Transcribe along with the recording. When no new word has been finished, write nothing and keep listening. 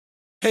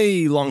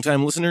Hey,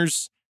 longtime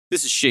listeners.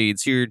 This is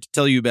Shades here to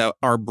tell you about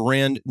our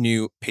brand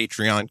new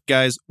Patreon.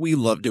 Guys, we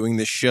love doing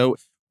this show.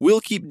 We'll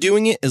keep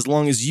doing it as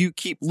long as you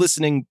keep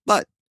listening,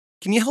 but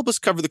can you help us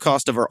cover the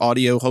cost of our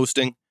audio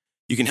hosting?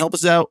 You can help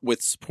us out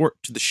with support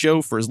to the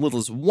show for as little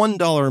as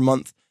 $1 a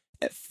month.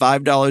 At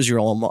 $5,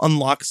 you'll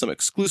unlock some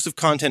exclusive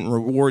content and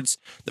rewards.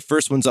 The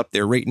first one's up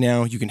there right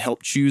now. You can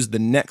help choose the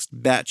next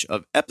batch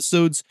of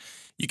episodes.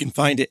 You can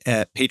find it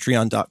at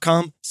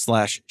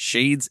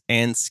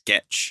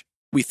patreon.com/shadesansketch.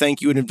 We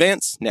thank you in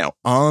advance. Now,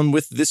 on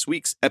with this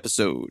week's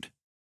episode.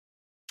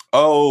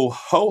 Oh,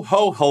 ho,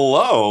 ho,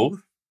 hello.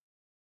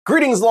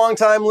 Greetings,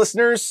 longtime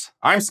listeners.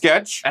 I'm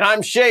Sketch. And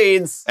I'm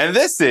Shades. And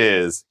this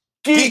is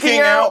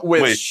Geeking Out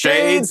with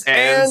Shades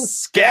and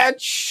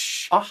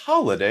Sketch. A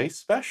holiday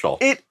special.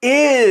 It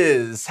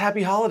is.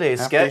 Happy holidays,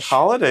 Happy Sketch.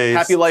 holidays.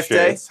 Happy Life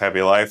Shades. Day.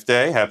 Happy Life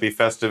Day. Happy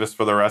Festivus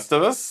for the rest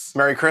of us.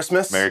 Merry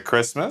Christmas. Merry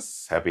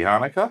Christmas. Happy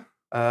Hanukkah.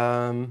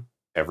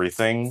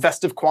 Everything.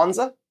 Festive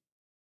Kwanzaa?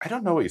 I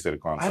don't know what you said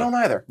at Kwanzaa. I don't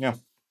either. Yeah.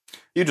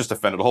 You just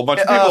offended a whole bunch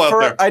of people out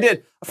there. I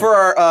did. For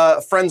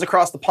our friends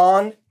across the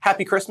pond,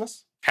 Happy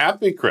Christmas.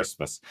 Happy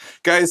Christmas.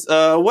 Guys,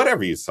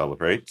 whatever you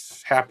celebrate,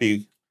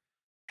 happy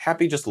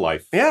just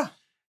life. Yeah.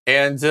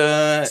 And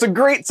it's a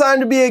great time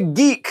to be a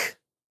geek.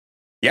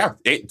 Yeah,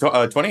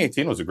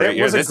 2018 was a great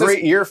year. It was a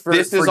great year for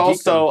This is geekdom.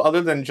 Also,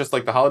 other than just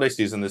like the holiday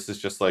season, this is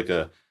just like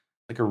a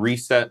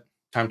reset,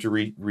 time to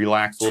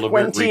relax a little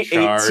bit,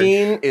 recharge.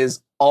 2018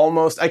 is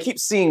almost, I keep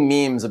seeing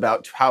memes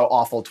about how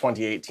awful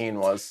 2018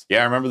 was.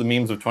 Yeah, I remember the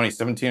memes of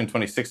 2017 and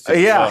 2016.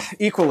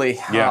 Equally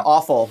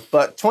awful.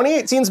 But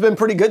 2018's been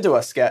pretty good to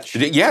us, Sketch.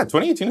 Yeah,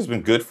 2018 has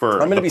been good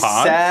for I'm going to be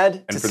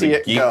sad to see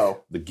it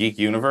go. The geek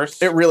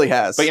universe. It really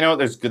has. But you know,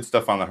 there's good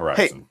stuff on the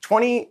horizon.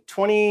 Hey,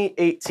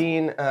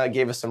 2018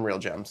 gave us some real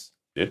gems.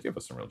 It did give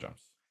us some real gems.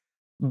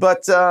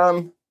 But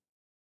no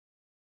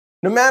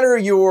matter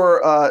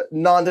your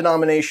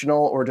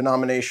non-denominational or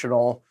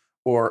denominational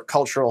or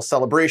cultural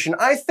celebration,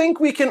 I think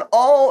we can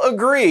all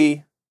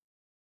agree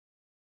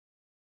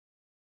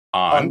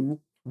on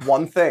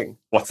one thing.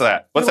 What's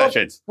that? What's that,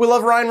 Shades? We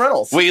love Ryan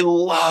Reynolds. We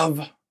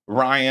love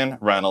Ryan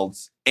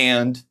Reynolds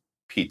and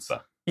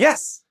pizza.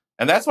 Yes.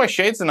 And that's why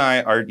Shades and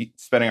I are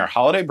spending our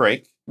holiday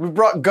break. We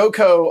brought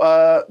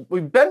GoCo,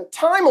 we bent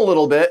time a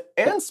little bit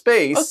and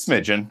space. A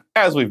smidgen,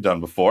 as we've done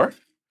before.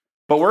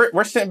 But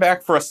we're sitting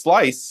back for a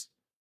slice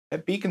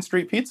at Beacon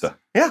Street Pizza.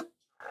 Yeah.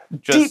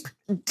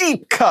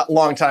 Deep cut,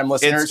 longtime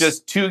listeners. It's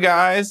just two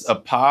guys, a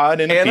pod,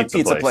 and a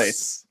pizza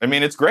place. I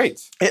mean, it's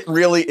great. It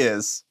really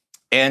is.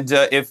 And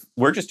if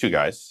we're just two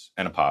guys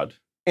and a pod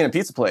in a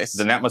pizza place,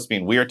 then that must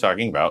mean we are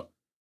talking about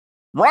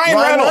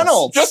Ryan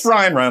Reynolds. Just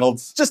Ryan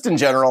Reynolds. Just in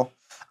general.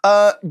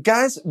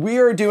 Guys, we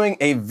are doing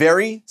a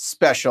very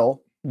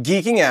special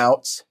Geeking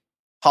Out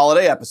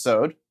holiday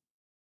episode.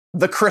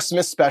 The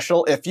Christmas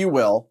special, if you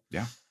will.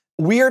 Yeah.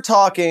 We are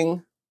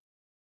talking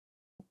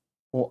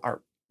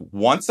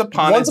Once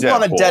Upon a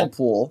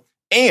Deadpool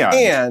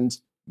and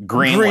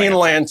Green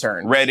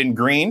Lantern. Red and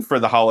green for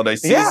the holiday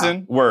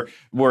season. Yeah.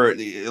 Where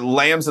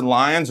lambs and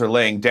lions are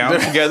laying down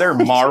together.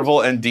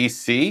 Marvel and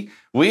DC.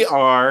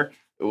 We're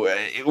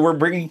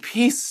bringing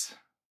peace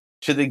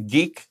to the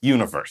geek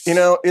universe. You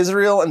know,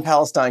 Israel and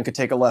Palestine could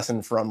take a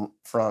lesson from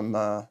Ryan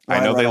I know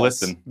Reynolds. They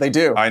listen. They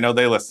do. I know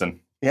they listen.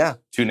 Yeah.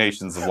 Two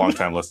nations of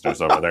longtime listeners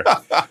over there.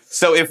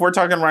 So if we're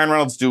talking Ryan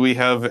Reynolds, do we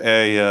have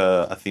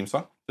a theme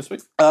song this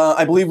week?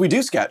 I believe we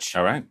do, Sketch.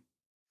 All right.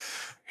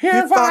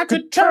 If I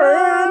could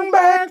turn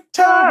back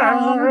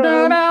time,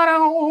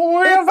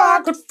 if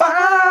I could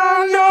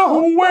find a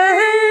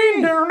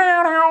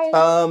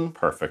way.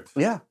 Perfect.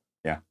 Yeah.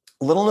 Yeah.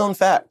 Little known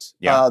fact.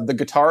 Yeah. The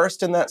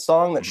guitarist in that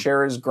song that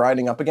Cher is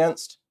grinding up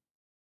against,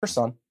 her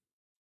son.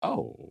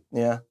 Oh.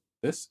 Yeah.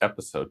 This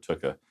episode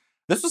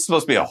this was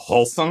supposed to be a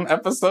wholesome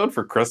episode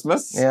for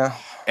Christmas. Yeah.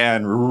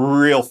 And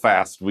real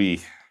fast we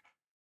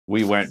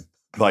went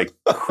like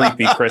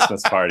creepy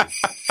Christmas party.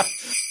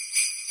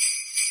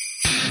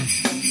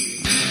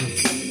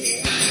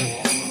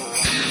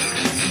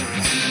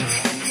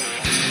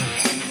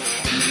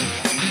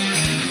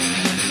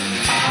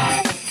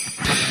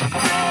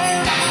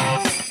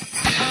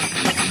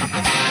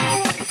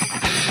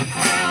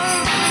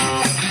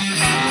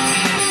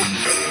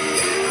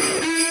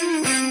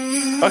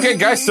 Okay,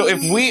 guys, so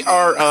if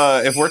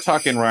we're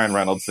talking Ryan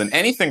Reynolds, then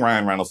anything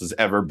Ryan Reynolds has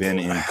ever been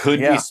in could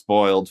be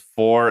spoiled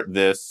for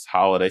this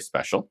holiday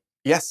special.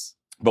 Yes.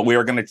 But we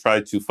are going to try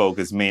to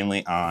focus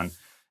mainly on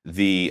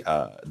the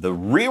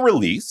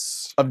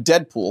re-release of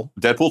Deadpool.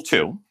 Deadpool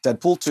 2.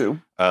 Deadpool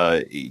 2.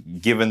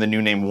 Given the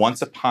new name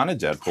Once Upon a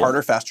Deadpool.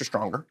 Harder, faster,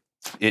 stronger.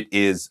 It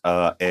is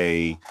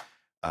a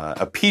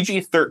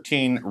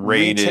PG-13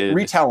 rated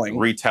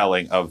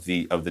retelling of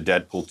the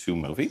Deadpool 2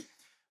 movie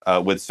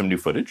with some new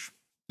footage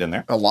in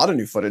there. A lot of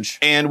new footage.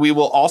 And we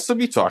will also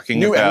be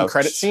talking about... New end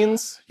credit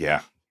scenes?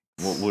 Yeah.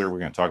 We're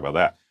going to talk about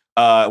that.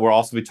 We'll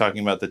also be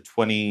talking about the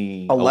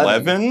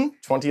 2011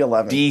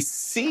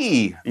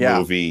 DC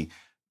movie,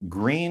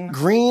 Green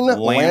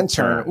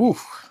Lantern. Ooh.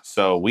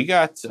 So we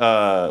got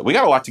a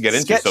lot to get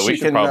into. So we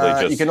should probably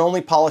just... You can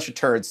only polish a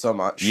turd so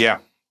much. Yeah.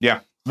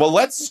 Well,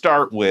 let's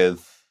start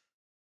with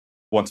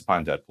Once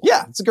Upon Deadpool.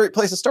 Yeah, it's a great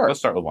place to start. Let's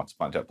start with Once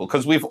Upon Deadpool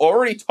because we've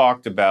already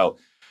talked about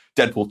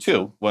Deadpool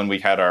 2 when we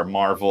had our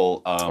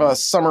Marvel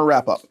summer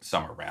wrap-up.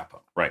 Summer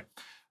wrap-up, right.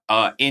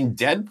 In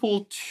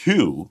Deadpool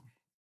 2,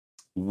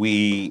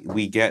 we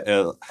get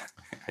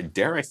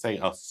dare I say,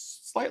 a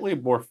slightly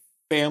more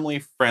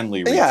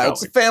family-friendly retelling. Yeah,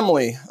 it's a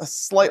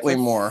slightly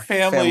more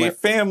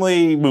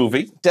family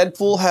movie.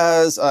 Deadpool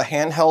has a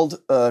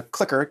handheld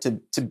clicker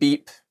to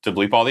beep. To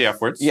bleep all the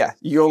F words. Yeah,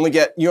 you only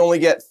get 3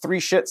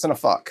 shits and a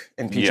fuck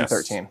in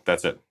PG-13. Yes,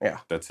 that's it. Yeah.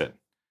 That's it.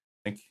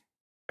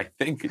 I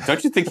think,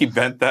 don't you think he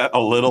bent that a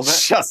little bit?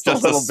 Just a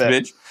little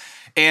bit. Smidge?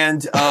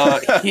 And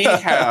he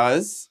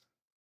has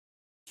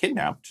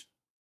kidnapped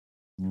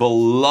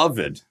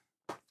beloved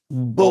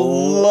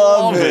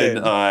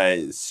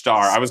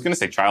star. I was going to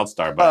say child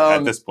star, but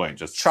at this point,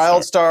 just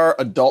child star,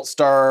 adult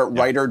star,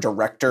 writer,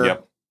 director,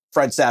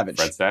 Fred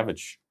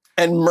Savage.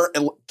 And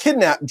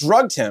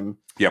drugged him,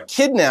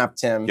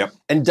 kidnapped him,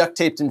 and duct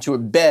taped him to a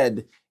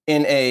bed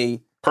in a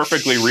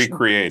perfectly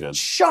recreated,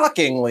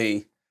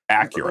 shockingly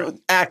accurate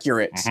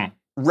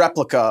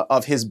replica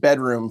of his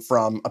bedroom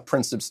from a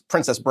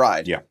Princess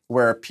Bride,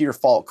 where Peter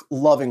Falk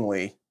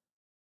lovingly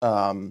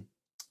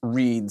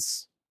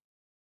reads.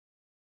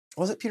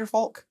 Was it Peter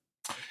Falk?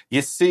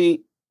 You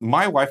see,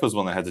 my wife was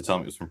one that had to tell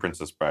me it was from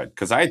Princess Bride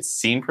because I had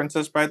seen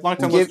Princess Bride.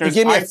 Long-time listeners,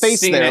 you gave me a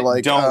face there.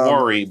 Like, don't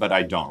worry, but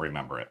I don't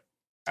remember it.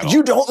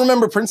 You don't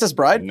remember Princess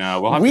Bride?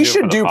 No, we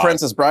should do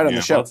Princess Bride on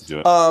the show. Let's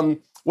do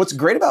it. What's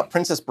great about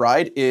Princess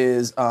Bride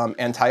is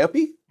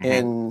Antiope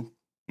in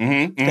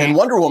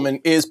Wonder Woman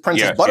is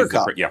Princess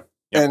Buttercup.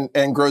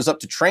 And grows up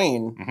to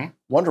train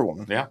Wonder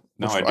Woman. Yeah,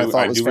 no, I do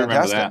fantastic.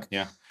 Remember that.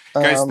 Yeah.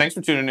 Guys, thanks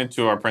for tuning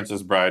into our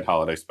Princess Bride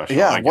holiday special.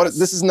 Yeah,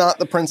 this is not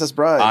the Princess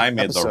Bride. I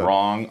made the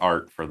wrong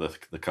art for the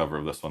cover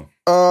of this one.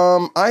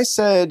 I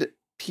said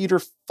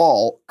Peter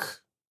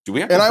Falk. Do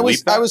we have to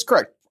bleep that? I was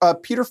correct.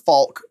 Peter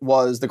Falk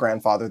was the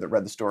grandfather that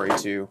read the story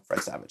to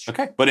Fred Savage.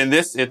 Okay, but in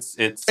this, it's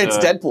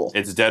Deadpool.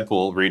 It's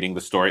Deadpool reading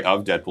the story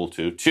of Deadpool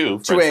 2 to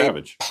Fred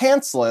Savage.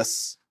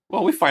 Pantsless.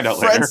 Well, we find out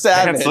Fred later.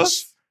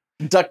 Savage.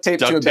 Duct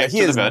taped to a bed. He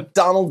is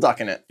Donald Duck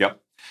in it. Yep.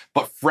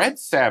 But Fred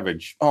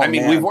Savage.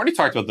 We've already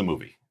talked about the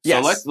movie.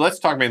 Yes. So let's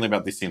talk mainly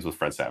about these scenes with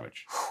Fred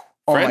Savage.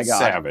 Fred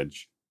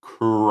Savage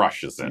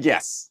crushes it.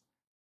 Yes.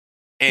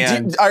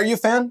 And are you a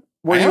fan?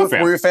 Were you a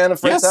fan of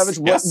Fred Savage?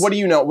 What do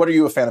you know? What are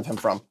you a fan of him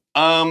from?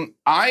 He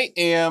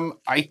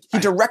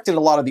directed a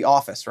lot of The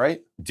Office,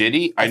 right? Did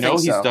he? I know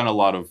he's done a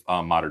lot of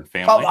Modern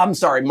Family. Oh, I'm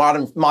sorry,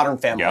 Modern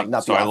Family,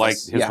 not The Office. I like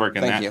his work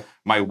in that.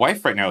 My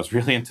wife right now is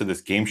really into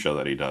this game show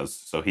that he does.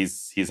 So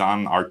he's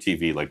on our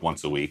TV like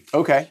once a week.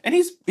 Okay. And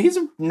he's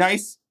a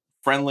nice,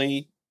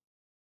 friendly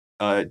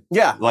I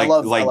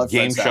love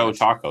game show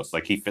talk host.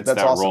 Like he fits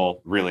that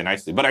role really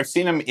nicely. But I've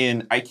seen him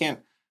in, I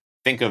can't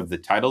think of the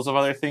titles of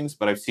other things,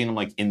 but I've seen him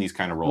like in these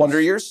kind of roles. Wonder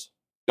Years?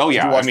 Oh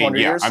yeah, I'm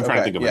Years? trying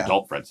to think of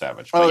adult Fred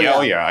Savage. But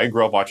I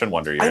grew up watching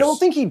Wonder Years. I don't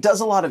think he does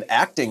a lot of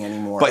acting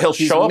anymore. But he'll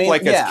show up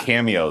as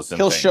cameos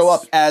and He'll show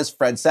up as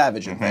Fred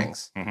Savage and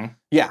things. Mm-hmm.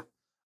 Yeah.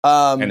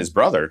 And his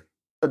brother.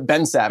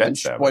 Ben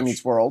Savage, Boy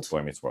Meets World.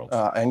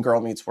 And Girl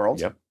Meets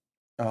World. Yep.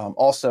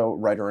 Also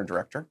writer and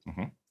director.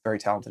 Mm-hmm. Very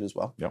talented as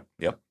well. Yep.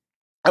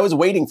 I was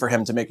waiting for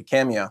him to make a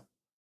cameo.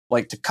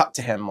 Like to cut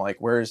to him, like,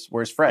 where's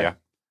Fred? Yeah.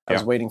 I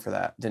was waiting for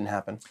that. Didn't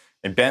happen.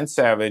 And Ben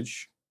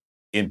Savage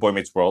in Boy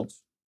Meets World,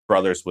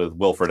 brothers with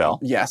Will Friedle.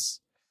 Yes.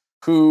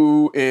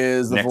 Who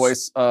is the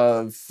voice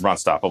of Ron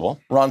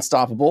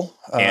Stoppable.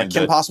 And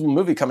Kim Possible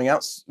movie coming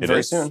out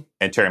very soon.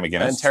 And Terry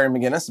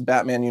McGinnis.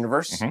 Batman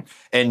Universe. Mm-hmm.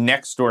 And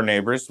Next Door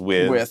Neighbors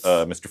with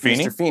Mr.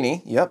 Feeney. Mr.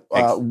 Feeney, yep.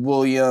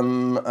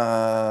 William...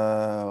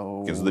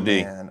 Gives the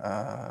D.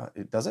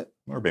 Does it?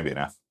 Or maybe an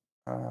F.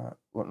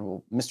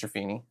 Mr.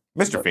 Feeney.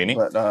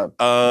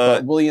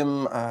 But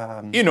William...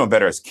 you know him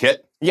better as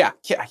Kit. Yeah,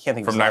 Kit. I can't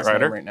think of his last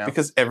name right now.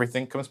 Because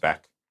everything comes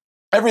back.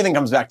 Everything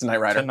comes back to Knight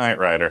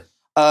Rider.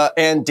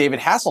 And David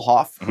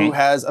Hasselhoff, who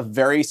has a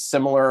very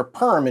similar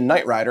perm in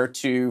Knight Rider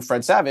to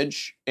Fred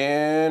Savage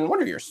in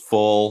Wonder Years.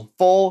 Full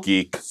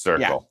geek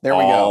circle. Yeah, there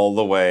we go. All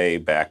the way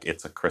back.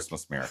 It's a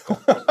Christmas miracle.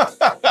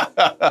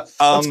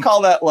 Let's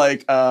call that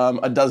like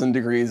a dozen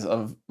degrees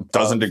of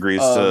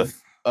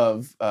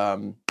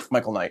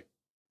Michael Knight.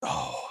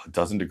 Oh, a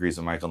dozen degrees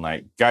of Michael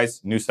Knight.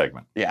 Guys, new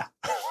segment. Yeah.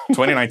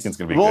 2019 is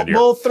going to be a good year.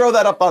 We'll throw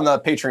that up on the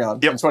Patreon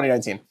in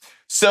 2019.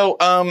 So,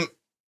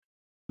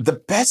 the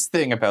best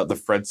thing about the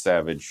Fred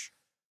Savage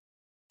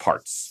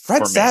parts.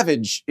 Fred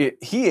Savage,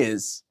 he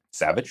is...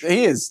 Savage?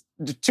 He is,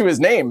 to his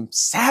name,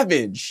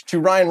 savage.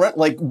 To Ryan Reynolds.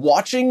 Like,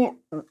 watching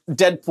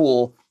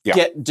Deadpool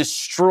get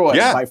destroyed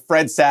by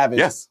Fred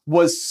Savage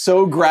was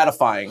so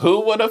gratifying.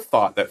 Who would have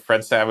thought that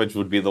Fred Savage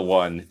would be the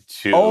one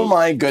to... Oh,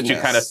 my goodness.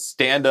 To kind of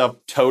stand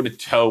up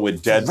toe-to-toe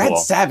with Deadpool. Fred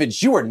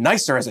Savage, you were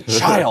nicer as a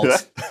child.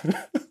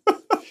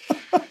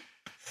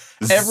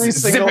 Every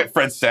single... Zip it,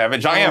 Fred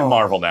Savage. I am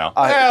Marvel now.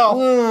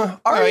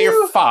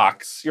 You're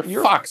Fox.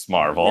 You're Fox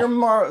Marvel.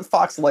 You're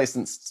Fox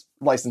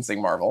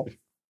licensing Marvel.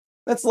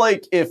 That's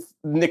like if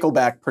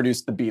Nickelback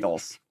produced the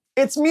Beatles.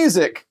 It's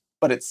music,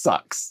 but it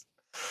sucks.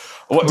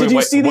 Did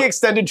you see the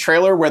extended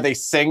trailer where they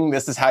sing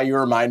 "This Is How You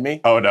Remind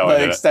Me"? Oh no,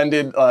 the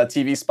extended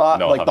TV spot,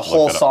 No, like the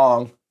whole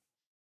song.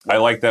 I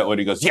like that when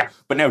he goes, yeah,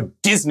 but now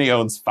Disney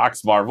owns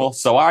Fox Marvel,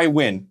 so I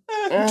win.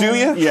 Do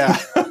you? Yeah.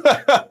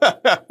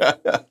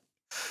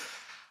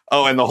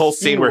 Oh, and the whole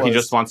scene where he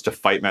just wants to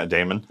fight Matt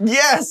Damon.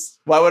 Yes.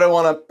 Why would I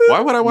want to? Why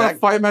would I want to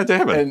fight Matt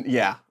Damon? And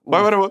yeah.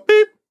 Why would I want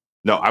beep?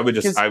 No, I would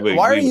just. Why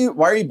are you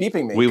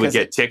beeping me? We would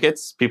get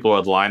tickets. People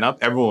would line up.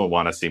 Everyone would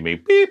want to see me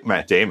beep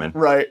Matt Damon.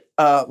 Right.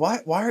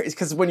 Why?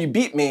 Because when you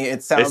beat me,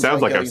 it sounds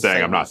like I'm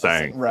saying I'm not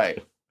saying.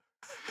 Right.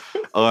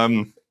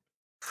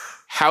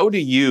 How do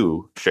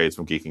you, Shades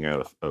from Geeking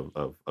Out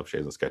of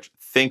Shades of Sketch,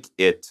 think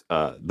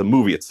the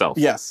movie itself,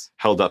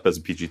 held up as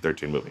a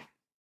PG-13 movie?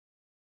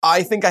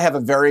 I think I have a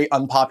very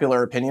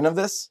unpopular opinion of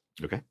this.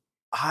 Okay.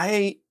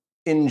 I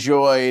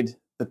enjoyed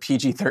the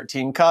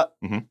PG-13 cut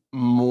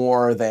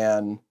more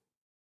than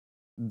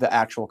the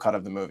actual cut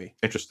of the movie.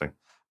 Interesting.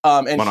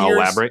 And want to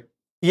elaborate?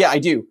 Yeah, I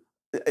do.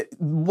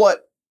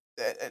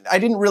 I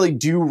didn't really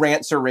do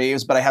rants or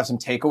raves, but I have some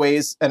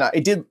takeaways, and I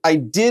did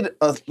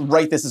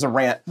write this as a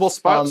rant. Well,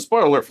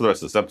 spoiler alert for the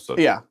rest of this episode.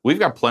 Yeah, we've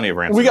got plenty of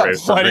rants.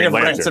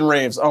 Rants and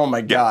raves. Oh my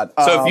god!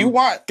 So if you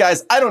want,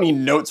 guys, I don't need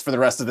notes for the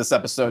rest of this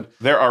episode.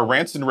 There are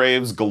rants and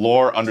raves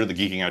galore under the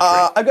Geeking Out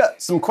tree. I've got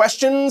some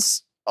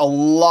questions, a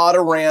lot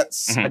of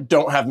rants. I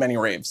don't have many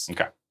raves.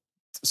 Okay.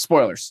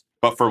 Spoilers.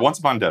 But for Once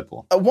Upon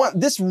Deadpool,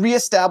 this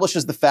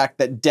reestablishes the fact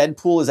that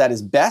Deadpool is at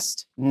his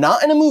best,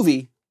 not in a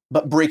movie,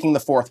 but breaking the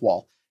fourth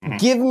wall.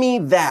 Give me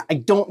that. I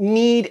don't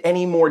need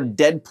any more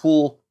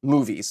Deadpool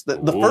movies.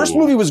 The first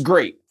movie was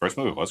great. First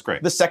movie was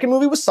great. The second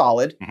movie was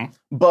solid.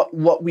 But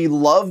what we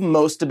love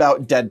most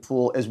about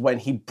Deadpool is when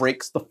he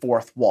breaks the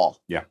fourth wall.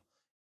 Yeah.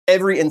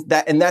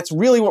 And that's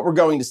really what we're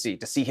going to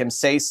see him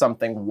say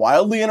something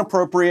wildly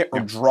inappropriate or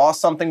draw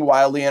something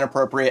wildly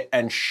inappropriate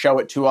and show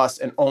it to us,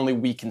 and only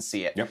we can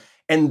see it. Yep.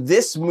 And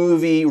this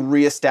movie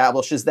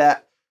reestablishes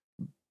that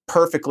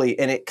perfectly,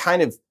 and it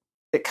kind of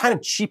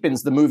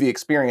cheapens the movie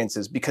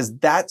experiences, because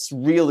that's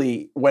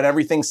really, when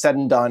everything's said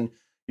and done,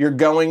 you're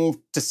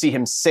going to see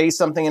him say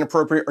something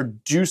inappropriate or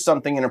do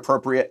something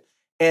inappropriate.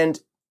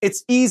 And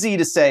it's easy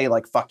to say,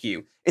 like, fuck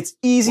you. It's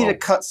easy to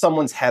cut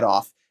someone's head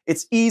off.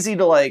 It's easy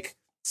to, like,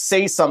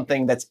 say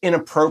something that's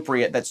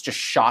inappropriate, that's just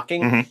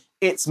shocking.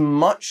 That's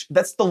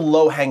the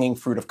low-hanging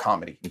fruit of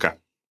comedy. Okay.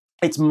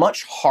 It's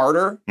much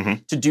harder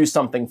to do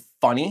something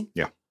funny.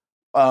 Yeah.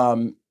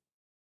 And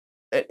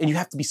you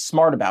have to be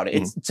smart about it.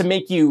 It's to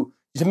make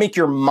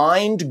your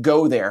mind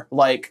go there,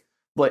 like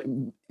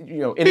in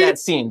that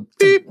scene,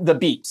 the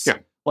beeps. Yeah.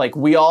 Like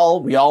we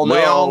all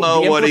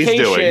know the what he's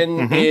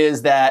implication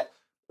is that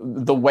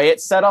the way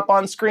it's set up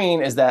on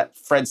screen is that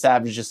Fred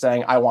Savage is just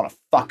saying, "I want to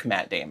fuck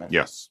Matt Damon."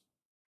 Yes.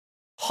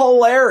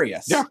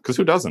 Hilarious. Yeah, because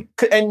who doesn't?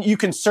 And you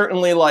can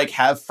certainly like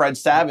have Fred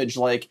Savage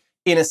like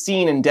in a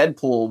scene in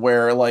Deadpool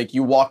where like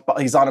you walk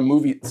by, he's on a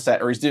movie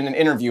set or he's doing an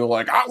interview,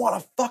 like, "I want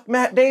to fuck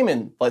Matt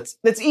Damon."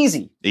 That's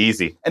easy.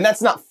 Easy. And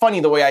that's not funny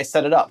the way I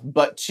set it up,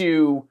 but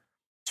to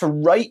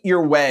write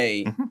your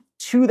way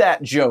to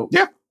that joke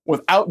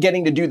without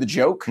getting to do the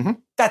joke,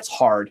 that's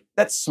hard.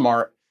 That's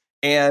smart.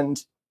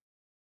 And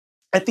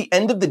at the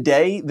end of the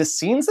day, the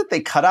scenes that they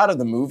cut out of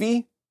the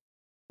movie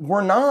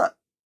were not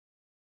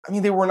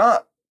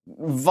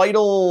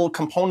vital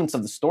components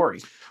of the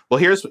story. Well,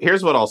 here's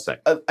what I'll say.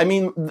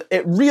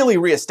 It really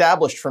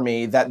reestablished for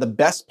me that the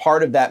best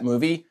part of that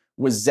movie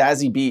was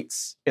Zazie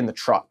Beetz in the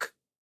truck.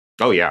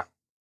 Oh, yeah.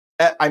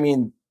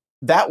 And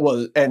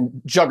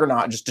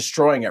Juggernaut just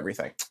destroying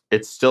everything.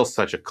 It's still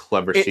such a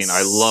clever scene.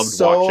 I loved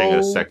watching it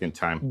a second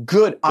time.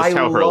 Good. Just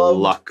how her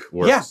luck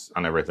works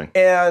on everything.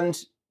 And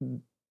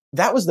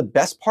that was the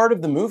best part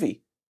of the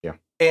movie. Yeah.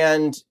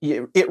 And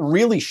it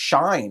really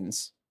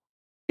shines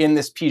in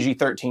this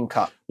PG-13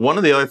 cut. One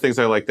of the other things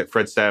I like that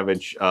Fred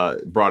Savage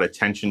brought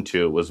attention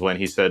to was when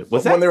he said,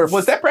 was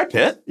that Brad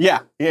Pitt? Yeah.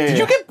 Did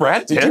you get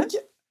Brad Pitt?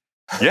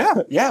 Yeah.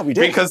 Yeah, we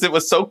did. Because it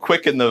was so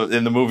quick in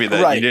the movie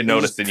that you didn't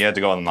notice, and you had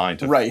to go online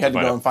to you had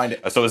to go and find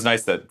it. So it was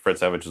nice that Fred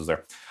Savage was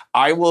there.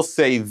 I will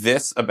say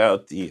this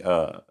about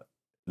the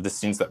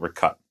scenes that were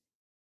cut,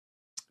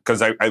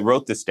 because I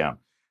wrote this down.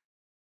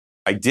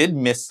 I did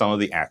miss some of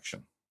the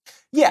action.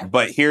 Yeah.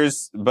 But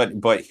here's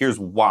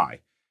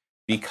why.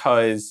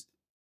 Because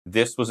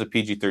this was a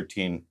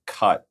PG-13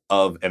 cut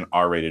of an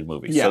R-rated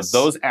movie. Yes.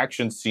 So those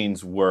action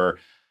scenes were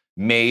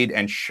made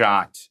and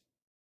shot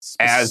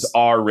as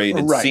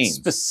R-rated scenes.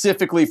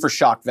 Specifically for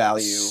shock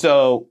value.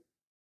 So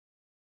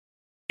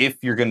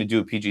if you're going to do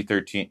a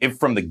PG-13, if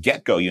from the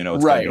get-go it's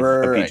going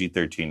to be a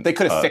PG-13. They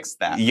could have fixed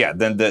that. Yeah,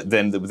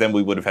 then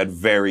we would have had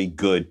very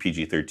good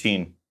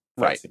PG-13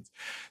 fight scenes.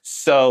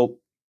 So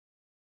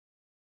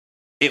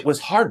it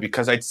was hard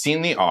because I'd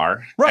seen the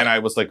R and I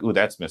was like, "Ooh,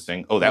 that's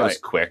missing. Oh, that was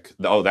quick.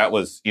 Oh, that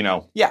was,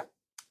 Yeah.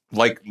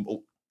 Like,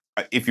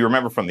 if you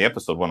remember from the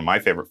episode, one of my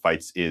favorite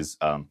fights is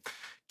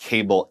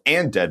Cable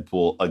and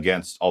Deadpool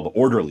against all the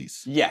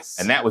orderlies. Yes.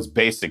 And that was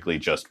basically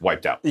just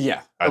wiped out.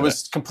 Yeah. It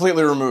was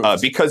completely removed.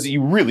 Because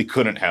you really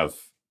couldn't have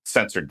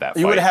censored that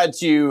fight. You would have had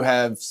to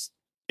have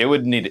It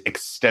would need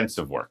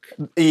extensive work.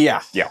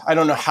 Yeah. Yeah. I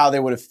don't know how they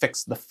would have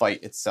fixed the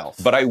fight itself.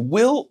 But I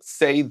will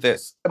say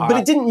this. But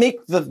it didn't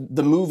make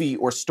the movie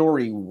or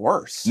story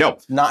worse. No.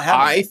 Not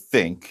having I it.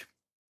 think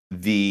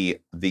the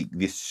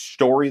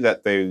story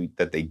that they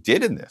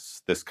did in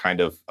this kind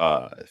of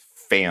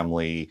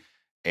family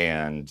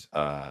and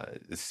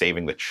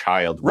saving the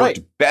child worked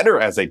Right. better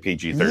as a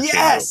PG-13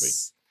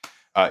 Yes.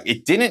 movie.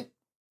 It didn't,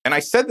 and I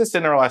said this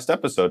in our last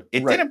episode,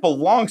 it Right. didn't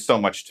belong so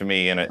much to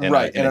me in a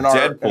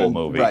Deadpool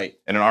movie,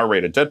 in an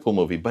R-rated Deadpool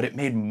movie, but it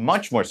made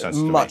much more sense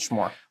to me Much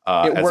more.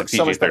 It as a worked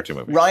so much better. PG-13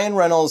 movie. Ryan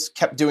Reynolds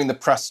kept doing the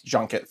press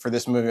junket for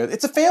this movie.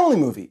 It's a family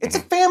movie. It's a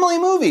family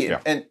movie. Yeah.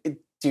 And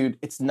dude,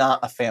 it's not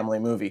a family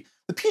movie.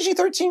 The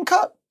PG-13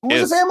 cut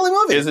was Is- a family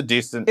movie. Is a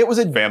decent It was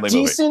a family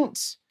movie.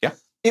 decent. Yeah.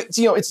 It's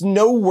it's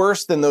no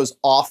worse than those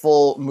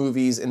awful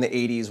movies in the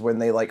 80s when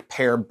they like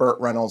pair Burt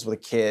Reynolds with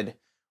a kid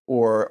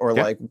or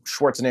Yeah. like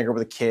Schwarzenegger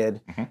with a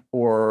kid Mhm.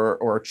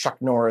 or Chuck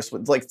Norris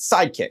with like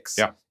sidekicks.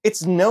 Yeah.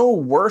 It's no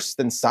worse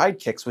than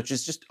Sidekicks, which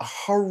is just a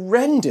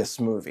horrendous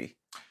movie.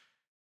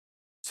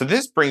 So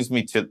this brings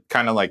me to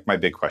kind of like my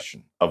big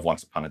question of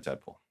Once Upon a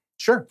Deadpool.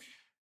 Sure.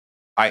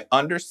 I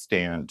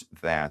understand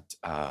that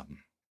I'm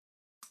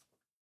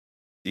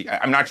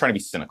not trying to be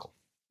cynical.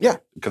 Yeah.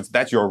 Because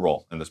that's your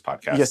role in this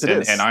podcast. Yes, it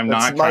is. And I'm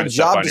That's not my trying to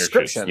step job on your shoes.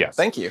 description. Yes.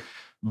 Thank you.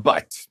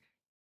 But,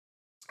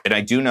 and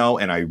I do know,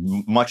 and I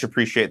much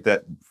appreciate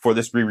that for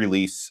this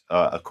re-release,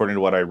 according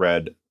to what I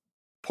read,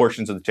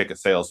 portions of the ticket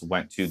sales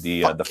went to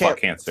the Fuck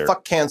Cancer.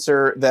 Fuck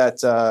Cancer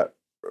that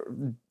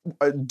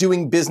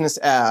doing business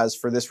as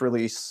for this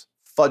release,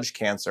 Fudge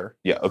Cancer.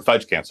 Yeah,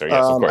 Fudge Cancer.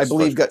 Yes, of course. I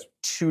believe Fudge got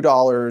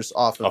 $2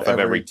 off of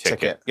every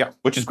ticket. Yeah,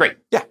 which is great.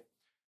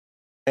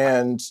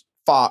 And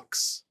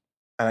Fox,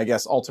 and I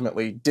guess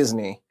ultimately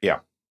Disney. Yeah.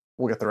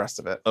 Will get the rest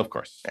of it. Of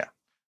course. Yeah.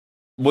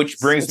 Which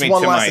brings It's me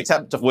one to last my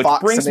attempt to which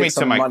Fox brings to me make to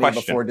some my money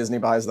question. before Disney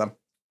buys them.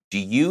 Do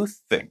you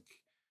think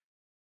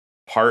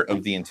part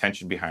of the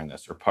intention behind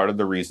this, or part of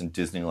the reason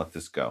Disney let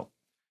this go,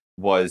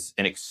 was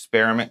an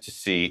experiment to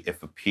see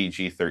if a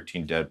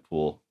PG-13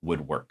 Deadpool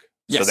would work?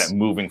 Yes. So that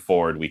moving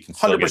forward, we can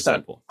still get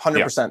 100%. Deadpool.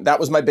 100%. That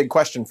was my big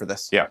question for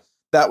this. Yeah.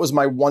 That was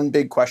my one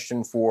big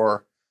question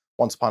for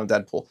Once Upon a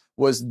Deadpool.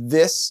 Was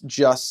this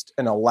just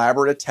an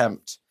elaborate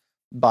attempt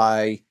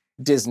by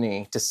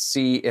Disney to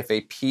see if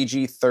a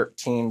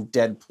PG-13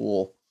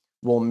 Deadpool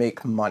will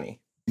make money?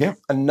 Yeah.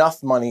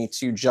 Enough money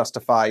to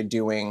justify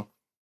doing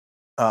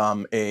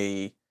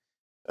a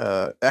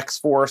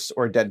X-Force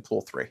or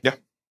Deadpool 3. Yeah.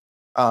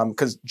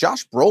 Because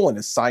Josh Brolin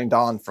is signed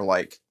on for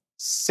like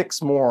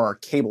 6 more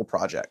cable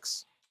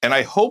projects. And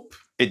I hope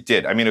it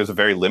did. I mean, it was a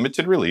very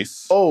limited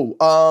release. Oh,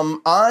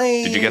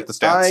 did you get the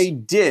stats? I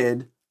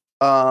did.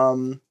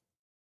 I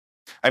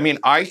mean,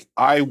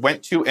 I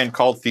went to and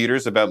called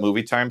theaters about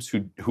movie times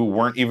who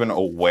weren't even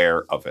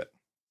aware of it.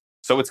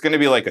 So it's going to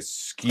be like a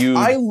skewed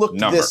I looked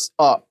number this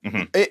up.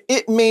 Mhm.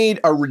 It made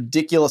a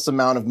ridiculous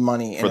amount of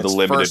money for in the its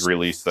limited first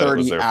release that it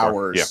was 30 there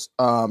hours.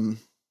 for.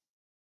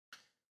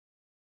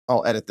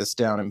 I'll edit this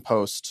down in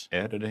post. Yeah.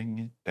 Editing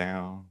it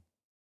down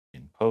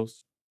in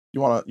post.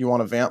 You want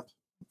to vamp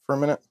for a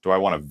minute? Do I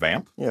want to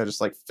vamp? Yeah,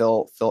 just like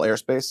fill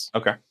airspace.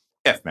 Okay.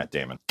 F Matt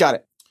Damon. Got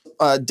it.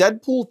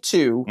 Deadpool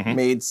 2 Mhm.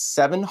 made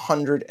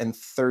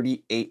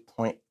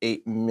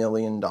 $738.8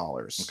 million.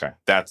 Okay.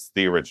 That's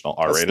the original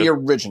That's R-rated. the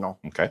original.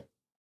 Okay.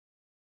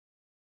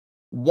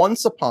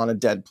 Once Upon a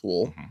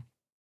Deadpool.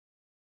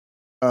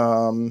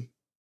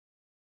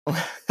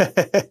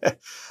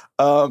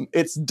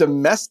 Its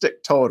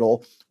domestic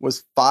total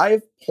was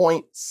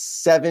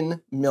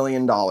 $5.7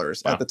 million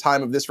at the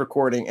time of this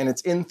recording, and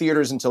it's in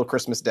theaters until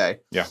Christmas Day.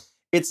 Yeah.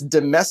 Its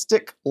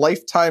domestic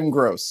lifetime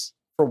gross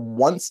for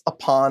Once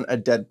Upon a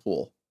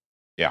Deadpool.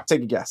 Yeah.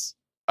 Take a guess.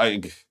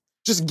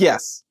 Just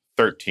guess.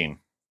 13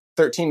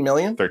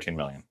 million? 13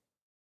 million.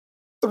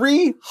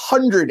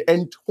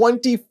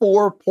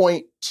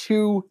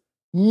 $324.2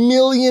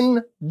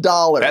 million.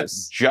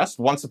 That's just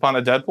Once Upon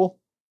a Deadpool?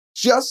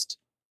 Just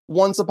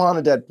Once Upon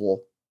a Deadpool.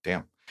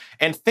 Damn.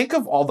 And think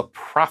of all the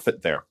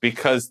profit there,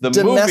 because the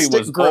Domestic movie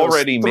was gross,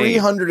 already made.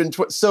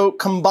 320. So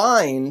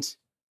combined,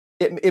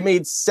 it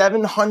made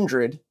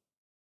 700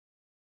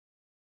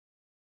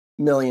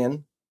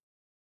 million.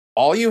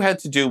 All you had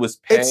to do was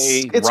pay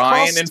It's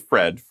Ryan cost- and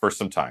Fred for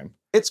some time.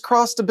 It's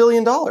crossed $1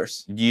 billion.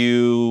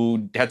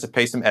 You had to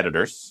pay some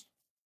editors.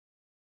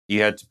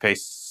 You had to pay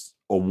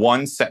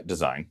one set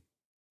design.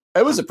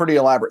 It was a pretty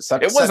elaborate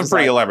set. It was a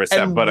pretty elaborate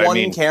set, and but one I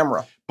mean,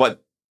 camera.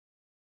 but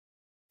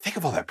think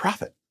of all that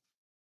profit.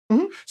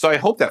 Mhm. So I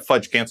hope that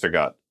Fudge Cancer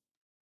got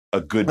a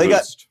good They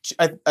boost.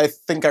 I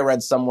think I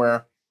read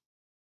somewhere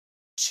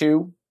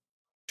 $2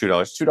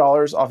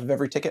 $2, off of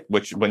every ticket.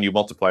 which when you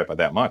multiply it by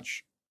that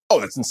much, Oh,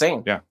 that's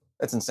insane. Yeah.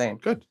 That's insane.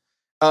 good.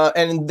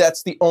 And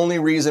that's the only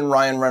reason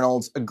Ryan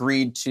Reynolds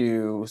agreed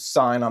to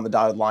sign on the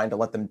dotted line to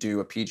let them do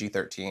a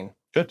PG-13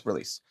 Good.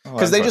 release. Oh,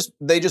 Because that's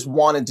they just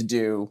wanted to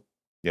do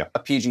Yeah. a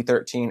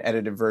PG-13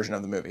 edited version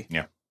of the movie.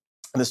 Yeah.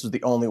 And this was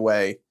the only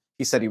way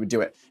he said he would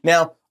do it.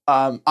 Now,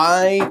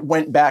 I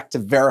went back to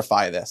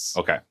verify this.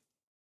 okay.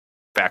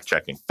 Fact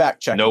checking.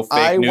 Fact checking. No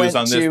fake news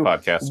on this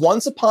podcast.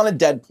 Once Upon a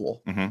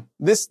Deadpool. Mhm.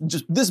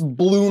 This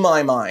blew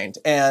my mind.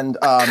 And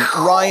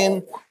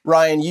Ryan,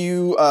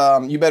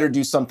 you better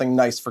do something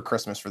nice for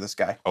Christmas for this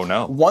guy. Oh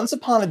no. Once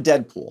Upon a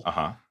Deadpool.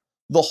 Uh-huh.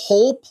 The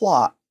whole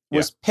plot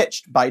was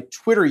pitched by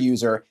Twitter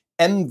user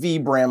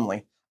MV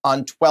Bramley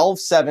on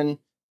December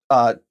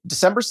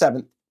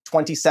 7th,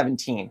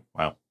 2017.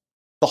 Wow.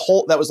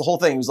 That was the whole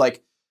thing. It was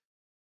like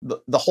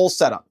the whole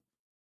setup.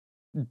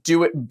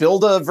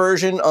 Build a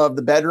version of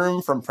the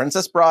bedroom from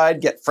Princess Bride,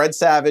 get Fred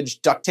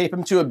Savage, duct tape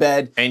him to a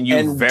bed. And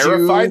you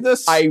verified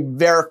this? I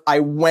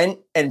went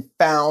and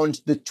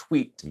found the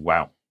tweet.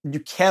 Wow. You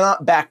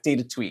cannot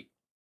backdate a tweet.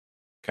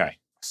 Okay.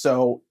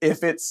 So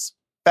if it's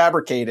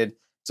fabricated,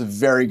 it's a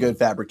very good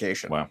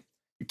fabrication. Wow.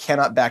 You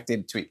cannot backdate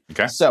a tweet.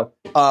 Okay. So,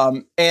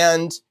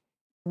 and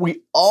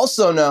we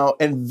also know,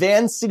 and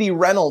Van City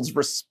Reynolds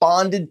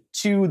responded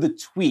to the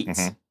tweet.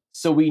 Mhm.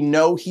 So we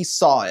know he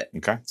saw it.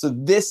 Okay. So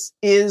this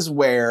is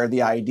where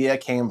the idea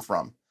came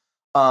from.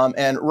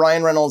 And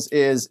Ryan Reynolds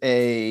is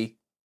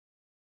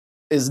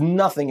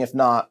nothing if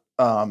not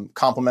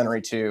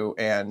complimentary to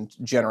and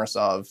generous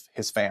of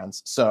his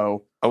fans.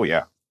 So Oh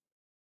yeah.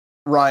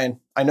 Ryan,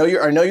 I know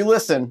you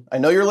listen. I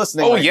know you're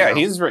listening. Oh right yeah, now.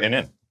 he's written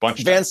in a bunch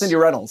of Van times. City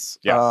Reynolds.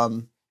 Yeah.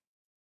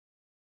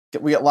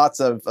 We get lots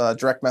of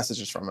direct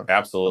messages from him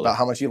Absolutely. about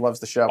how much he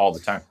loves the show. All the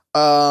time.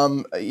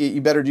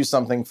 You better do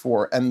something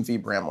for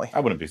MV Bramley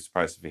I wouldn't be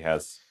surprised if he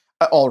has.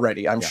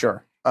 already. I'm Yeah.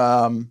 sure.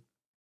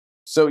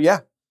 So yeah,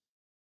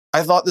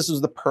 I thought this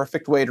was the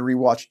perfect way to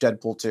rewatch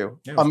Deadpool 2,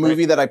 Yeah, it was a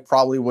movie that I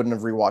probably wouldn't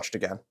have rewatched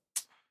again.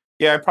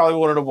 Yeah, I probably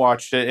wouldn't have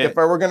watched it. If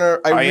I were gonna,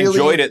 I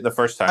enjoyed it the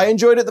first time. I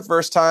enjoyed it the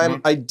first time.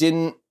 Mhm. I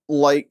didn't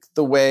like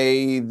the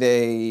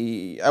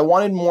way I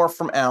wanted more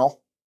from Al.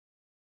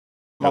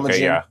 Mama okay,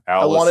 Jim. yeah. I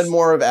Al was- wanted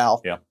more of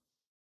Al. Yeah.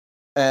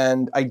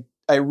 And I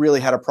really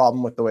had a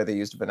problem with the way they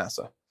used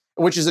Vanessa,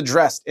 which is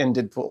addressed in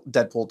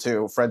Deadpool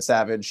 2. Fred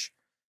Savage.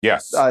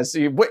 Yes. So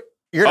you're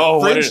gonna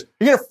what fridge.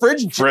 You're gonna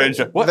fridge.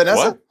 What? Vanessa?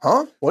 What?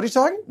 Huh? What are you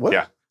talking? What?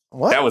 Yeah.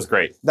 What? That was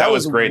great. That That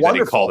was was great that he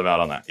wonderful. called him out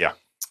on that. Yeah.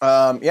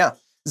 Yeah.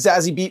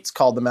 Zazie Beetz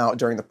called them out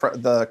during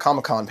the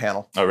Comic-Con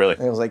panel. Oh, really?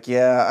 And it was like,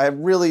 yeah, I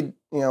really,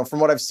 from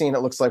what I've seen,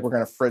 it looks like we're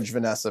gonna fridge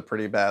Vanessa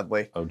pretty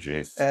badly. Oh,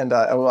 jeez. And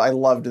I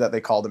loved that they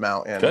called him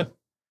out. And, Good.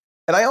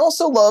 And I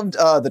also loved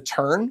the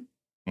turn.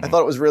 I Mhm.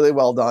 thought it was really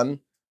well done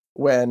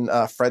when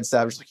Fred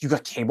Savage was like, "You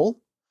got cable?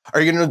 Are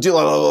you gonna do?"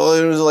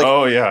 It was like,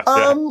 oh, yeah.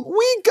 yeah.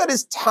 we got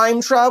his time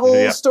travel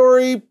Yeah.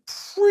 story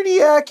pretty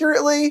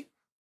accurately.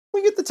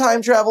 We get the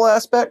time travel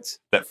aspect.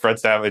 That Fred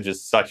Savage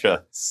is such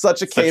a...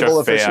 Such a Such a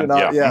cable fan, aficionado.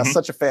 yeah. Yeah, Mhm.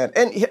 such a fan.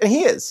 And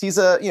he is. He's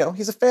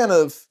a fan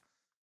of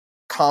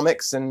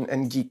comics and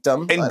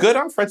geekdom. And good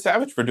on Fred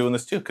Savage for doing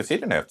this, too, because he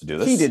didn't have to do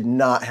this. He did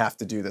not have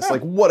to do this. Yeah.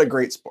 Like, what a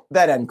great sport.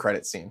 That end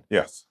credit scene.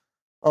 Yes.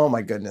 Oh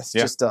my goodness.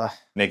 Yeah. Just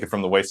Naked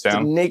from the waist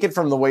down, naked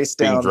from the waist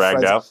down. being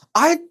dragged Fred's- out.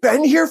 I've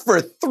been here for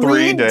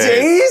 3 days.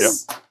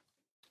 days.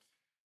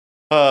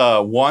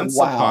 Once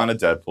Wow. Upon a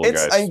Deadpool,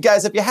 It's guys.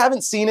 guys, if you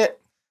haven't seen it,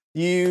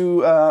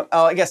 you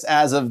I guess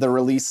as of the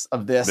release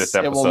of this This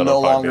it will episode no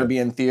of longer podcast. be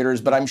in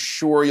theaters, but I'm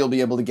sure you'll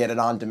be able to get it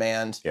on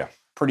demand Yeah.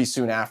 pretty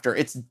soon after.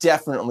 It's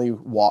definitely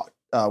worth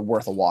a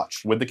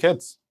watch With the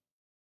kids,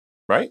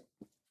 right?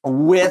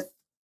 with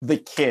the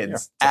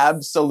kids. Yeah.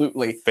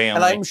 Absolutely. Family.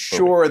 And I'm movie.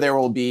 sure there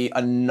will be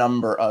a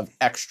number of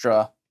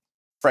extra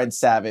Fred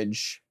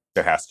Savage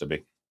There has to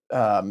be.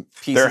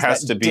 pieces There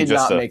has that to be did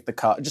just not a- make the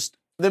cut. Just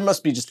there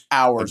must be just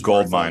hours A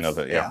gold worth mine of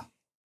it, yeah.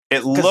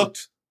 It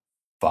looked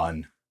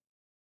fun.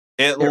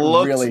 It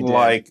looked really did.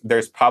 like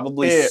there's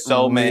probably It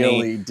so many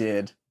really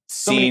did.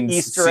 So many scenes,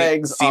 Easter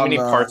eggs so many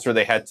on the- parts where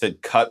they had to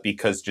cut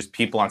because just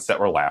people on set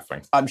were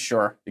laughing I'm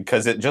sure.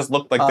 because it just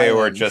looked like they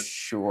were I'm just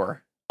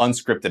sure.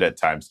 unscripted at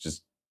times,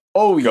 just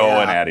Oh yeah.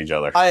 going at each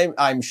other.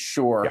 I'm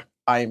sure. Yeah.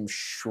 I'm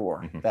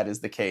sure Mhm. that is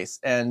the case.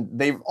 And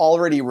they've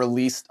already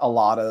released a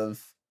lot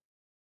of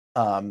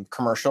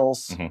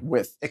commercials Mhm.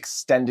 with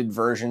extended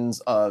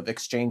versions of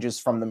exchanges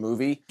from the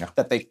movie Yeah.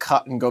 that they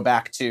cut and go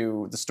back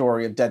to the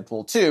story of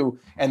Deadpool 2,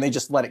 and they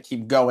just let it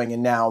keep going.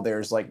 And now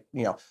there's like,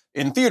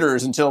 in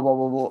theaters until blah,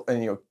 blah, blah.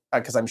 And,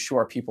 because I'm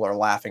sure people are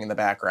laughing in the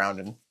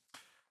background and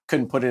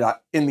couldn't put it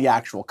in the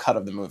actual cut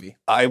of the movie.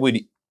 I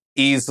would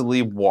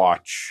easily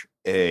watch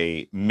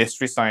a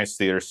Mystery Science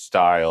Theater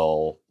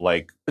style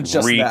like Just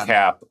them.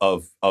 recap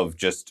of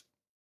just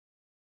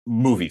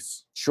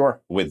movies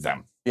Sure. with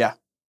them. Yeah.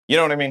 You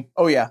know what I mean?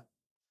 Oh yeah.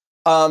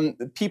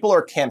 People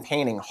are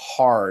campaigning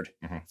hard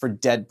Mhm. for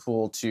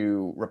Deadpool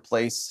to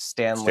replace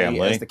Stan Stan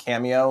Lee Lee. as the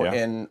cameo Yeah.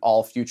 in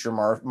all future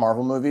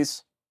Marvel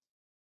movies.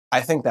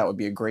 I think that would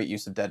be a great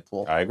use of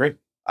Deadpool. I agree.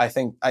 I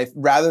think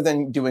rather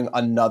than doing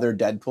another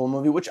Deadpool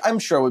movie, which I'm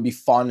sure would be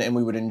fun and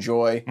we would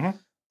enjoy, Mhm.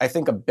 I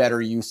think a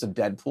better use of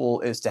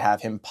Deadpool is to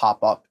have him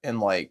pop up in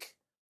like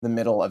the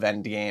middle of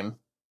Endgame,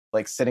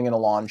 like sitting in a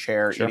lawn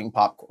chair, Sure. eating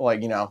popcorn, like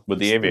With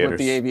the aviators. with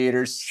the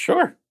aviators.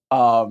 Sure.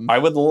 Um, I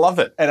would love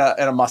it. and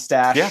a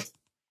mustache. Yeah.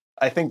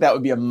 I think that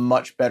would be a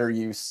much better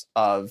use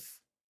of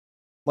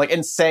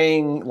and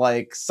saying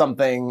like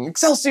something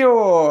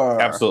Excelsior.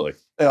 Absolutely.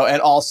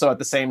 and also at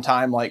the same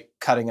time, like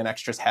cutting an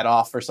extra's head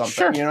off or something.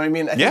 Sure. You know what I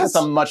mean? I think Yes. it's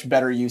a much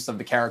better use of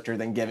the character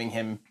than giving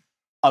him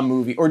a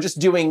movie or just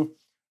doing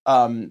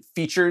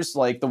features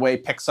like the way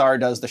Pixar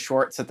does the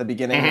shorts at the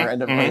beginning or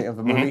end of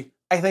a movie.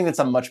 I think it's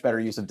a much better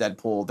use of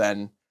Deadpool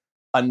than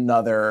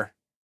another.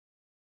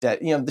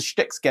 The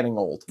shtick's getting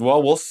old.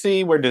 Well, we'll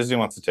see where Disney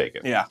wants to take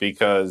it. Yeah.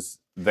 Because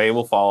they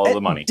will follow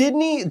the money.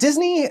 Disney?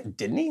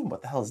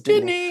 What the hell is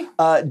Disney?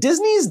 Disney.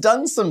 Disney's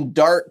done some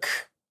dark,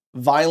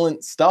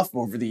 violent stuff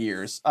over the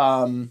years.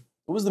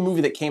 What was the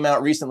movie that came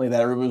out recently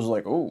that everybody was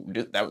like, "Oh,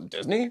 that was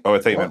Disney"? Oh, I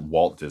thought you meant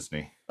Walt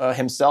Disney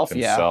Himself.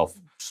 Yeah.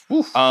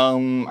 Oof.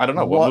 I don't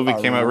know. What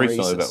movie came out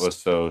recently that racist. was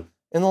so...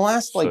 In the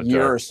last So year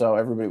dark. or so,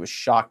 everybody was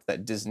shocked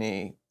that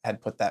Disney had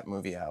put that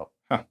movie out.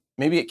 Huh.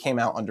 Maybe it came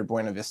out under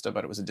Buena Vista,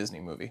 but it was a Disney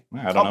movie. I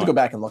I'll don't have to know. go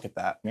back and look at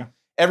that. Yeah.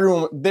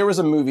 There was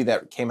a movie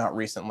that came out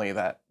recently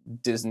that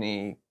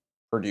Disney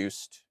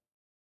produced,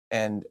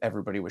 and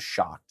everybody was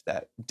shocked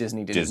that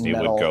Disney didn't Disney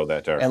meddle would go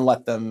that dark. and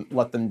let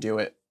them do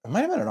it. It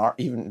might have been an R,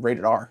 even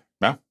rated R.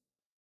 Yeah.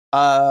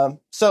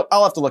 So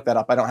I'll have to look that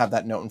up. I don't have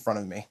that note in front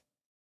of me.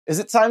 Is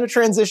it time to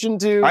transition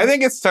to? I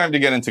think it's time to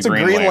get into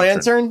Green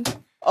Lantern.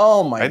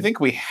 Oh my! I think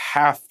we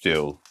have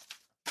to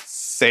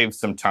save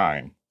some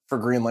time for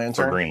Green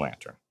Lantern. for Green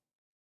Lantern.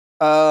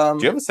 Do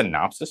you have a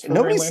synopsis for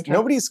Green Lantern?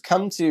 Nobody's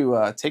come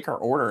to take our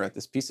order at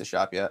this pizza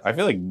shop yet. I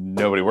feel like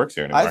nobody works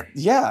here anymore.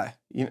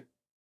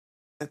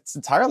 It's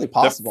entirely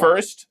possible. The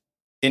first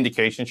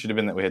indication should have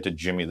been that we had to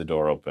jimmy the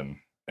door open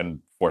and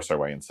force our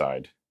way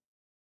inside.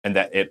 And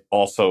that it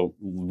also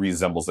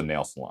resembles a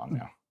nail salon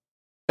now.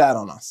 Bad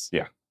on us.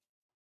 Yeah.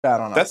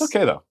 Bad on us. That's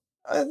okay, though.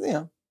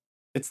 Yeah.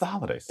 It's the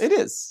holidays. It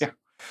is. Yeah.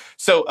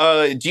 So,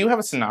 do you have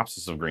a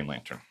synopsis of Green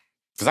Lantern?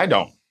 Because I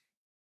don't.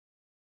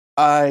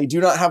 I do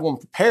not have one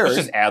prepared. Let's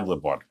just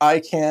ad-lib one. I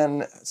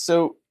can.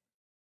 So,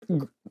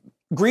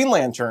 Green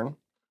Lantern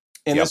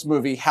in this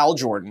movie, Hal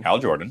Jordan,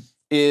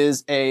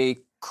 is a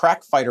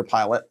crack fighter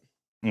pilot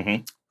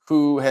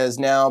who has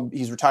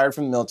he's retired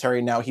from the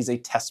military. Now he's a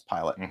test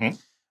pilot.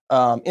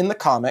 In the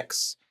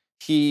comics,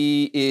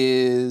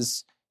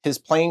 his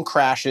plane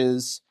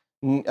crashes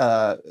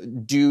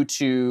due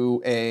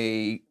to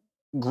a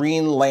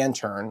Green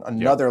Lantern,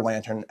 another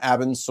lantern,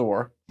 Abin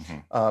Sur,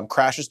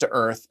 crashes to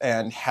Earth,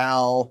 and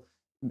Hal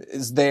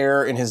is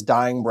there in his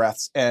dying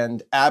breaths,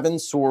 and Abin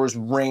Sur's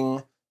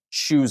ring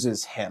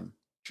chooses him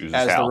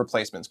as Hal. the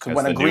replacements. Because As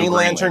when a the new Green Green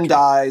Lantern Lantern.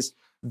 dies,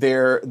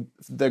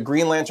 the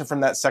Green Lantern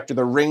from that sector,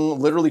 the ring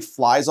literally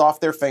flies off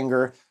their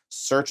finger,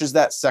 searches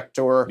that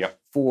sector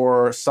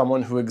for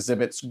someone who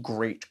exhibits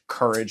great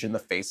courage in the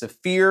face of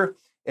fear,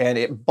 and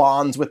it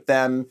bonds with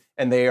them,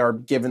 and they are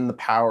given the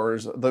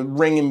powers. The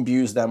ring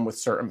imbues them with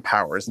certain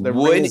powers. The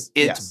ring Would is-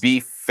 it yes. be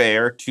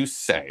fair to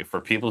say, for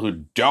people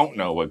who don't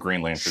know what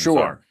Green Lanterns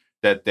are,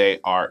 that they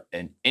are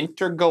an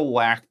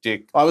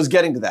intergalactic I was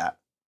getting to that.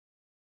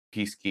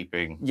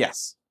 peacekeeping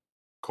Yes.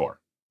 corps?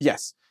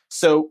 Yes.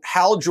 So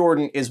Hal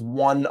Jordan is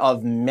one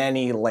of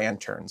many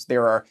lanterns.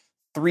 There are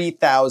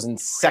 3,000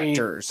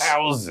 sectors.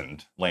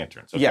 3,000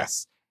 lanterns. Okay.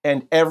 Yes.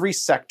 And every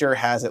sector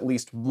has at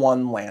least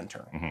one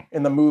lantern.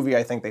 In the movie,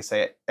 I think they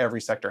say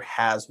every sector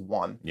has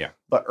one. Yeah.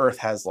 But Earth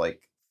has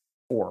like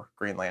 4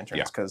 Green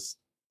Lanterns because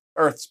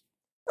Earth's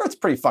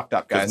pretty fucked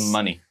up, guys. Because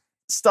money.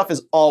 Stuff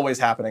is always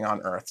happening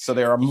on Earth, so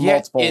there are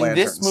multiple in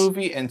lanterns. this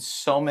movie and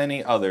so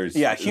many others,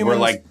 Yeah, we're humans-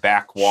 like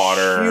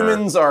backwater.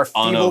 Humans are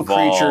feeble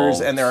unevolved.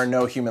 creatures, and there are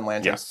no human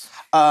lanterns.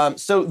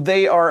 Yes. So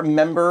they are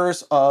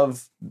members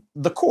of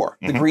the Corps,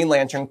 the Green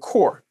Lantern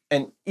Corps.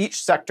 And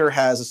each sector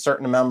has a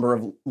certain number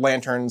of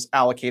lanterns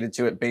allocated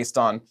to it based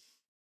on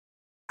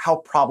how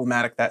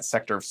problematic that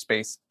sector of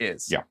space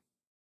is. Yeah.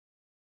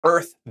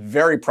 Earth,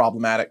 very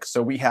problematic.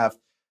 So we have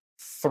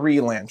 3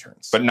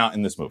 lanterns. But not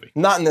in this movie.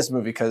 Not in this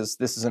movie, because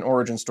this is an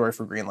origin story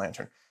for Green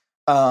Lantern.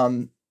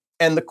 And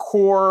the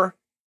Corps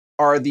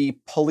are the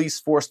police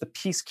force, the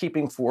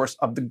peacekeeping force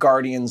of the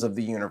Guardians of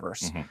the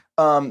Universe.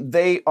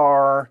 They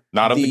are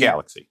Not of the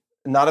galaxy.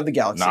 Not of the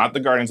galaxy. Not the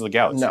Guardians of the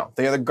Galaxy. No,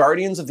 they are the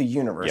Guardians of the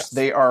Universe. Yes.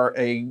 They are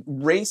a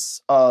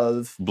race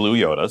of, Blue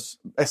Yodas.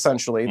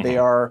 essentially, they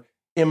are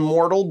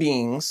immortal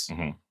beings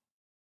who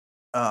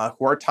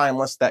are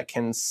timeless that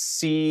can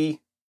see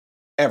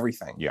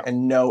everything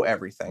and know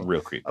everything.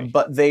 Real creepy.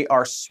 But they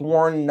are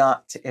sworn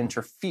not to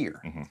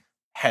interfere.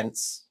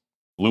 Hence,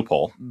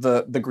 Loophole.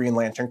 the Green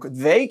Lantern.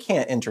 They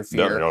can't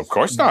interfere. No, of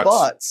course not.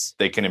 But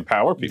they can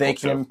empower people. they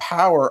can to.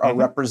 empower a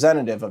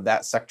representative of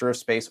that sector of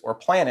space or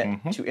planet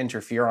to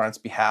interfere on its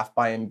behalf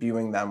by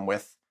imbuing them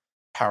with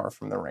power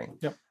from the ring.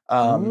 Yep.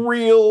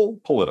 Real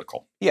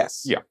political.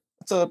 Yes. Yeah.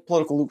 It's a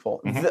political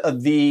loophole.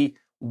 The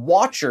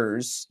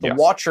Watchers, the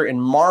Watcher in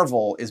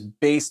Marvel is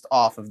based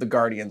off of the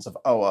Guardians of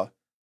Oa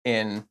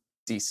in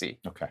DC.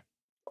 Okay.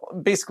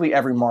 Basically,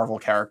 every Marvel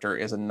character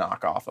is a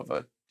knockoff of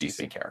a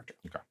DC character.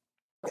 Okay.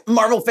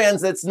 Marvel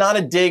fans, that's not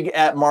a dig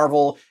at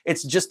Marvel.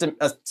 It's just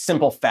a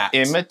simple fact.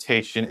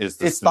 Imitation is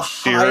the It's the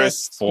sincerest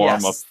highest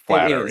form of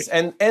flattery. It is.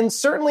 And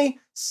certainly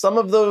some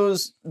of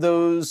those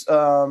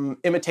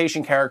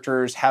imitation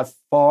characters have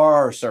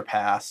far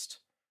surpassed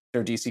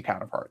their DC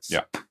counterparts.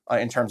 Yeah.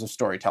 In terms of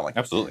storytelling.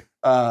 Absolutely.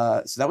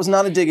 So that was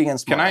not a dig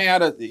against Can I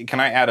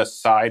add a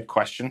side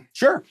question?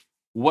 Sure.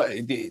 What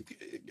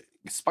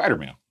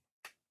Spider-Man?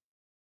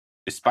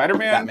 Is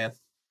Spider-Man Batman.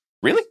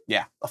 really?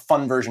 Yeah. A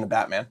fun version of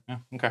Batman. Yeah,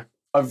 okay.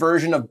 A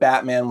version of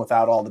Batman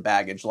without all the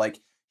baggage. Like,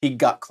 he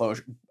got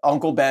closure.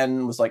 Uncle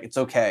Ben was like, it's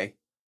okay.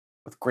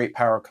 With great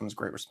power comes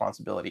great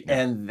responsibility. Yeah.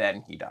 And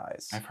then he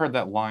dies. I've heard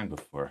that line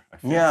before. I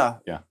feel. Yeah.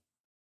 Yeah.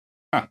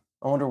 Huh.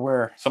 I wonder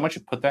where. Someone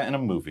should put that in a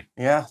movie.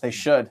 Yeah, they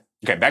should.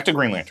 Okay, back to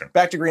Green Lantern.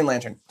 Back to Green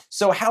Lantern.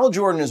 So Hal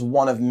Jordan is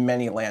one of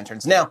many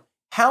Lanterns. Now,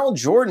 Hal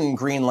Jordan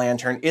Green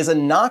Lantern is a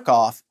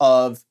knockoff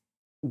of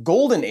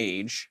Golden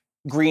Age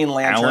Green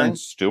Lantern. Alan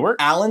Stewart?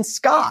 Alan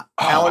Scott.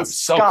 Oh, Alan I'm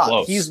so Scott.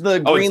 close. He's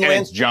the Oh, Green it's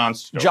Lantern. John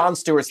Stewart. John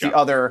Stewart's John. the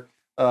other,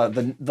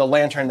 the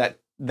Lantern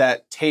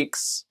that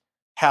takes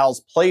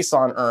Hal's place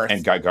on Earth.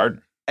 And Guy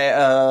Gardner.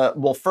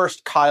 Well,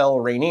 first Kyle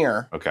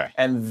Rayner, Okay.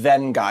 and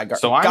then Guy Gardner.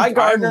 So Guy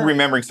Gardner, I'm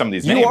remembering some of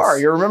these names.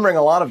 You're remembering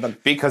a lot of them.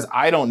 Because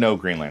I don't know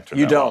Green Lantern.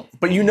 You that don't, well.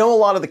 but you know a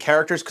lot of the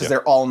characters because Yeah.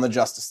 they're all in the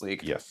Justice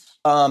League. Yes.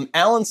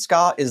 Alan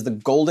Scott is the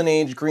Golden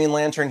Age Green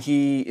Lantern.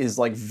 He is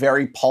like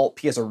very pulp.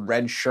 He has a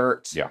red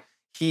shirt. Yeah.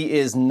 He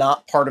is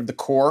not part of the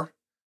Corps.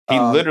 He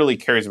literally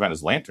carries around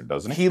his lantern,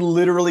 doesn't he? He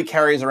literally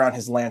carries around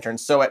his lantern.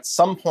 So at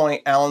some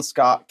point, Alan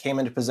Scott came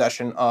into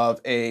possession of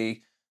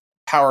a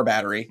power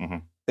battery.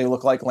 Mhm. They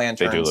look like They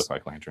lanterns. do look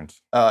like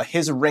lanterns.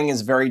 His ring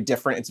is very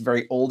different. It's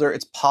very older.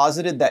 It's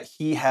posited that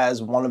he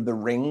has one of the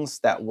rings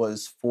that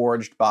was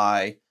forged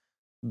by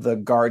the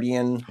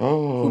Guardian,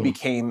 who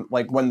became,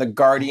 like, when the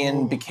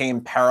Guardian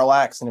became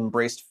Parallax and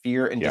embraced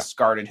fear and Yeah.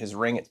 discarded his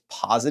ring, it's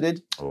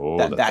posited Oh,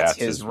 that that's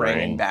his ring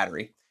and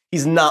battery.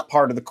 He's not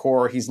part of the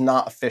Corps. He's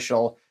not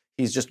official.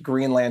 He's just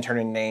Green Lantern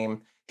in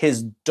name.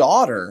 His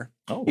daughter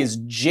is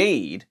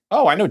Jade.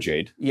 Oh, I know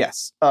Jade.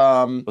 Yes.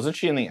 Wasn't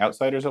she in The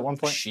Outsiders at one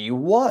point? She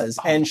was.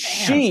 Oh, and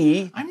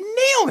man. I'm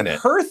nailing it.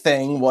 her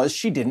thing was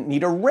she didn't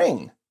need a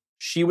ring.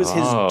 She was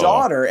his Oh.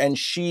 daughter, and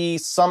she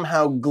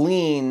somehow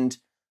gleaned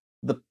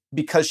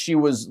because she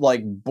was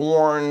like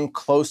born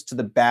close to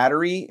the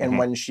battery, and Mhm.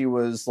 when she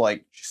was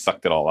like, She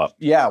sucked it all up.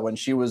 when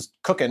she was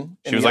cooking,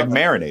 She in was the like oven,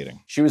 marinating.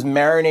 she was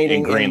marinating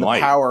in green the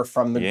light. power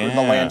from the Yeah.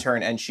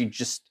 lantern, and she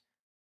just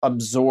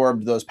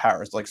absorbed those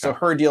powers. Like, so Okay.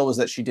 her deal was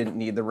that she didn't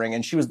need the ring,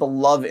 and she was the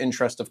love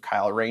interest of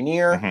Kyle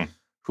Rayner, Mhm.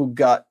 who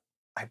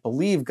I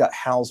believe got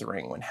Hal's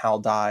ring when Hal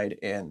died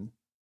in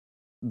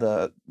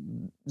the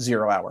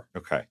 0 Hour.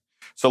 Okay.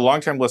 So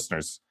long-term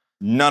listeners,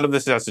 none of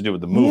this has to do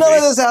with the movie. None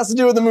of this has to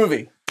do with the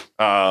movie.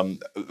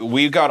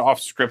 We got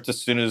off script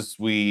as soon as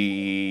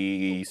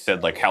we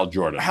said like Hal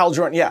Jordan. Hal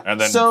Jordan, yeah. And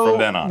then so from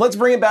then on. let's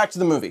bring it back to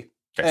the movie.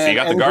 Okay, so you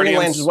got the Green Guardians.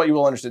 Lantern is what you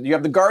will understand. You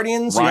have the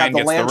Guardians, Ryan you have the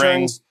gets the ring.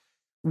 Lanterns.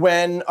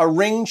 When a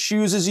ring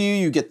chooses you,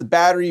 you get the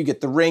battery, you get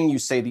the ring, you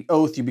say the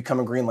oath, you become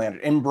a Green Lantern.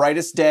 In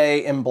brightest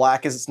day, in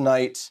blackest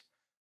night,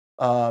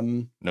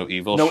 No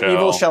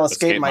evil shall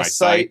escape my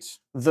sight.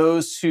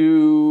 Those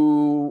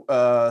who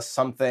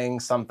something,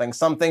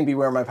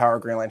 beware my power,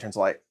 Green Lantern's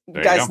light.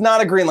 There you Guys, go.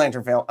 not a Green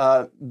Lantern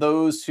fail.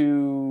 Those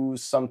who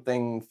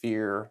something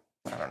fear,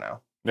 I don't know.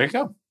 There you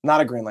go.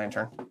 Not a Green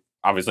Lantern.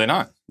 Obviously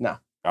not. No.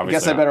 Obviously I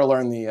guess I not. better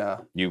learn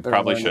the You better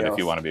probably learn should the if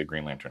you oath. want to be a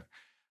Green Lantern.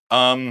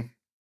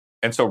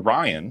 And so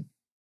Ryan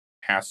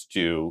has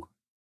to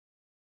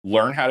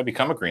learn how to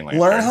become a Green Lantern.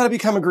 learn how to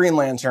become a Green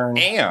Lantern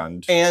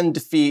and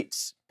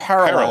defeat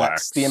Parallax,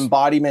 Parallax. the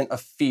embodiment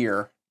of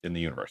fear in the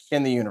universe.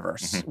 in the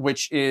universe, Mhm.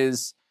 which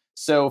is,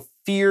 so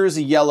fear's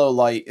yellow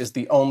light is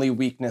the only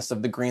weakness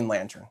of the Green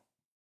Lantern.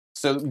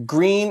 So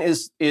green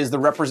is the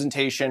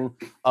representation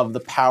of the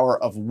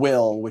power of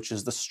will, which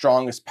is the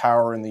strongest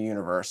power in the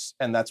universe,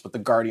 and that's what the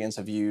Guardians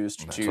have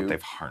used That's to what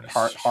they've harnessed.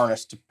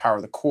 harness to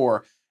power the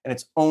core. And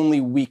its only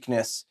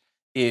weakness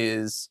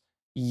is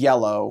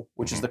yellow,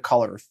 which is Mhm. the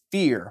color of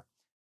fear.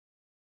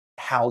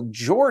 Hal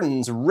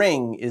Jordan's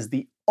ring is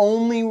the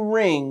only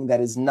ring that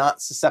is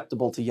not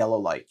susceptible to yellow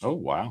light, Oh,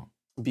 wow.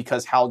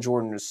 because Hal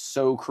Jordan is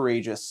so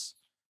courageous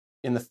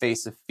in the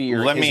face of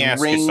fear. Let me His ask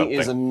you ring something.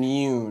 is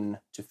immune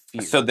to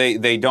fear. So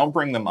they don't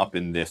bring them up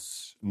in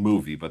this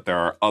movie, but there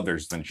are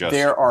others than just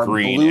there are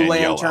green blue and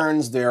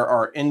lanterns, there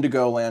are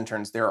indigo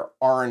lanterns, there are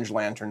orange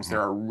lanterns,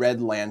 there are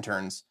red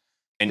lanterns,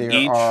 yellow. And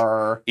there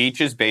are each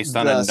is based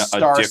on the a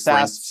star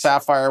different.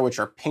 sapphire, which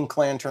are pink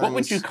lanterns. What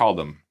would you call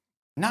them?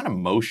 Not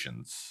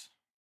emotions.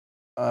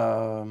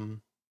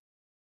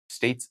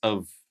 States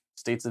of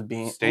States of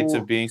being. states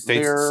of being.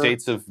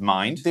 States of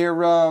mind. They're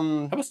How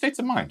about states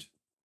of mind?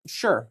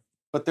 sure,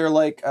 but they're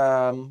like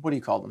what do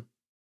you call them?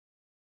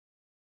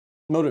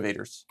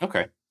 Motivators.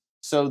 Okay.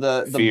 So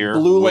the Fear,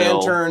 blue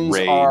will, lanterns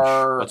rage.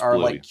 are What's are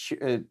blue? like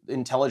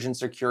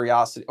intelligence or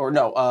curiosity, or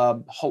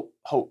no,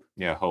 hope.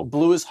 Yeah, hope.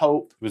 Blue is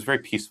hope. It was very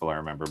peaceful. I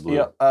remember blue.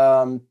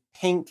 Yeah.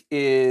 Pink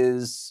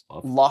is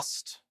Love.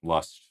 lust.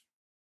 Lust.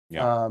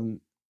 Yeah.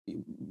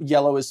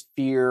 Yellow is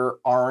fear.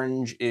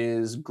 Orange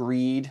is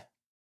greed.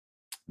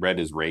 Red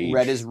is rage.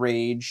 Red is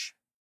rage.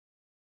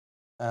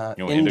 know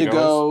what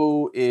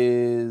Indigo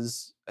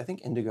is, I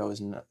think indigo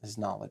is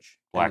knowledge.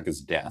 Black And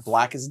is death.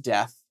 black is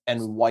death,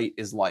 and white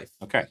is life.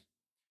 Okay.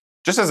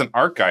 Just as an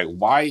art guy,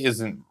 why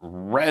isn't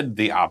red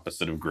the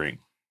opposite of green?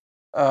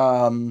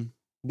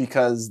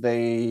 Because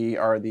they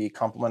are the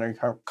complementary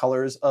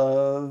colors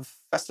of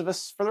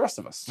Festivus for the rest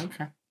of us.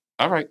 Okay.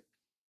 All right.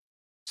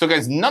 So,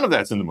 guys, none of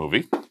that's in the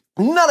movie.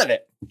 None of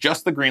it.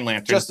 Just the Green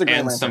Lantern Just the Green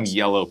and some Lanterns.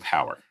 yellow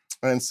power.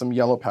 And some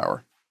yellow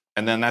power.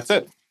 And then that's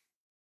it.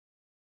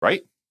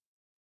 Right?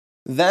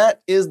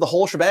 That is the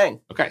whole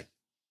shebang. Okay.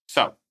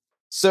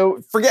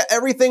 So forget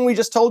everything we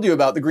just told you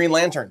about the Green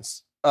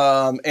Lanterns.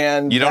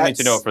 And you don't need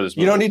to know it for this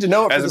movie. You don't need to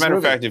know it for As a this matter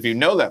movie. of fact, if you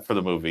know that for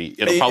the movie,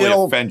 it'll probably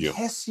offend you.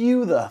 Piss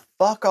you the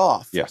fuck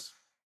off. Yes.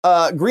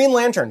 Green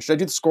Lantern. Should I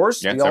do the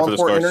scores? Yeah, the time for all the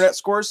important scores. internet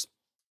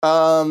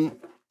scores.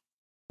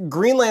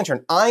 Green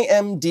Lantern,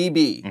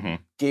 IMDb Mhm.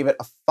 gave it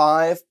a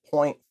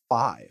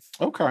 5.5.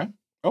 Okay.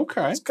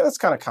 That's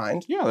kind of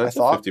kind. Yeah, that's I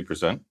thought.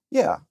 50%.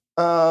 Yeah.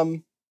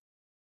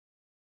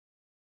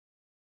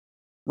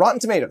 Rotten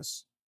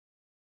Tomatoes.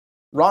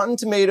 Rotten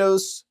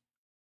Tomatoes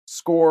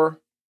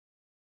score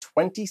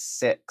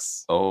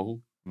 26.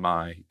 Oh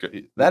my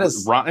god. That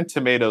is- Rotten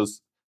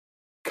Tomatoes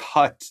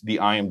cut the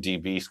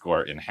IMDb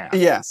score in half.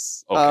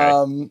 Yes.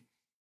 Okay.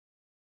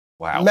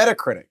 Wow.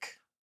 Metacritic.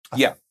 a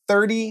Yeah.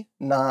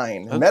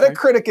 39. Okay.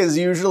 Metacritic is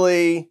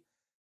usually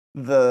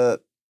the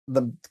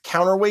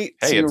counterweight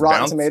Hey, to it's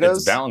Rotten Tomatoes.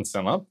 It's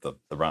balancing up the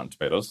Rotten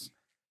Tomatoes.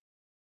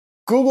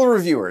 Google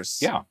reviewers.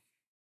 Yeah.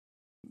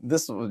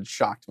 This one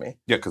shocked me.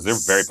 Yeah, because they're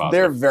very positive.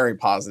 They're very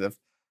positive.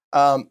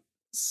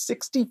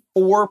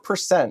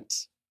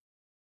 64%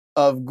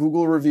 of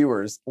Google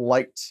reviewers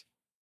liked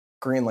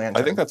Green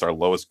Lantern. I think that's our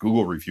lowest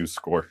Google review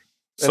score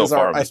It so is far.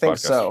 our- on I this think podcast.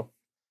 so.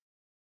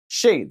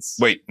 Shades.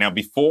 Wait, now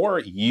before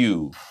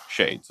you,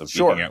 Shades, of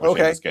Sure, Geeking Out with Shades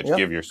okay, and Sketch, yeah.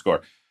 give your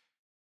score.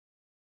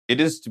 It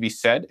is to be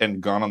said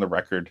and gone on the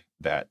record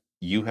that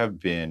you have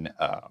been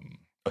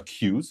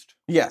accused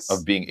Yes.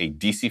 of being a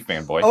DC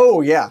fanboy.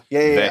 Oh, yeah.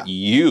 Yeah. that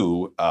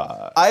you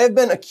I have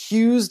been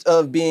accused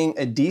of being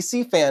a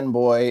DC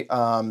fanboy,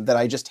 that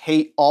I just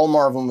hate all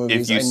Marvel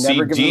movies. if you I see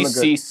never give them a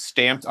DC good...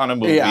 stamped on a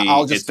movie, Yeah,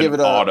 I'll just it's give an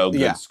it a- auto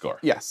yeah. good score.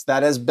 Yes,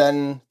 that has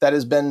been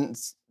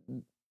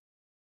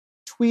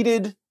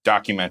tweeted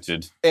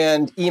Documented,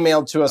 and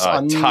emailed to us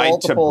on tied to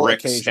multiple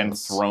bricks occasions. and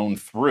thrown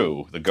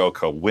through the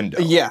GoCo window.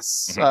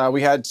 Yes, Mhm.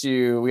 we had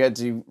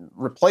to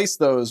replace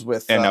those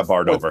with And now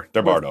barred with- over.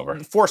 They're with barred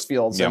over. force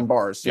fields Yep. and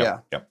bars. Yep, Yeah.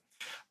 Yep.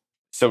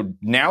 So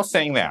now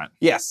saying that,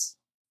 Yes,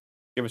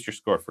 give us your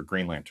score for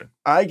Green Lantern.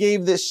 I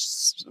gave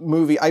this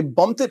movie. I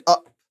bumped it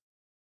up.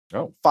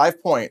 Oh.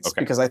 5 points Okay.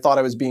 because I thought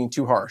I was being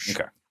too harsh.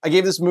 Okay. I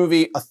gave this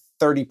movie a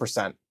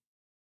 30%.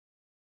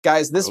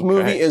 Guys, this Okay.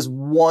 movie is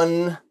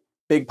one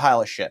big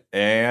pile of shit.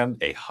 And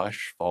a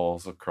hush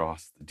falls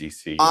across the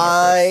DC universe.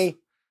 I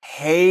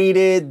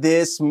hated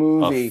this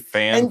movie. A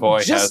fanboy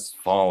And just-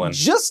 has fallen.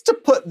 Just to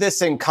put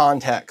this in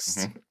context,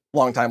 Mhm.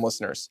 longtime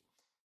listeners,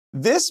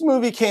 this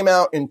movie came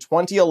out in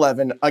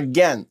 2011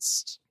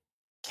 against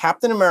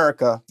Captain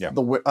America, Yeah.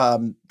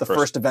 the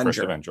first Avenger. First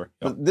Avenger.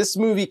 Yep. But this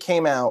movie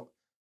came out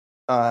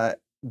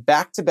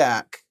back to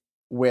back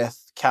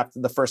with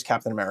the first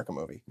Captain America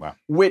movie, Wow.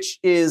 which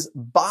is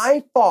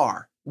by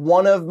far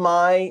one of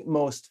my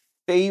most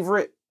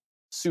favorite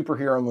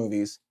superhero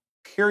movies.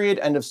 Period.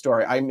 End of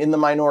story. I'm in the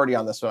minority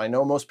on this one. I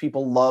know most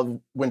people love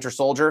Winter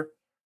Soldier.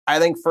 I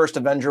think First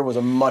Avenger was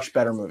a much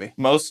better movie.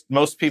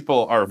 Most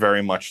people are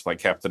very much like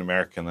Captain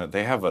America in that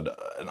they have an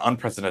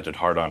unprecedented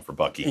hard-on for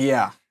Bucky.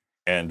 Yeah.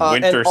 And and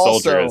Winter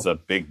Soldier also- is a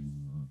big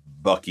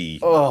Bucky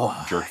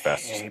Oh, jerk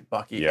fest. I hate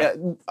Bucky. Yeah.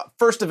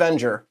 First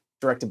Avenger,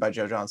 directed by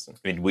Joe Johnston.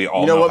 I mean, we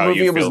all You know what how movie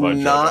you it was feel about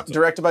Joe not Johnson.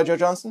 directed by Joe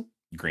Johnston?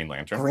 Green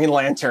Lantern. Green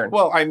Lantern.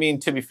 Well, I mean,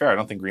 to be fair, I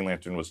don't think Green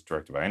Lantern was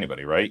directed by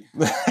anybody, right?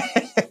 This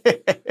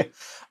This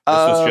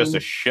was just a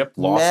ship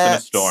lost in a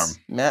storm.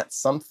 Matt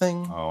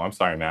something. Oh, I'm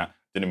sorry, Matt.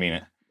 Didn't mean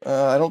it.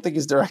 I don't think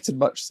he's directed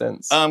much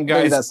since. Guys,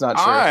 Maybe that's not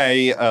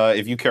true.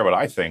 if you care what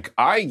I think,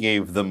 I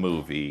gave the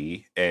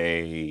movie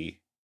a.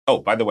 Oh,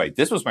 by the way,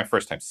 this was my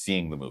first time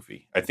seeing the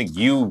movie. I think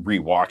you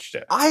rewatched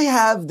it. I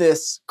have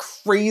this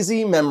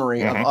crazy memory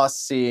Mhm. of us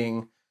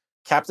seeing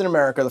Captain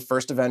America, the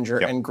First Avenger,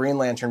 Yep. and Green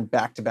Lantern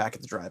back to back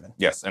at the drive-in.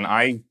 Yes, and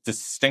I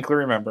distinctly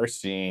remember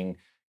seeing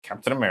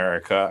Captain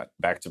America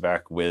back to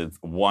back with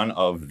one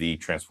of the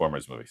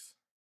Transformers movies.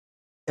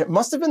 It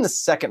must have been the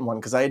second one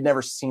because I had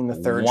never seen the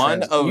third.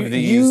 One of you,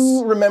 these-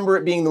 You remember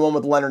it being the one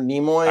with Leonard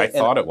Nimoy? I and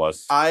thought it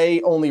was.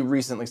 I only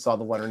recently saw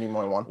the Leonard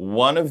Nimoy one.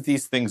 One of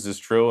these things is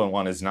true and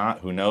one is not.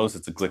 Who knows?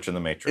 It's a glitch in the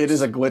matrix. It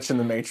is a glitch in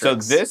the Matrix. So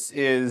this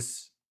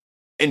is,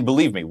 and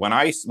believe me, when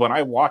I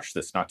watched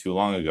this not too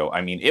long ago,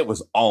 I mean, it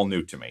was all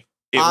new to me.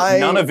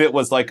 None of it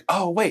was like,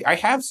 oh wait, I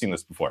have seen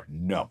this before.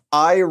 No,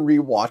 I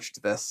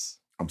rewatched this.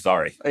 I'm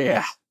sorry.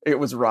 Yeah, it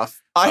was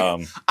rough. I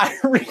Um,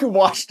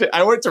 rewatched it.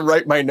 I went to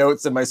write my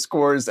notes and my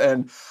scores,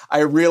 and I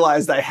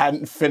realized I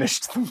hadn't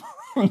finished the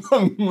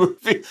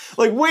movie.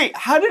 Like, wait,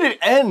 how did it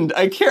end?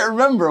 I can't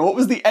remember. What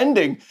was the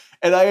ending?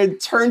 And I had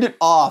turned it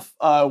off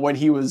when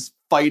he was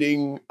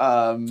fighting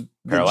the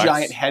Parallax?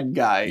 giant head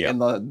guy Yeah. in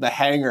the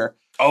hangar.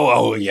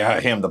 Oh yeah,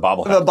 him, the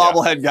bobblehead. The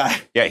bobblehead guy.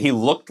 Yeah, he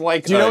looked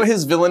like. Do you know what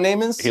his villain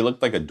name is? He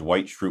looked like a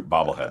Dwight Schrute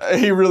bobblehead.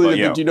 He really did.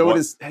 Yeah, But do you know what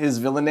his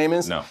villain name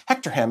is? No.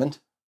 Hector Hammond.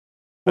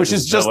 That's Which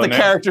is just the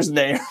character's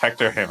name.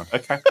 Hector Hammond.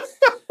 Okay.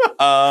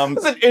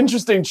 It's an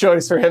interesting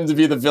choice for him to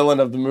be the villain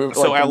of the movie.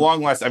 So at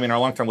long last, I mean, our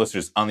long-term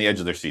listeners on the edge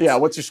of their seats. Yeah,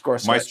 what's your score,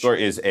 My Switch? score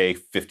is a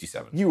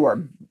 57. You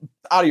are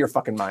out of your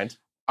fucking mind.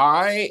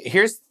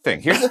 Here's the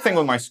thing. Here's the thing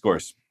with my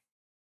scores.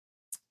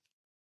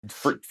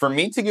 For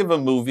me to give a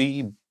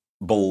movie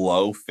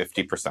below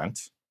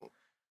 50%,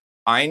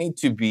 I need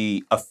to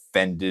be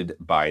offended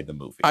by the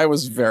movie. I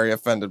was very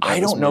offended by I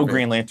this don't know movie.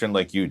 Green Lantern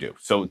like you do.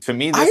 So to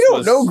me, this I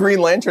don't know Green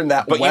Lantern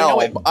that but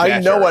well. You know it I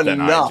know better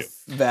than I enough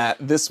do. that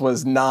this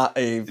was not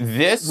a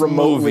This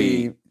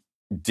remotely. movie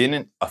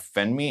didn't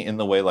offend me in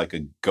the way like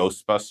a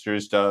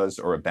Ghostbusters does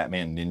or a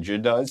Batman Ninja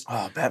does.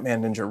 Oh,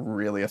 Batman Ninja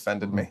really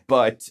offended me.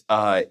 But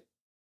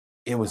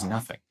it was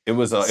nothing. It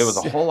was a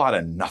whole lot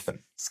of nothing.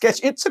 Sketch.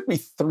 It took me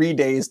 3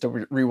 days to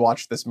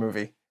rewatch this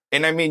movie.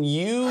 And I mean,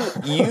 you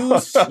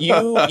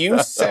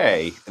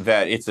say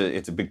that it's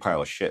a big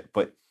pile of shit,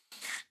 but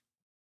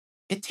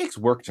it takes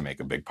work to make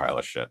a big pile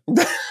of shit.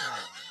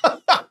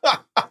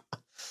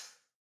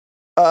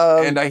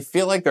 And I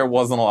feel like there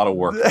wasn't a lot of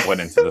work that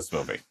went into this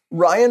movie.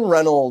 Ryan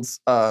Reynolds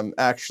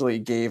actually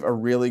gave a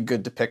really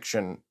good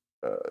description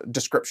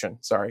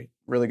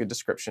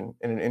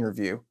in an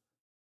interview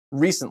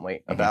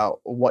recently about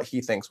what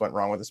he thinks went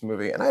wrong with this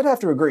movie. And I'd have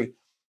to agree.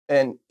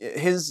 And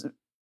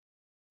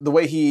the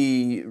way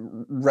he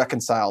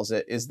reconciles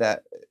it is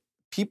that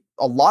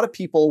a lot of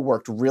people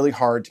worked really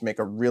hard to make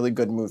a really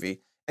good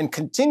movie and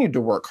continued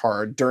to work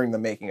hard during the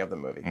making of the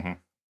movie.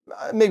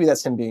 Maybe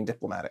that's him being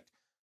diplomatic.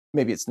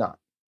 Maybe it's not.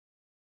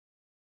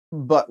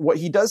 But what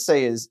he does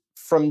say is,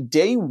 from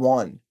day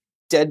one,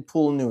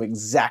 Deadpool knew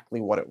exactly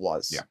what it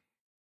was. Yeah.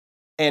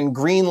 And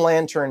Green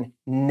Lantern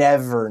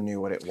never knew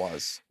what it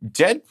was.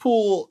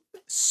 Deadpool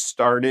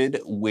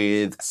started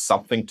with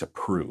something to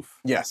prove.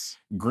 Yes.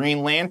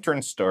 Green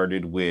Lantern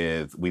started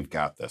with, we've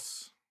got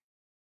this.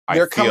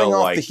 They're coming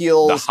off the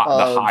heels the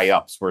of... high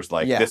ups where it's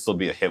like, this will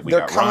be a hit.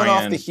 They're coming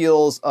off the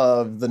heels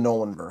of the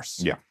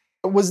Nolanverse. Yeah.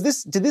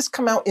 Did this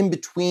come out in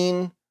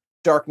between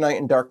Dark Knight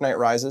and Dark Knight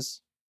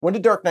Rises? When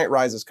did Dark Knight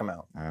Rises come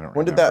out? I don't remember.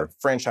 When did that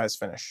franchise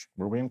finish?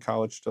 Were we in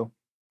college still?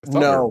 I thought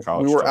No, were in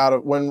college we were still. out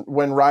of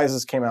when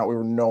Rises came out. We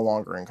were no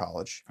longer in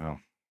college. Oh,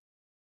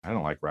 I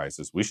don't like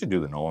Rises. We should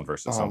do the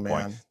Nolanverse at some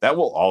man. point. That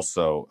will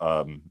also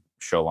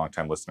show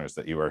longtime listeners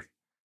that you are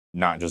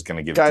not just going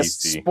to give Guys,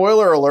 DC.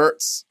 spoiler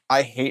alerts.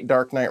 I hate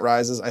Dark Knight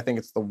Rises. I think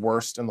it's the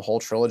worst in the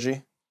whole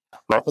trilogy.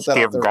 Let's that out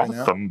give there right now.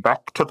 Gotham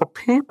back to the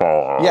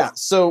people. Yeah.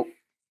 So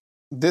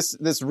this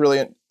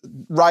really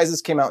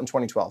Rises came out in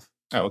 2012.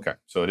 Oh, okay.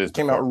 So it is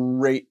Came before. out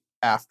right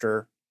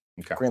after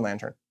Okay. Green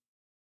Lantern.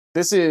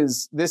 This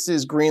is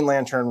Green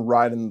Lantern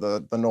riding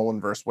the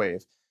Nolanverse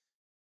wave.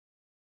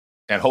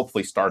 And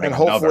hopefully starting And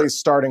another. hopefully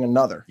starting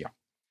another. Yeah.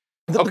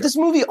 But this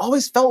movie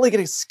always felt like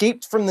it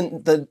escaped from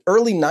the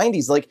early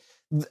 90s. Like,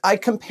 I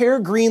compare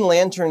Green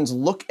Lantern's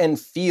look and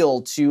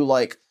feel to,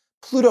 like,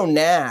 Pluto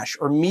Nash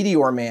or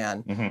Meteor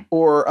Man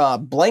or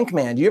Blank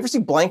Man. Do you ever see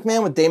Blank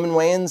Man with Damon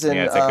Wayans and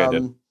Yeah, I think I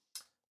did.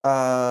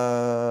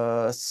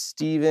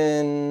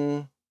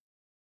 Steven...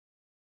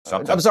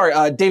 Something. I'm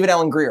sorry, David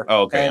Allen Greer.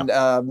 Oh, okay.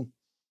 And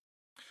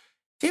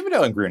David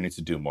Allen Greer needs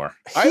to do more.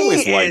 I he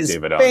always liked is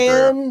David Allen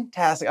Greer.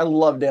 fantastic. I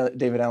love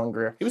David Allen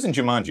Greer. He was in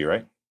Jumanji,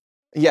 right?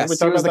 Yes, we he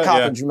talk was the about cop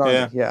that? in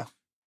Jumanji. Yeah.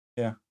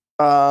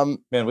 Yeah.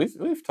 Man,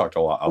 we've talked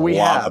a lot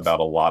have. about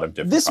a lot of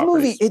different This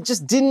properties. movie, it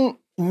just didn't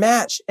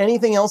match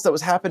anything else that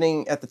was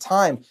happening at the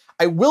time.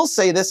 I will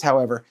say this,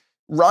 however,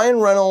 Ryan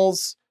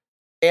Reynolds'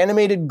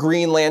 animated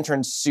Green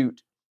Lantern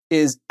suit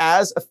is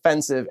as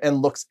offensive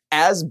and looks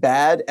as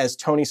bad as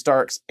Tony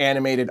Stark's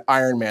animated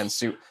Iron Man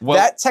suit. Well-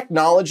 that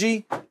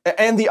technology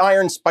and the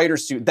Iron Spider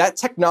suit, that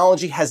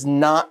technology has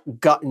not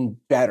gotten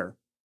better.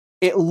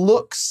 It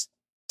looks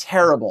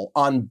terrible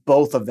on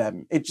both of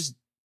them. It's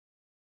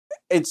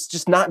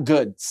just not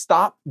good.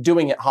 Stop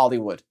doing it,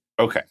 Hollywood.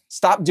 Okay.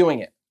 Stop doing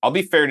it. I'll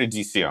be fair to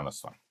DC on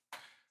this one.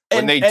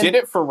 When And- they and- did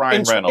it for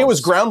Ryan Reynolds, It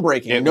was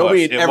groundbreaking. it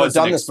Nobody was- had ever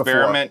done this before. It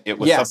was an experiment. It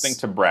was Yes. something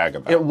to brag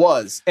about. It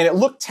was. And it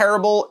looked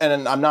terrible,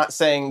 and I'm not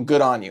saying good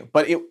on you,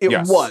 but it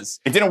Yes. was.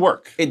 It didn't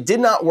work. It did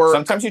not work.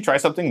 Sometimes you try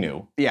something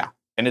new. Yeah.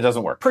 And it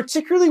doesn't work.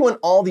 Particularly when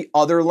all the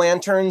other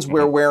lanterns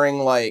were wearing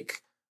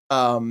like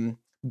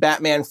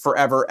Batman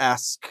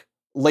Forever-esque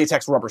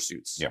latex rubber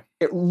suits. Yeah.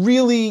 It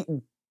really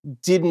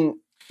didn't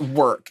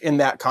work in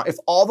that if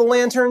all the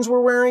lanterns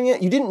were wearing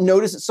it, you didn't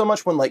notice it so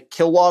much when like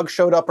Kilowog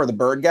showed up or the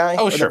bird guy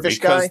Oh, or sure, the fish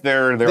because guy.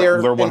 they're They're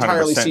 100%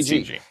 entirely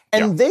CG. CG.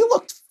 And they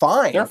looked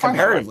fine They're fine that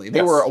way. comparatively. They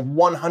Yes. were a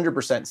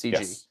 100% CG.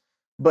 Yes.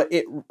 But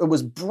it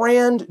was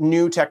brand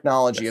new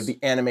technology of the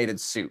animated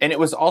suit. And it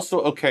was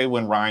also okay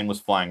when Ryan was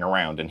flying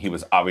around and he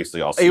was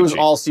obviously all CG. It was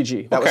all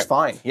CG. That was Okay.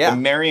 fine. Yeah. The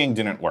marrying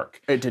didn't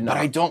work. It did not.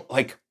 But I don't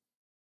like.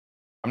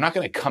 I'm not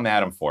going to come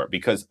at him for it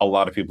because a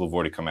lot of people have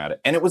already come at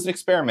it, and it was an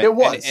experiment. It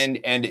was.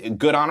 and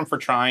good on him for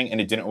trying, and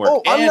it didn't work.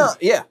 Oh, I'm and,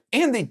 not. Yeah.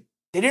 And they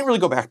didn't really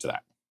go back to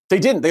that. They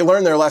didn't. They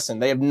learned their lesson.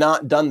 They have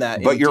not done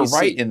that. But in you're DC.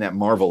 right in that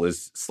Marvel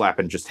is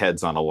slapping just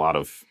heads on a lot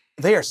of.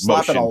 They are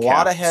slapping a motion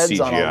lot of cap heads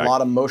on a CGI.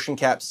 lot of motion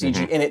cap CG,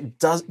 Mhm. and it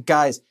does,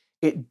 guys.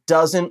 It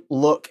doesn't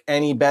look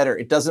any better.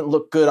 It doesn't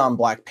look good on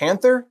Black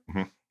Panther.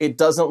 Mhm. It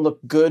doesn't look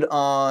good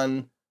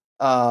on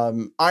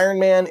Iron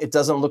Man. It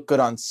doesn't look good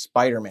on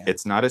Spider-Man.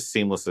 It's not as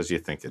seamless as you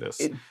think it is.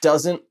 It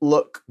doesn't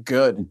look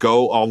good.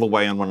 Go all the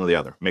way on one or the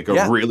other. Make a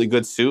Yeah. really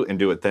good suit and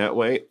do it that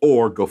way,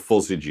 or go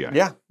full CGI.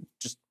 Yeah,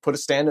 just put a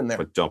stand in there.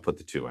 But don't put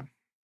the two in.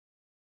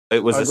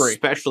 It was Agree.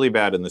 especially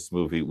bad in this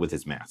movie with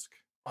his mask.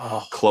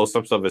 Oh.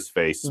 Close-ups of his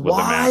face with a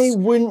Why mask.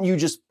 wouldn't you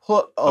just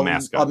put A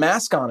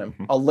mask on. him,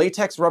 Mhm. a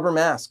latex rubber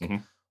mask?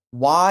 Mhm.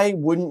 Why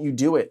wouldn't you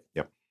do it?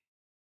 Yep.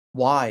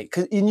 Why?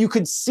 And you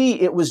could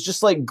see it was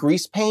just like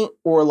grease paint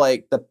or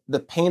like the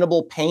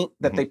paintable paint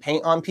that Mhm. they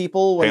paint on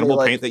people. When Paintable they,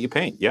 like, paint that you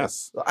paint,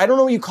 yes. I don't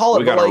know what you call it,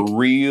 We but got like a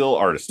real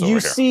artist over you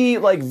here. see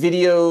like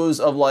videos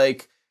of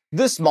like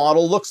this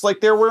model looks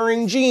like they're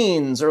wearing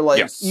jeans, or like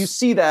Yes. you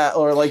see that,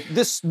 or like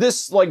this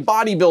like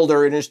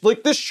bodybuilder and it's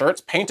like this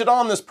shirt's painted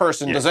on this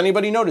person. Yeah. Does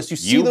anybody notice? You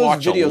see You those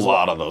watch videos a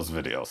lot of those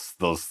videos,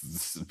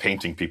 those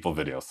painting people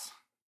videos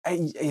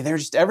they're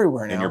just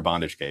everywhere now. in your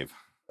bondage cave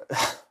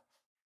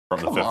from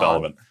the Come Fifth on.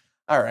 Element.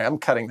 All right, I'm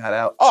cutting that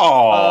out.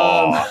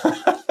 Oh,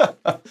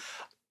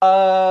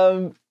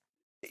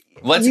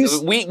 let's. you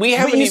s- We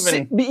haven't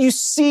even. but you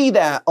see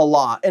that a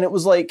lot, and it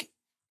was like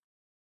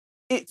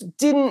you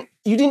didn't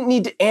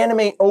need to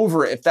animate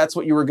over it if that's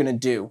what you were gonna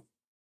do.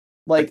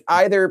 Like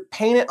either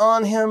paint it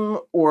on him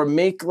or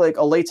make like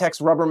a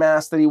latex rubber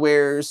mask that he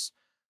wears.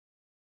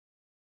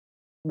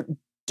 But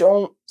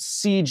don't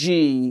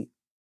CG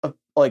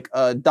like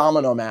a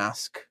domino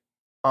mask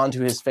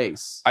onto his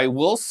face. I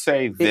will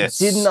say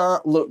this. It did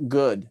not look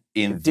good.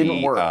 in It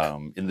didn't the,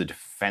 work. In the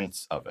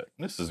defense of it.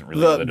 This isn't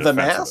really The the defense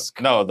mask?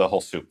 of it. No, the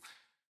whole suit.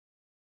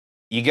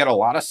 You get a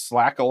lot of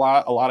slack a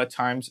lot of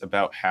times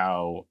about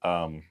how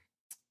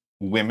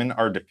women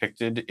are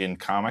depicted in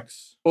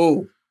comics.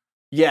 Oh,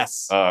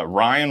 yes.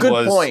 Ryan Good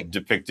was point.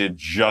 depicted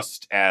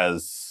just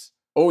as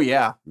Oh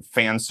yeah.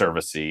 fan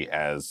servicey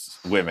as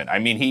women. I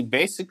mean, he He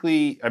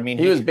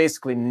was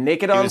basically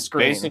naked he on was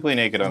screen. basically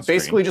naked on Basically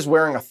screen. just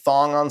wearing a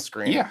thong on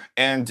screen. Yeah,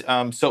 and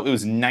so it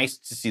was nice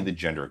to see the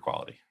gender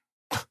equality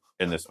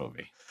in this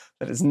movie.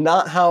 That is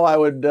not how I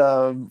would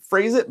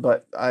phrase it,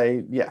 but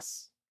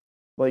yes.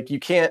 Like you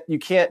can't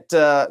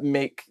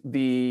make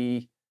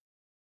the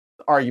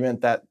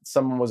argument that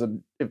someone was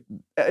if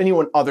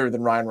anyone other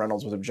than Ryan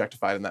Reynolds was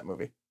objectified in that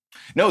movie.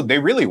 No, they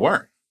really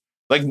weren't.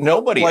 Like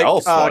nobody Like,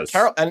 else was.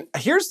 Carol, and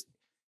here's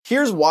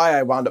why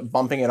I wound up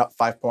bumping it up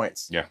 5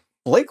 points. Yeah.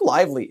 Blake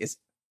Lively is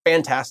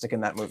fantastic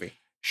in that movie.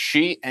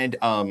 She and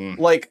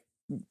Like,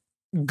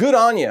 good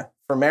on you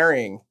for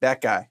marrying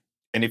that guy.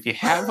 and if you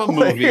have a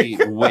movie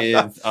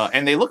with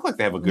and they look like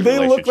they have a good They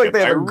relationship. look like they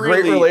have I a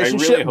great really- I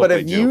relationship. really hope But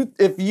they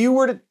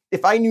do.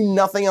 if I knew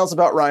nothing else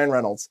about Ryan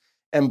Reynolds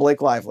and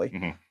Blake Lively,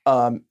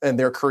 Mhm. and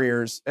their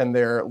careers and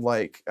their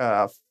like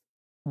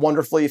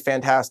wonderfully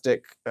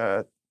fantastic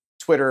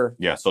Twitter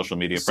Yeah, social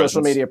media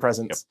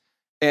presence.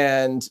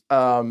 And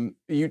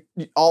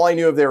all I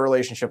knew of their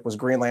relationship was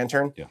Green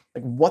Lantern. Yeah.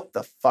 Like, what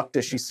the fuck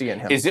does she see in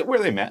him? Is it where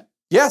they met?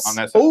 yes. on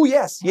that set? Oh,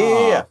 yes. Yeah.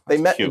 Aw, They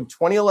that's met cute. in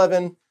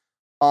 2011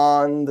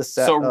 on the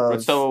set.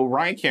 So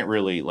Ryan can't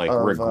really like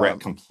of, regret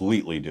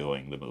completely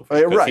doing the movie.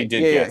 right. 'cause he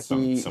did Yeah, get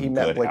some he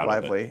met good Blake out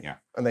of it. Lively. Yeah.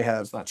 and they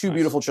have So that's two nice.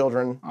 beautiful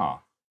children, Oh,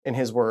 in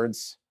his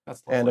words,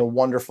 that's and a lovely.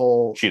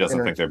 wonderful. She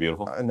doesn't think they're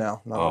beautiful.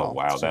 No, not Oh, at all.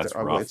 wow, It's just that's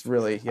they're ugly. rough. It's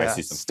really I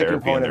see some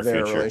sticking therapy in point their of their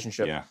future.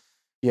 relationship. Yeah.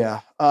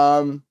 Yeah.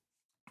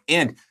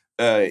 And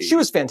She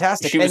was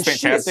fantastic. She was and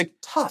fantastic. She is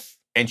tough.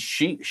 and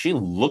she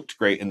looked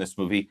great in this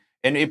movie,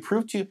 and it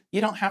proved to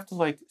you don't have to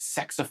like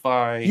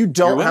sexify. You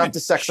don't your women. have to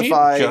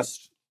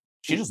sexify-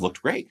 She just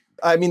looked great.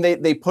 I mean,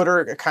 they put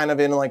her kind of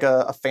in like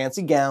a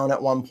fancy gown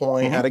at one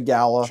point Mhm. at a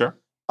gala. Sure,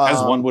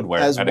 as one would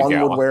wear As at a one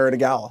gala. would wear at a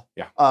gala.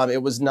 Yeah.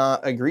 It was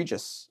not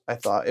egregious. I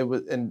thought it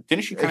was, and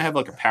Didn't she kind of have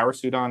like a power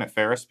suit on at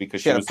Ferris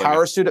because she had a was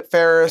power suit at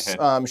Ferris.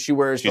 ahead. She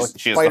wears She's- like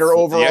she has the fighter fl- yeah,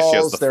 overalls. she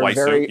has the They're flight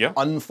very suit, yeah.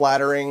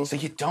 unflattering. So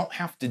you don't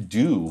have to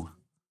do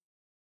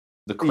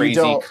the crazy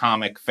don't.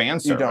 comic fan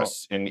You don't.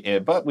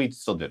 service, but we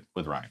still did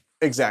with Ryan.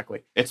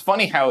 Exactly. It's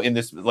funny how in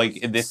this Someone's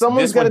this one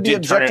got to be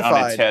did turn it on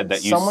objectified. its head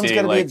that you Someone's say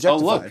got to be like, oh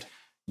objectified. look,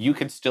 you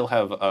could still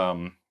have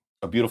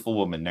a beautiful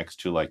woman next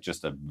to like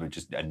just a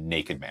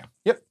naked man.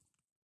 Yep.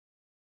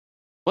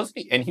 Wasn't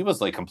he? And he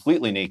was like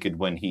completely naked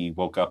when he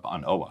woke up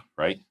on Oa,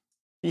 right?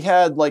 He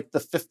had like the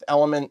Fifth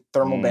Element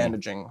thermal Mm,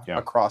 bandaging yeah.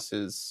 across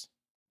his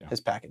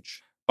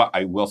package. But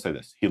I will say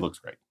this: he looks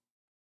great.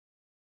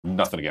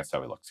 Nothing against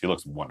how he looks. He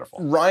looks wonderful.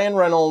 Ryan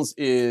Reynolds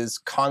is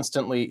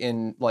constantly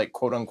in like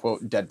quote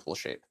unquote Deadpool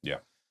shape. Yeah.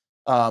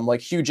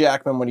 Like Hugh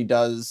Jackman, when he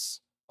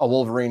does a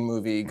Wolverine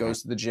movie, Mhm.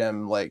 goes to the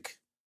gym like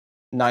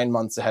 9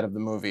 months ahead of the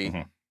movie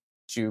Mhm.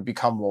 to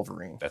become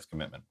Wolverine. That's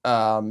commitment.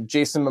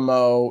 Jason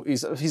Momoa,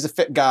 he's a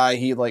fit guy.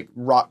 He like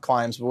rock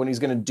climbs, but when he's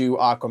going to do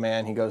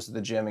Aquaman, he goes to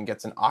the gym and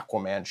gets an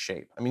Aquaman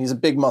shape. I mean, he's a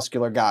big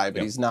muscular guy, but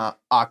Yep. he's not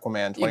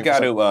Aquaman. You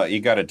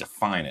 20%. got to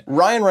define it.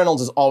 Ryan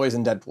Reynolds is always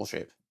in Deadpool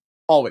shape.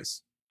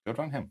 Always. Good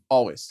on him.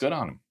 Always. Good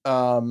on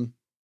him.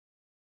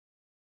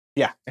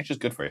 Yeah. It's just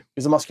good for you.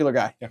 He's a muscular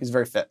guy. Yeah. He's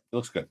very fit. He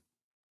looks good.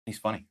 He's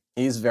funny.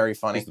 He's very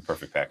funny. He's the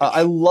perfect package.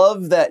 I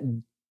love that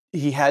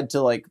he had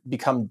to like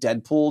become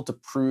Deadpool to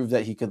prove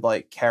that he could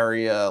like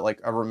carry a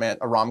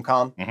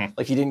rom-com. Mhm.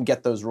 Like he didn't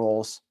get those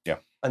roles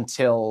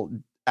until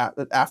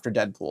after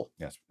Deadpool.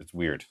 Yes, it's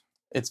weird.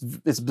 It's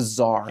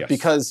bizarre Yes.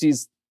 because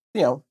he's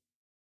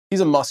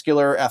a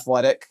muscular,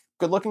 athletic,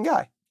 good-looking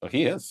guy. Well,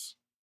 he is.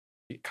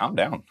 Calm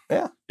down.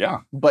 Yeah.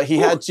 But he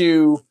had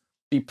to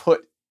be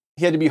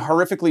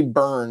horrifically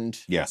burned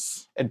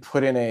Yes. and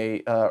put in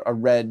a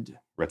red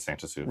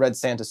Santa suit. Red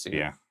Santa suit.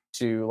 Yeah.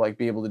 To like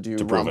be able to do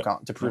To prove it.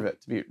 rom-com, to prove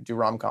it, do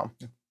rom-com.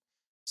 Yeah.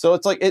 So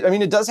it's like,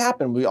 it does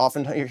happen. We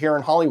often hear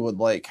in Hollywood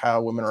like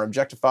how women are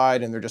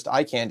objectified and they're just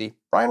eye candy.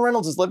 Ryan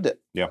Reynolds has lived it.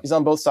 Yeah. He's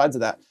on both sides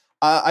of that.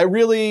 I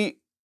really,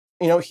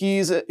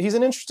 he's an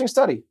interesting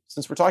study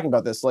since we're talking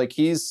about this. Like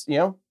he's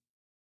not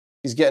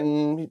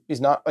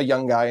a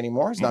young guy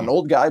anymore. He's not an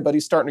old guy, but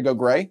he's starting to go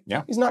gray.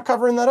 Yeah. He's not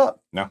covering that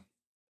up. No.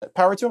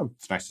 Power to him.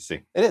 It's nice to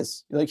see. It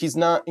is. Like he's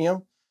not,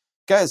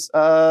 guys,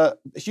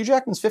 Hugh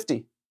Jackman's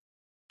 50.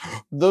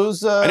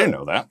 Those I didn't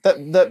know that.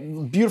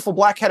 That beautiful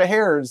black head of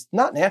hair is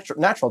not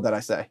natural, that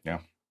I say. Yeah.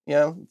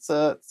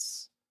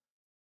 It's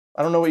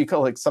I don't know what you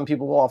call, like some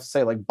people will often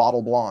say like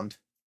bottle blonde.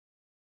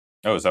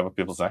 Oh, is that what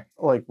people say?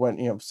 Like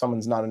when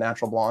someone's not a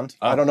natural blonde.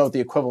 I don't know what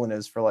the equivalent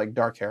is for like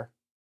dark hair.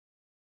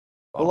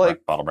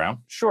 Bottle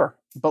brown? Sure.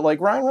 But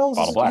like Ryan Reynolds,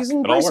 he's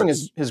embracing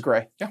his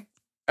gray. Yeah.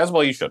 As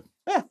well you should.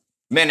 Yeah.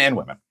 Men and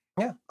women.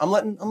 Yeah. I'm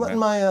letting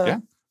my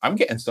I'm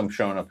getting some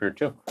showing up here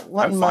too.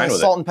 Letting my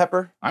salt and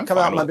pepper come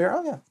out in my beer.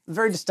 Oh yeah.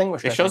 Very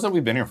distinguished. It shows that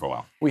we've been here for a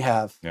while. We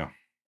have. Yeah.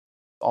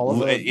 All of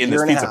the in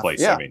this pizza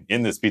place. Yeah. I mean,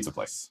 in this pizza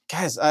place.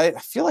 Guys, I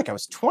feel like I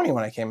was 20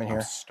 when I came in here.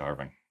 I'm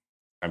starving.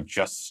 I'm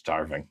just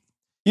starving.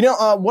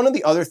 One of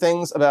the other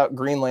things about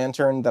Green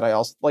Lantern that I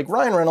also like,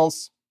 Ryan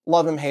Reynolds,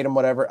 love him, hate him,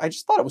 whatever. I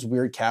just thought it was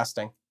weird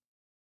casting.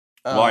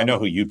 Well, I know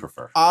who you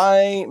prefer.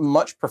 I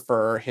much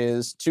prefer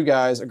his two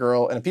guys, a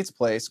girl, and a pizza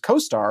place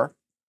co-star.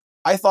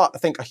 I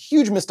think a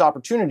huge missed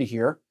opportunity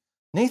here.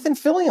 Nathan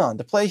Fillion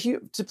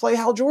to play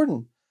Hal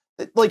Jordan.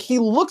 Like he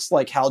looks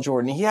like Hal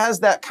Jordan. He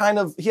has that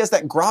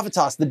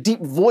gravitas, the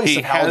deep voice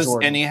of Hal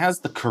Jordan. And he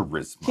has the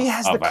charisma. He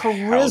has the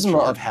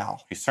charisma of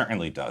Hal. He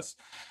certainly does.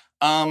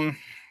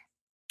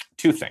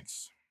 Two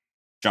things.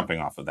 Jumping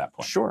off of that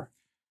point. Sure.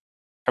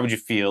 How would you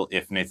feel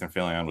if Nathan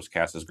Fillion was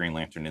cast as Green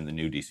Lantern in the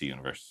new DC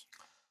universe?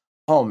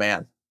 Oh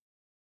man.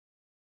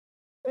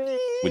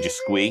 Would you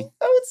squee?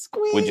 I would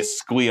squee. Would you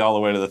squee all the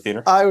way to the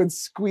theater? I would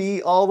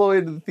squee all the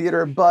way to the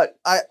theater, but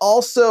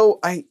Hal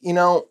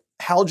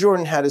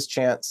Jordan had his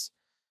chance.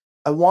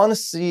 I want to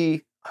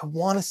see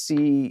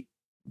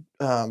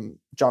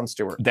Jon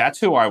Stewart. That's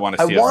who I want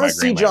to see. I want to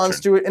see Jon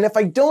Stewart, and if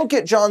I don't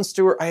get Jon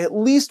Stewart, I at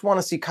least want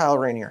to see Kyle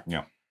Rayner.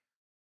 Yeah.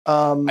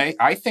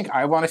 I think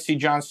I want to see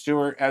Jon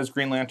Stewart as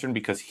Green Lantern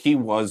because he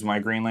was my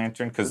Green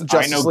Lantern because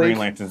I know Green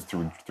Lanterns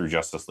through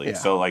Justice League. Yeah.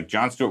 So like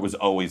Jon Stewart was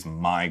always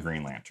my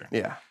Green Lantern.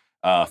 Yeah.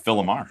 Phil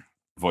Lamar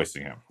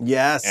voicing him.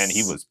 Yes. And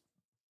he was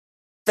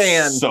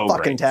tabulous. So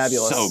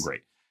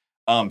great.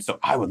 So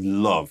I would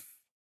love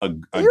a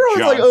You're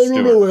always like, I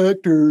don't know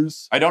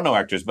actors. I don't know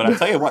actors, but I'll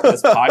tell you what,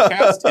 this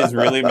podcast is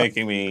really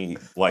making me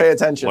like pay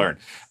attention. Learn.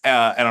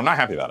 And I'm not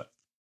happy about it.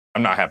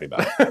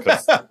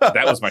 Because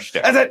that was my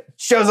shtick. That's it.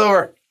 Show's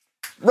over.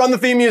 Run the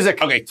theme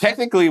music. Okay,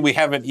 technically we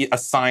haven't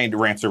assigned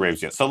rants or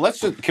raves yet. So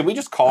can we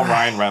just call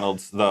Ryan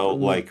Reynolds though?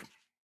 Like,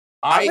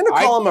 I'm going to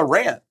call him a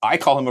rant. I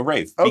call him a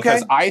rave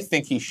because I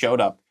think he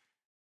showed up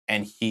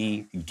and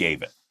he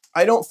gave it.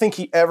 I don't think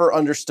he ever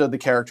understood the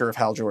character of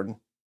Hal Jordan,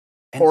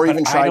 or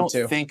even tried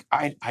to.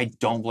 I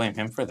don't blame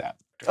him for that.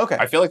 Okay,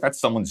 I feel like that's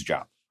someone's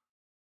job.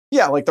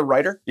 Yeah, like the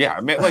writer. Yeah,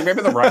 like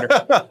maybe the writer.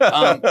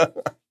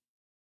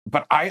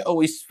 But I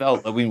always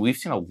felt. I mean, we've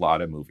seen a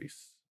lot of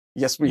movies.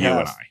 Yes, we have. You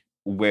and I.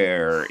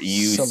 Where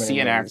you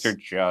see an actor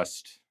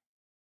just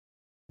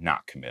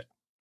not commit.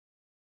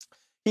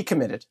 He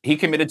committed. He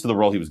committed to the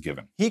role he was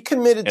given. He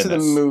committed to the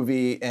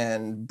movie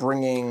and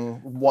bringing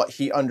what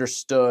he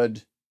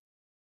understood.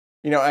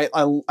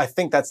 I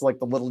think that's like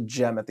the little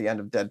gem at the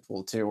end of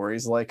Deadpool 2, where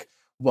he's like,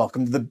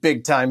 "Welcome to the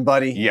big time,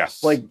 buddy."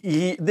 Yes. Like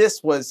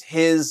this was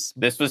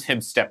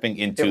him stepping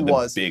into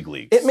the big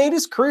leagues. It made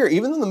his career,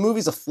 even though the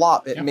movie's a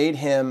flop, it made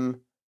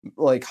him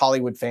like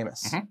Hollywood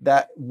famous. Mm-hmm.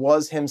 That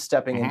was him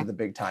stepping into the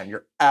big time.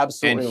 You're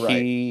absolutely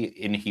right.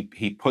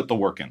 He put the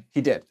work in.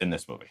 He did. In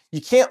this movie. You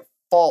can't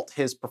fault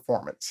his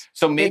performance.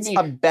 So maybe it's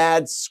a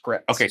bad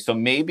script. Okay, so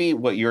maybe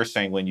what you're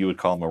saying when you would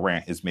call him a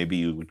rant is maybe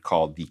you would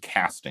call the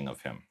casting of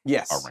him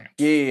a rant.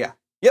 Yeah.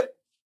 Yep.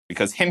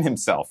 Because him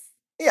himself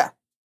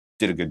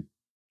did a good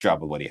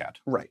job of what he had.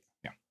 Right.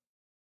 Yeah.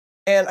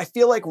 And I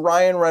feel like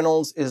Ryan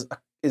Reynolds is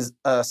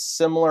a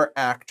similar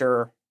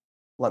actor.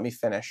 Let me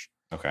finish.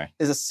 Okay.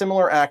 Is a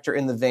similar actor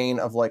in the vein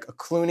of like a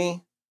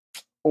Clooney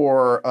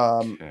or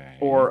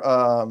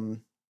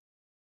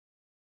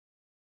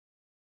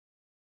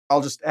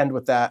I'll just end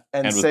with that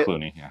and end say with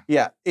Clooney,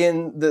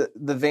 in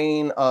the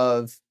vein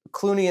of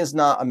Clooney is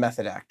not a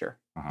method actor.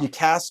 You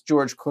cast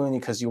George Clooney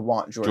because you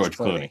want George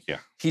Clooney. Yeah.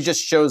 He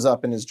just shows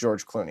up and is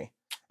George Clooney.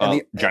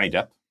 And Johnny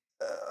Depp?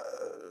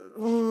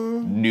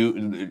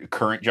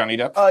 Current Johnny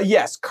Depp?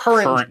 Yes,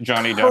 current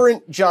Johnny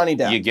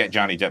Depp. You get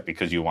Johnny Depp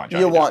because you want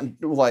Johnny Depp. You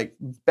want, like,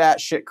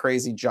 batshit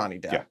crazy Johnny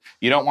Depp. Yeah.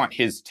 You don't want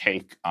his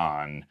take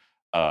on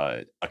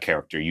a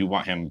character. You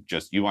want Johnny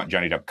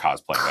Depp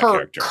cosplaying that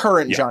character.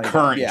 Current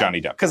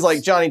Johnny Depp. Because,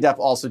 like, Johnny Depp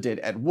also did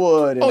Ed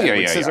Wood and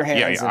Edward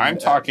Scissorhands. Yeah. I'm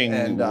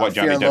talking what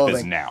Johnny Depp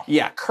is now.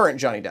 Yeah, current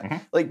Johnny Depp. Mm-hmm.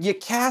 Like, you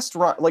cast,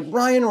 like,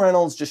 Ryan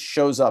Reynolds just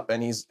shows up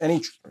and he's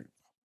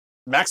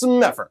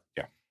maximum effort.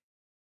 Yeah.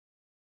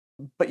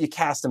 But you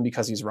cast him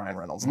because he's Ryan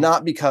Reynolds,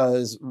 not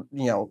because,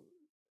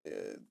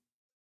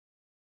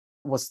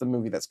 what's the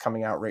movie that's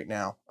coming out right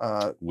now?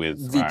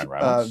 With Ryan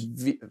Reynolds?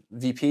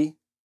 VP?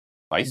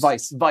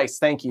 Vice,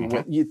 thank you.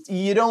 Mm-hmm.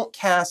 You don't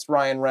cast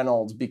Ryan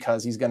Reynolds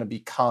because he's going to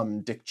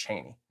become Dick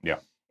Cheney. Yeah.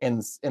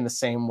 In the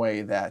same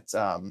way that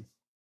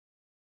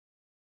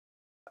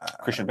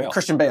Christian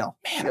Bale.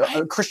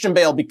 Man, Christian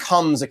Bale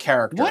becomes a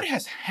character. What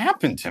has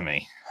happened to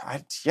me?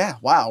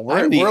 Wow.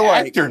 We're the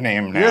actor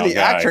name now. You're the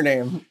actor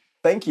name.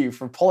 Thank you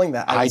for pulling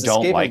that. I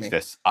don't like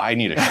this. I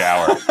need a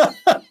shower.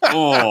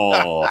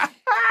 Oh.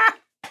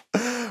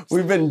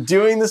 We've been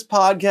doing this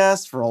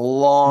podcast for a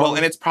long time.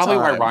 And it's probably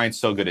why Ryan's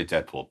so good at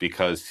Deadpool,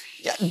 because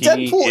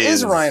Deadpool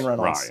is Ryan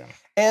Reynolds.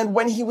 And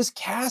when he was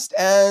cast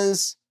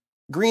as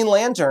Green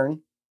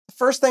Lantern, the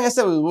first thing I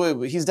said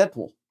was, he's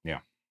Deadpool. Yeah.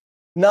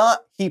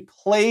 Not he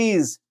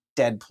plays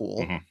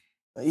Deadpool.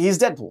 Mm-hmm. He's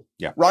Deadpool.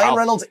 Yeah. Ryan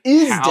Reynolds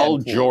is Hal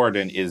Deadpool.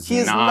 Jordan is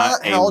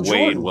not a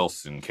Wade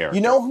Wilson character.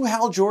 You know who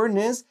Hal Jordan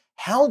is?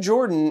 Hal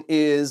Jordan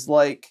is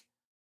like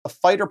a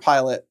fighter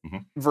pilot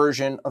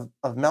version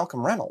of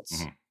Malcolm Reynolds.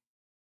 Mm-hmm.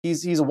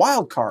 He's a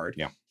wild card.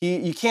 Yeah.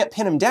 You can't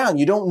pin him down.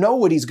 You don't know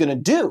what he's going to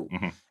do.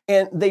 Mm-hmm.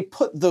 And they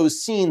put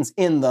those scenes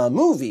in the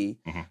movie,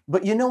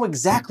 but you know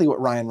exactly what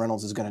Ryan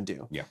Reynolds is going to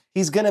do. Yeah.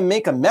 He's going to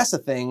make a mess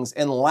of things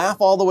and laugh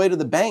all the way to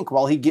the bank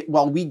while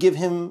we give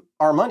him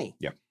our money.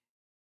 Yeah.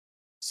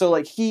 So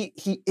like he's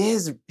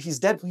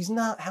Deadpool. He's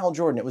not Hal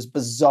Jordan. It was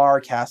bizarre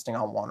casting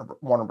on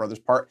Warner Brothers'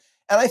 part,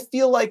 and I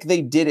feel like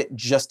they did it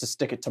just to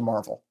stick it to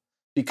Marvel.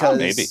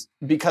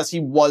 Because he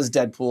was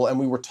Deadpool and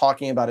we were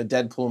talking about a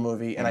Deadpool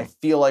movie, and I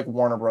feel like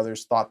Warner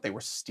Brothers thought they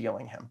were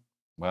stealing him.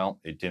 Well,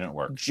 it didn't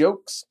work.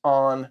 Joke's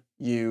on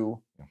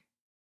you,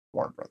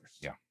 Warner Brothers.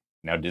 Yeah.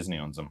 Now Disney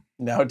owns them.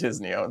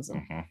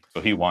 Mm-hmm.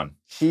 So he won.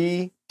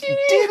 Did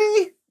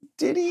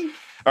he?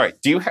 All right.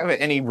 Do you have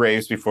any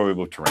raves before we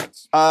move to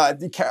rants?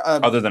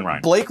 Other than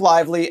Ryan. Blake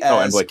Lively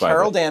as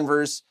Carol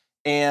Danvers,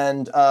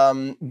 and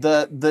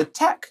the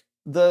tech,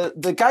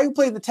 the guy who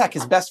played the tech,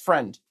 his best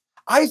friend.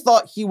 I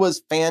thought he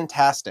was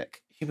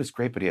fantastic. He was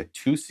great, but he had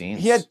 2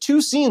 scenes. He was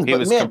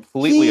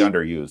completely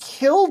underused.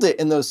 Killed it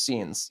in those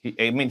scenes.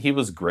 He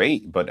was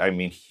great, but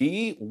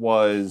he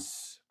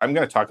was... I'm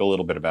going to talk a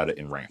little bit about it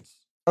in rants.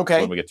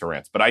 Okay. When we get to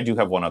rants. But I do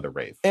have one other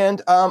rave.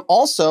 And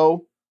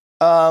also...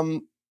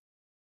 oh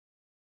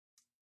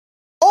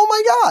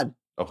my God!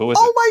 Oh, who is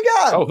it? Oh my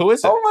God! Oh, who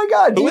is it? Oh my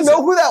God! Do you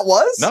know who that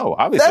was? No,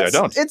 obviously I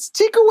don't. It's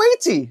Taika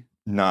Waititi.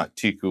 Not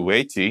Taika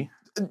Waititi.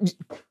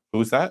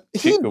 Who's that?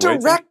 He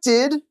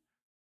directed...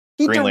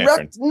 Green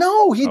Lantern.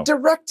 He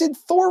directed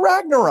Thor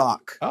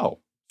Ragnarok. Oh,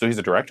 so he's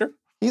a director?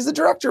 He's the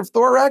director of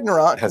Thor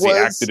Ragnarok. Has he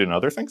acted in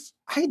other things?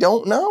 I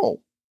don't know.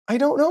 I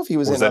don't know if he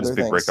was in other things. Was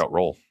that his big breakout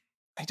role?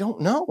 I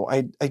don't know.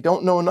 I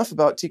don't know enough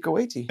about Taika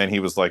Waititi. And he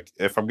was like,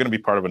 if I'm going to be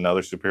part of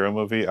another superhero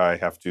movie, I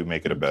have to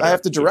make it a better. I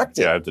have to direct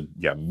it. Yeah, I have to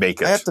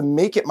make it. I have to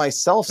make it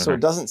myself so it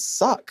doesn't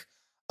suck.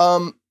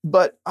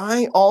 But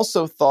I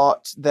also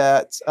thought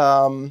that...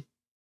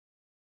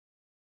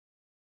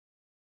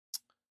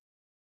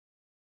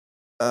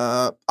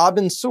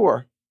 Abin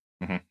Sur.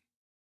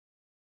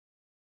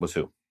 Was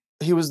who?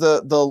 He was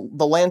the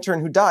lantern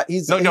who died.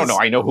 No.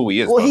 I know who he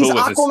is. Well, he's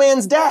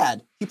Aquaman's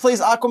dad. He plays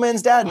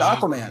Aquaman's dad in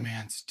Aquaman.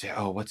 Aquaman's dad.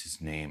 Oh, what's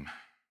his name?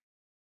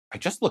 I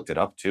just looked it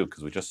up too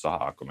because we just saw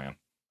Aquaman,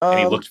 and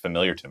he looked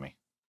familiar to me.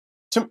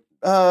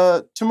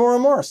 Tamora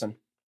Morrison.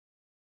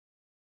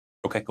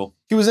 Okay, cool.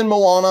 He was in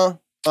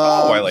Moana.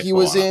 I like he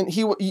Moana. Was in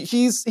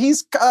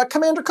he's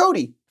Commander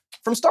Cody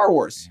from Star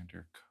Wars.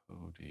 Commander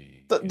Cody.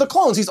 The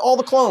clones. He's all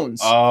the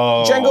clones.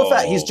 Oh, Jango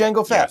Fett. He's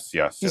Jango Fett.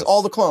 Yes. He's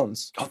all the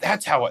clones. Oh,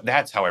 that's how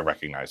I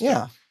recognized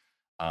him.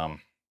 Yeah.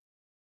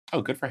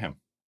 Good for him.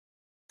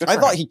 I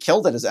thought he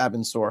killed it as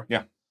Abin Sur.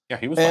 Yeah,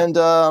 he was. And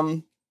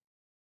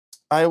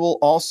I will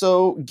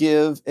also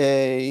give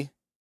I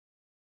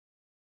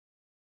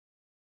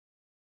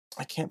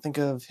can't think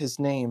of his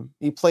name.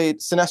 He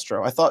played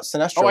Sinestro. I thought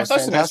Sinestro. I thought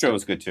Sinestro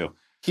was good too.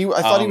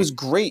 I thought he was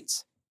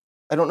great.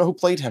 I don't know who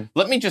played him.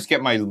 Let me just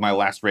get my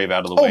last rave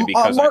out of the way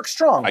because Mark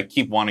Strong. I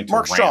keep wanting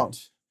to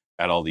rant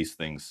at all these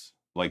things.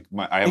 Like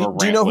I have a rant.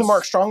 Do you know who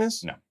Mark Strong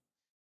is? No.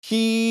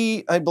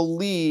 He, I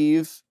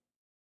believe,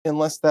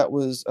 unless that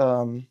was,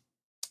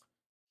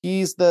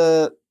 he's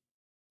the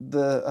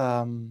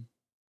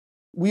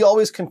we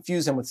always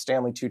confuse him with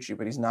Stanley Tucci,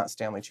 but he's not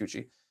Stanley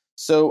Tucci.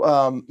 So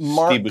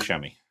Steve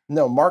Buscemi.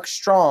 No, Mark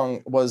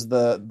Strong was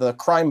the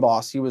crime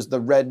boss. He was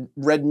the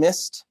Red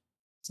Mist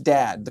His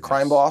dad, the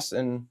crime boss,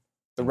 and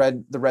the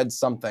red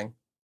something.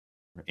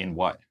 In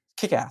what?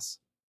 Kick-Ass.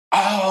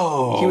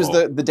 Oh, he was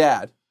the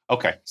dad.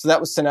 Okay, so that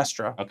was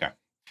Sinestro. Okay,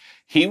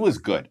 he was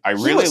good. I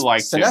really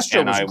liked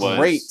Sinestro him, and was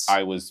great.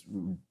 I was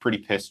pretty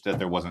pissed that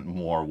there wasn't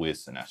more with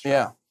Sinestro.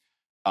 Yeah.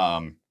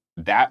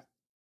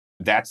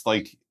 That's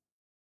like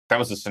that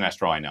was the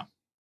Sinestro I know.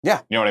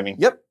 Yeah. You know what I mean?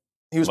 Yep.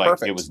 He was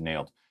perfect. It was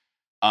nailed.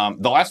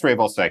 The last rave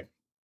I'll say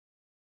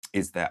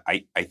is that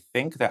I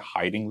think that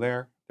hiding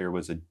there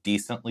was a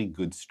decently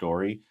good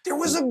story. There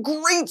was a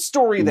great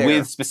story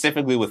there.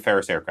 Specifically with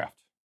Ferris aircraft.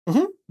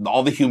 Mm-hmm.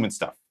 All the human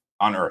stuff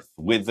on Earth.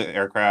 With the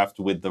aircraft,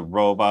 with the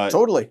robot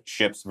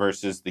ships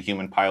versus the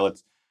human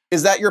pilots.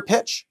 Is that your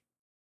pitch?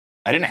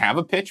 I didn't have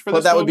a pitch for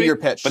this that would be your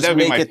pitch. But that would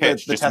be my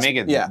pitch. Just make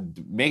it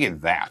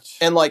that.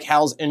 And like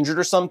Hal's injured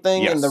or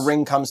something, and the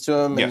ring comes to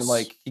him, and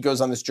like he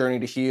goes on this journey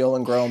to heal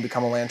and grow and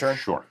become a lantern.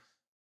 Sure.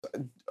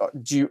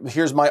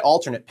 Here's my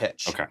alternate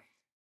pitch. Okay.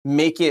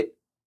 Make it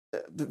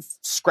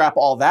scrap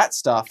all that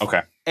stuff.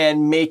 Okay.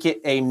 And make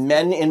it a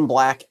Men in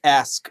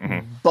Black-esque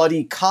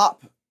buddy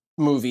cop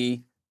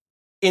movie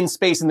in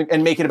space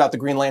and make it about the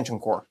Green Lantern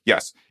Corps.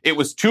 Yes. It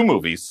was 2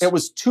 movies. It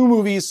was 2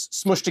 movies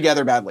smushed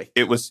together badly.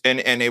 It was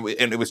and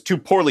it was 2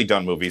 poorly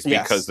done movies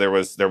because there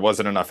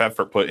wasn't enough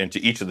effort put into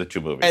each of the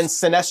 2 movies. And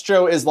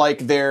Sinestro is like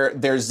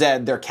their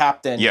Zed, their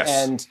captain. Yes.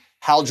 And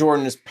Hal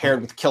Jordan is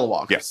paired with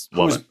Kilowog. Yes.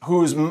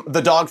 Who's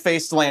the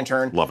dog-faced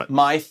lantern. Love it.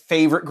 My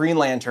favorite Green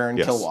Lantern,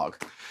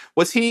 Kilowog.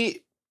 Was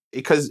he...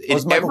 Because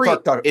in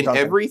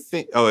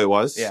everything... Oh, it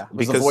was? Yeah, it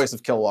was the voice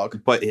of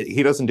Kilowog. But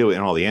he doesn't do it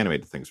in all the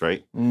animated things,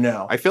 right?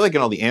 No. I feel like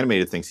in all the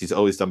animated things, he's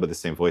always done by the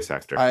same voice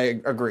actor.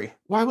 I agree.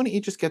 Why wouldn't you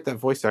just get that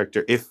voice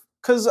actor if...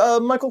 Because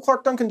Michael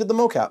Clark Duncan did the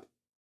mocap.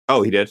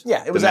 Oh, he did?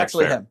 Yeah, it was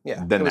actually him.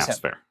 Yeah, then that's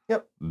fair.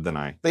 Yep.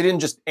 They didn't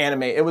just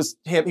animate. It was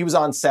him. He was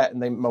on set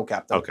and they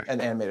mocapped him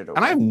and animated over.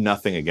 And I have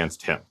nothing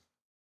against him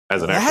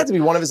as an actor. That had to be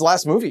one of his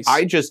last movies.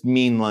 I just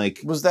mean like...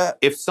 Was that...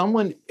 If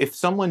someone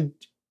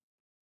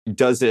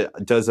does a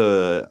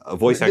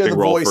voice acting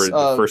role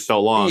for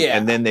so long,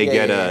 and then they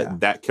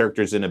get that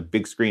character's in a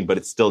big screen, but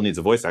it still needs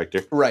a voice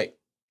actor. Right.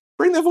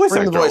 Bring the voice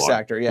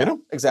actor. Yeah. You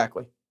know?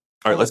 Exactly.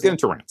 All right, let's get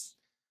into rants.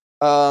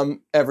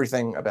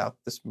 Everything about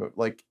this movie,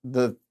 like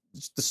the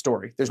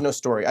story. There's no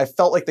story. I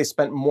felt like they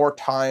spent more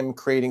time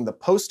creating the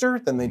poster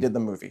than they did the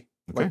movie,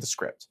 like the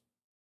script.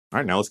 All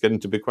right, now let's get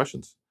into big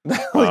questions. Do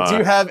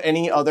you have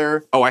any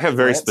other? Oh, I have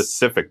very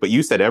specific, but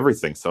you said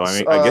everything, so I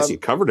mean, I guess you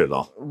covered it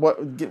all.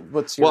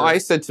 What's your? Well, I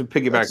said to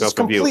piggyback off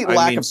of you. Complete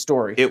lack of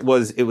story. It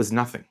was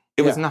nothing.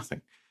 It was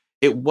nothing.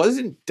 It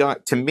wasn't done.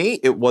 To me,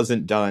 it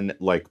wasn't done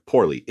like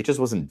poorly. It just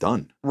wasn't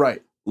done.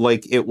 Right.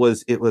 Like it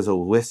was a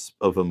wisp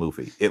of a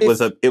movie. It was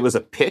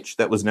a pitch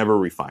that was never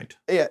refined.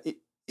 Yeah.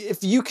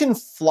 If you can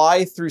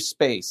fly through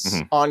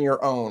space on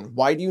your own,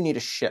 why do you need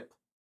a ship?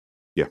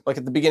 Yeah. Like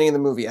at the beginning of the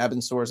movie,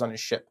 Abin Soar's on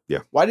his ship. Yeah.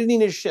 Why did he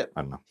need a ship?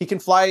 I don't know. He can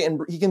fly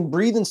and he can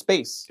breathe in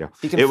space. Yeah.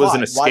 He can it fly. Was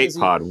an escape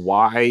pod.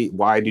 Why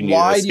do you need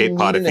an escape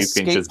pod if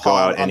you can just go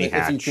out any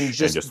hatch and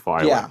just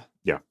fly away?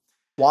 Yeah.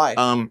 Why?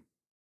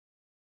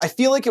 I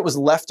feel like it was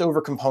leftover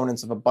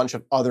components of a bunch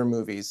of other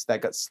movies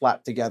that got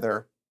slapped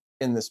together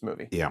in this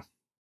movie. Yeah.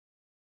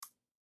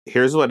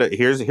 Here's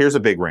a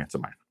big rant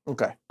of mine.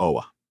 Okay.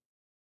 Oa.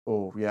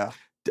 Oh, yeah.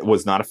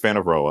 Was not a fan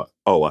of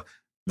Oa.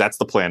 That's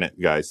the planet,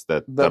 guys,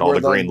 that all the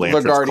Green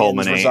Lanterns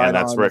culminate, and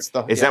that's where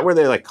that where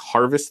they like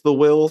harvest the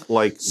will?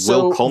 Like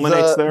will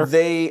culminates there?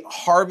 They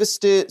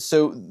harvest it.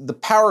 So the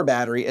power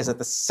battery is at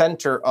the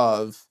center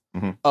of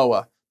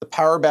Oa. The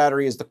power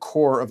battery is the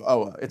core of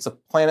Oa. It's a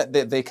planet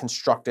that they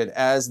constructed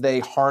as they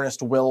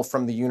harnessed will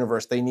from the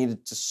universe. They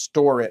needed to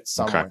store it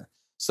somewhere. Okay.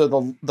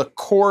 So the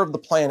core of the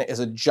planet is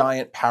a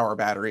giant power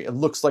battery. It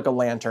looks like a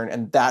lantern,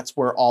 and that's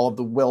where all of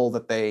the will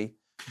that they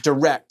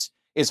direct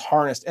is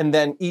harnessed. And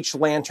then each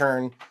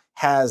lantern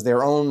has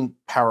their own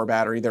power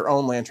battery, their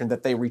own lantern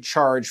that they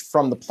recharge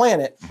from the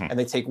planet, and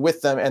they take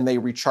with them, and they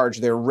recharge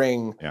their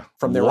ring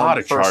from their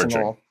own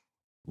personal.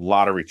 A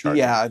lot of recharging.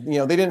 Yeah,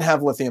 they didn't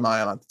have lithium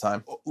ion at the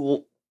time.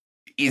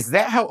 Is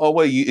that how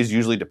Oa is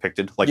usually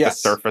depicted? Like the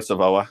surface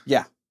of Oa?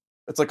 Yeah.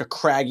 It's like a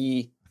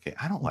craggy,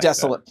 I don't like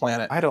desolate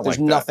planet. There's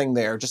nothing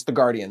there, just the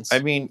Guardians. I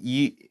mean,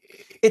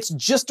 it's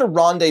just a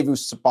rendezvous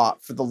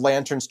spot for the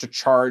Lanterns to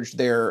charge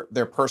their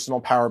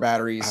personal power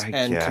batteries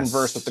and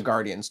converse with the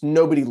Guardians.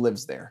 Nobody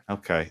lives there.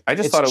 Okay. I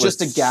just thought it was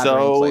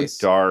so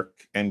dark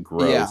and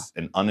gross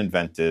and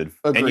uninventive.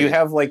 Agreed. And you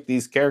have like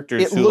these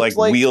characters who like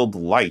wield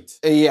light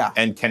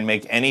and can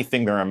make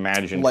anything their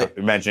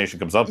imagination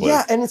comes up with.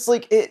 Yeah, and it's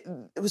like it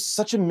was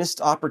such a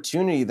missed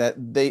opportunity that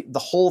the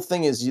whole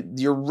thing is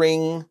your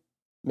ring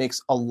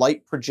makes a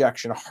light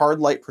projection, a hard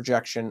light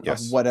projection of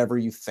whatever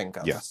you think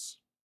of. Yes.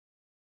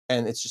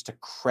 And it's just a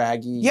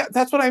craggy... Yeah,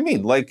 that's what I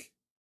mean. Like,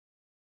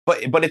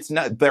 but it's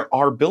not... There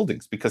are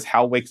buildings because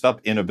Hal wakes up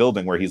in a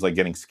building where he's like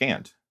getting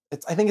scanned.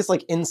 I think it's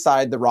like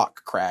inside the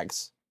rock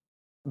crags.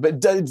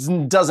 But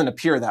it doesn't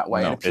appear that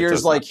way. No, it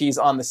appears like he's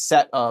on the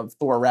set of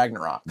Thor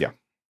Ragnarok.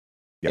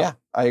 Yeah,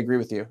 I agree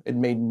with you. It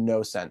made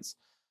no sense.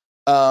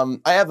 I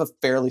have a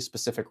fairly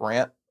specific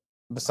rant,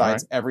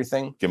 besides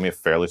everything. Give me a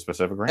fairly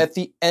specific rank. At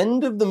the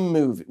end of the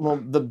movie,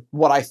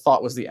 what I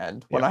thought was the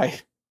end when I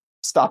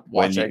stopped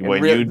watching.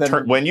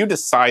 When you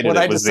decided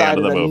it was the end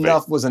of the movie.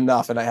 Enough was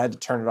enough and I had to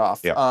turn it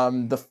off. Yeah.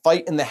 The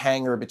fight in the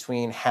hangar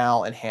between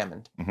Hal and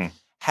Hammond. Mm-hmm.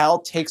 Hal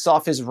takes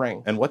off his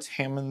ring. And what's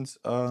Hammond's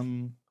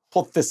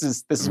this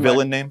is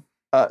villain name?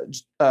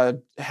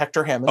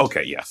 Hector Hammond.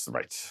 Okay, yes,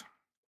 right.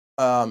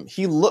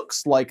 He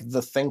looks like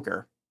the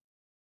Thinker.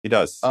 He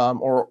does.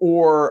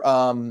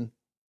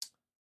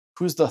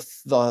 Who's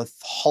the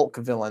Hulk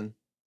villain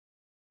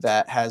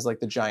that has like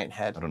the giant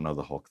head? I don't know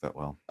the Hulk that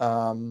well.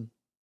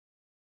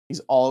 He's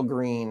all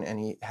green and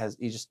he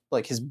just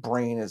like his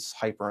brain is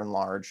hyper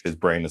enlarged. His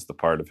brain is the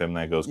part of him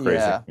that goes crazy.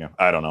 Yeah.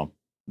 I don't know.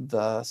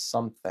 The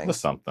something.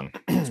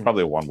 It's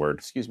probably one word.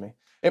 Excuse me.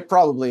 It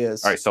probably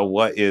is. All right. So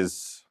what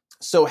is?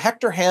 So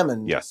Hector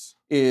Hammond. Yes.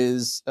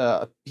 Is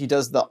he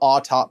does the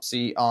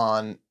autopsy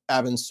on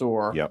Abin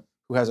Sur,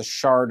 who has a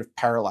shard of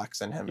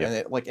parallax in him, and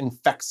it like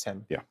infects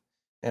him. Yeah.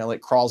 And it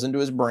like crawls into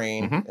his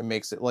brain and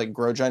makes it like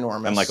grow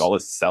ginormous. And like all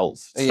his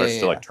cells starts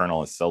to like turn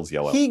all his cells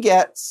yellow. He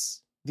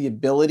gets the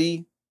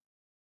ability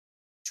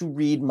to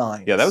read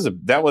minds. Yeah,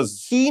 that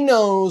was he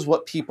knows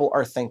what people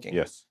are thinking.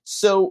 Yes.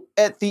 So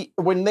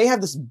when they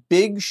have this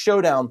big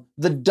showdown,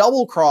 the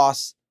double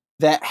cross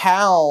that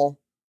Hal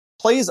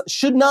plays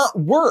should not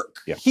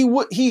work. Yeah.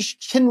 He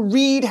can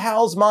read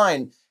Hal's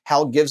mind.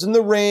 Hal gives him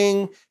the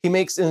ring. He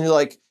puts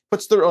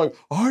the like,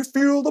 I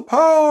feel the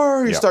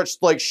power. He starts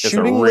like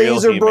shooting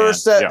laser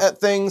bursts at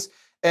things.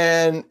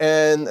 And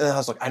I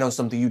was like, I know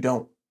something you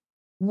don't.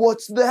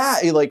 What's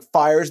that? He like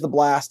fires the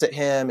blast at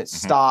him. It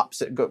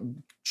stops. It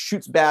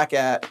shoots back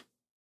at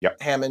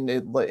Hammond.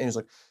 And he's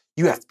like,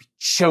 you have to be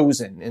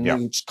chosen. And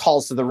he just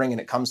calls to the ring and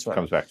it comes to him.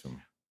 Comes back to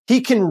him. He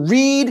can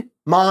read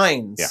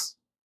minds. Yeah.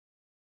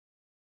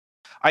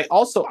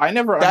 I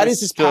never understood. That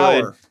is his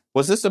power.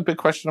 Was this a big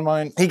question of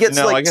mine? He gets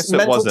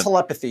mental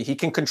telepathy. He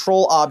can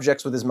control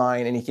objects with his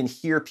mind and he can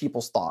hear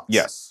people's thoughts.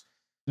 Yes.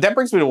 That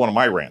brings me to one of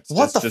my rants.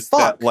 What the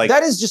fuck?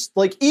 That is just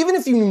like, even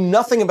if you knew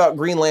nothing about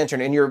Green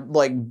Lantern and you're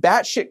like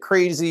batshit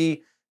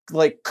crazy,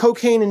 like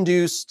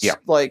cocaine-induced,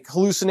 like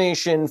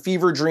hallucination,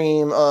 fever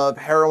dream of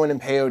heroin and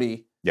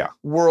peyote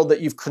world that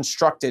you've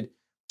constructed,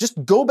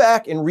 just go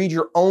back and read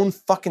your own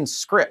fucking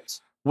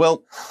script.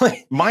 Well,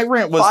 my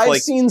rant was 5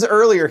 scenes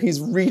earlier,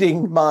 he's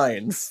reading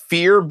minds.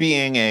 Fear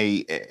being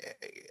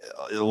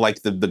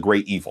like the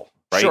great evil,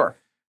 right? Sure.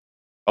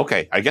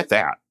 Okay, I get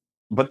that.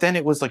 But then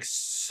it was like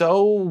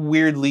so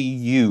weirdly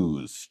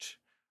used.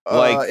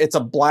 Like it's a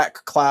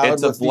black cloud.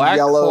 It's a black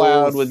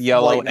cloud with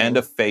yellow lightning. And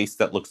a face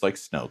that looks like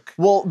Snoke.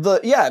 Well,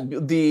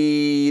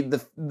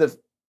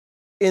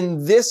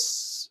 in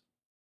this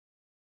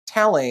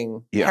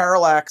telling,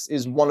 Parallax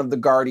is one of the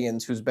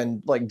Guardians who's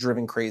been like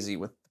driven crazy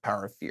with the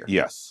power of fear.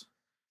 Yes.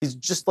 He's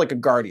just like a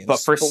Guardian. But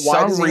for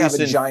some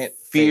reason,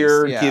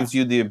 fear gives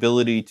you the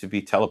ability to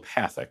be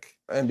telepathic.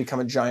 And become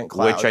a giant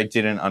cloud. Which I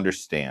didn't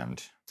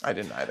understand. I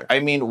didn't either. I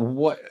mean,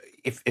 what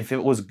if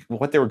it was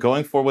what they were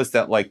going for was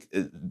that like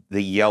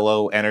the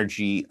yellow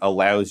energy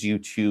allows you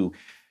to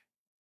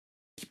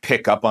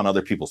pick up on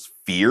other people's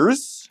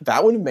fears?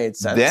 That would have made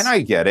sense. Then I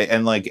get it,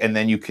 and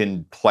then you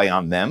can play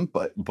on them.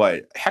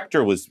 But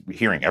Hector was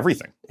hearing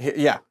everything.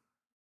 Yeah,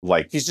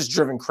 like he's just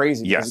driven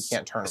crazy because he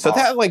can't turn it off. So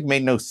that like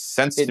made no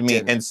sense to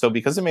me, and so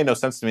because it made no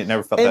sense to me, it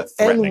never felt that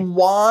threatening. And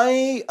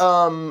why,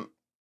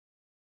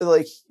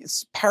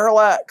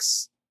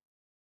 Parallax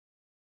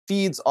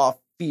feeds off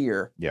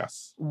fear.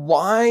 Yes.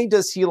 Why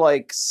does he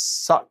like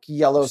suck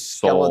yellow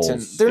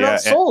skeletons? They're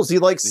not souls. He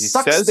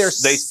sucks their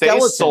skeletons. They say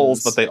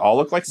souls, but they all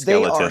look like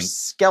skeletons. They are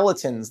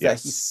skeletons that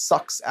he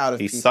sucks out of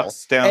people. He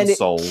sucks down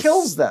souls. And it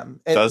kills them.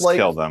 It does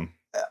kill them.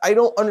 I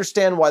don't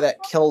understand why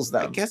that kills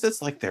them. I guess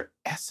it's like their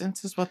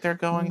essence is what they're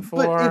going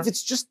for. But if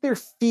it's just their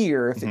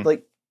fear, if it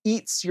like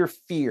eats your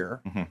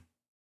fear,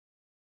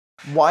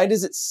 why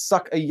does it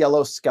suck a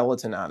yellow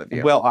skeleton out of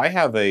you? Well, I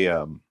have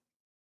a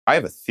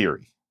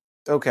theory.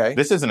 Okay.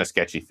 This isn't a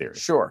sketchy theory.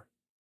 Sure.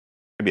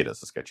 Maybe it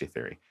is a sketchy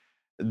theory.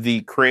 The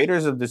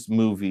creators of this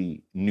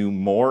movie knew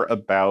more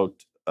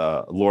about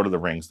Lord of the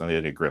Rings than they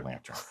did Green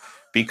Lantern.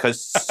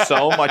 Because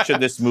so much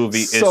of this movie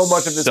is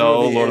Lord of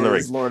the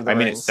Rings. I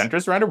mean, it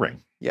centers around a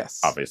ring.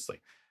 Yes.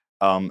 Obviously.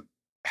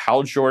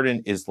 Hal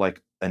Jordan is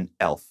like an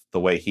elf,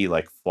 the way he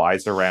like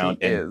flies around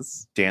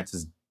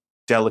dances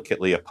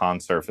delicately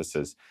upon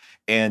surfaces.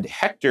 And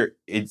Hector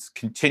is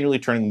continually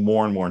turning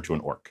more and more into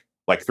an orc.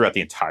 Like throughout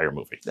the entire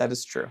movie. That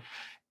is true.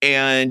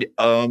 And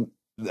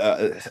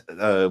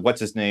what's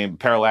his name?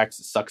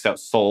 Parallax sucks out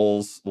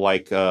souls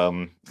like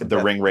the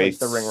ring wraiths.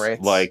 The ring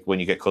wraiths. Like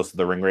when you get close to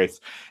the ring wraiths.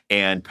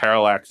 And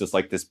Parallax is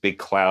like this big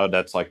cloud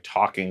that's like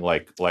talking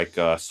like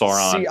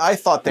Sauron. See, I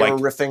thought they were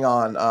riffing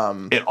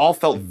on it all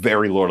felt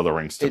very Lord of the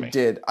Rings to me. It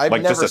did. I've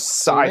like never just a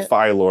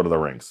sci-fi Lord of the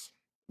Rings.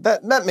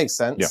 That makes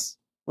sense. Yeah.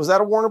 Was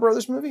that a Warner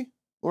Brothers movie?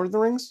 Lord of the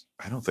Rings?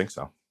 I don't think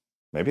so.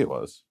 Maybe it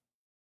was.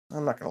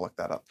 I'm not going to look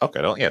that up.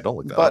 Okay, don't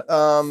look that up.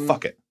 But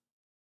fuck it.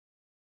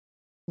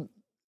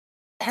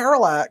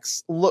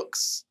 Parallax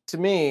looks to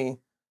me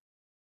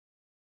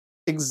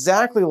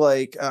exactly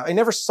like I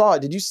never saw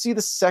it. Did you see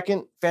the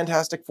second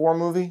Fantastic Four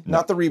movie? No.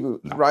 Not the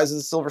reboot, No. Rise of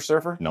the Silver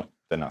Surfer? No,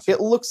 did not see it.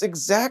 It looks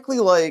exactly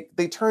like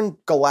they turned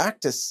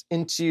Galactus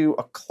into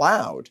a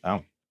cloud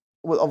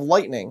of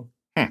lightning.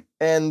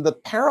 And the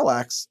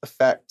parallax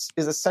effect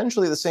is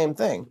essentially the same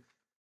thing.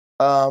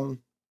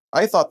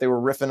 I thought they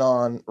were riffing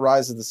on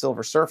Rise of the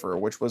Silver Surfer,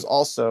 which was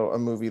also a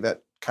movie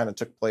that kind of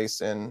took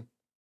place in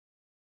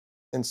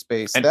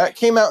space. And that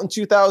came out in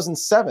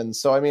 2007,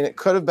 so I mean, it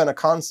could have been a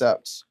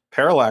concept.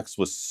 Parallax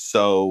was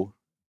so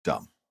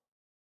dumb.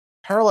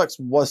 Parallax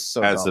was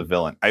so as a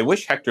villain. I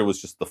wish Hector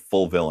was just the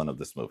full villain of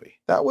this movie.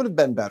 That would have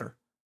been better.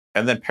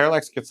 And then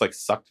Parallax gets like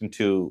sucked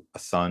into a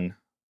sun.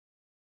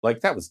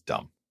 Like, that was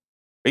dumb.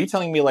 Are you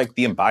telling me like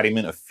the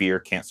embodiment of fear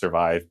can't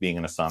survive being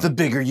in a sun? The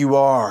bigger you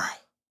are,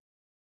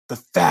 the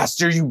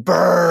faster you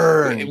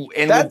burn.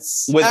 And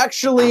that's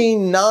actually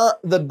not,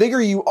 the bigger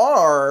you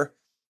are,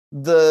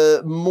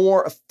 the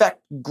more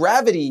effect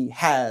gravity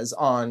has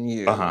on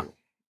you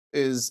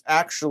is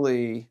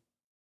actually...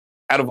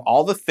 Out of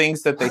all the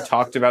things that they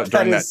talked about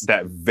during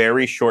that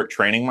very short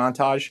training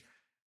montage,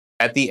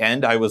 at the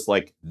end, I was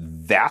like,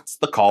 that's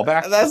the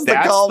callback? That's the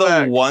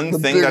callback. The one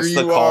thing that's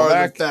the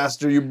callback? The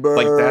faster you burn.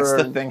 Like, that's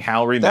the thing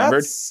Hal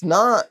remembered? That's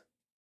not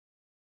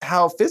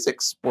how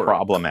physics work.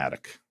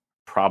 Problematic.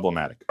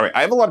 All right, I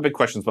have a lot of big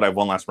questions, but I have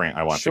one last rant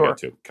I want to get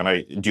to.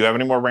 Do you have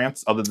any more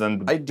rants other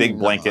than the big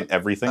blanket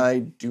everything? I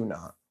do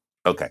not.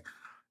 Okay.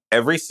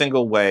 Every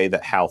single way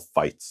that Hal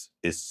fights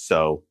is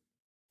so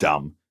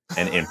dumb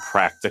and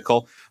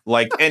impractical.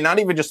 Like, and not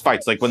even just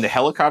fights. Like, when the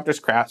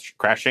helicopter's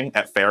crashing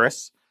at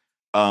Ferris,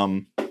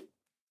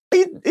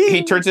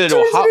 he turns it into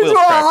a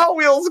Hot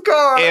Wheels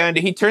car. And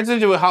he turns it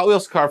into a Hot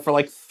Wheels car for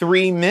like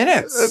 3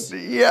 minutes.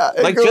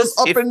 It like, goes just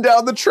up and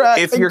down the track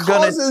and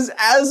causes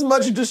as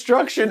much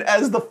destruction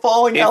as the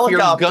falling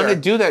helicopter. If you're gonna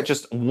do that,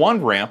 just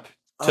one ramp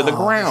to the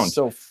ground.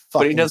 So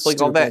but he does like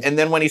stupid. all that, and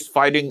then when he's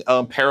fighting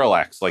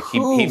Parallax, like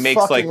he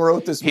makes like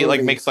wrote this movie? He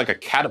like makes like a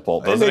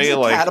catapult, doesn't he?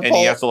 Like, catapult. And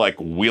he has to like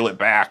wheel it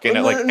back, and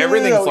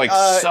everything's like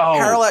so.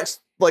 Parallax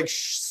like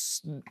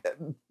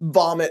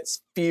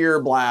vomits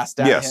fear blast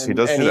at him. He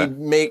does. And he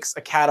makes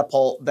a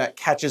catapult that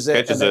catches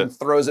it and then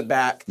throws it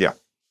back. Yeah.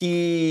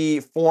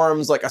 He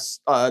forms like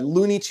a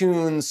Looney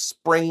Tunes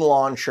spring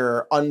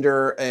launcher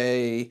under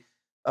a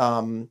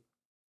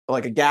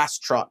like a gas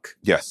truck.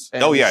 Yes.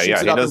 Oh yeah. He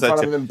does that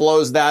too. And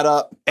blows that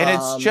up. And it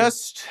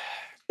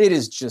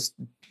is just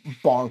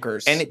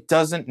bonkers. And it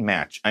doesn't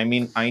match. I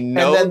mean, I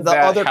know. And then the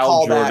that other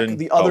Hal callback, Jordan,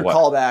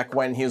 callback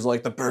when he's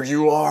like, the bigger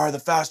you are, the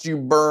faster you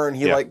burn.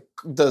 He like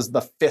does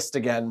the fist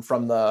again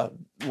from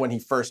when he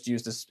first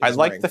used his I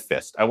like the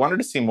fist. I wanted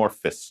to see more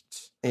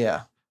fists.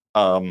 Yeah.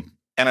 And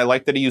I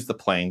like that he used the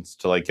planes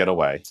to like get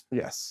away.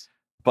 Yes.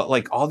 But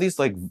like all these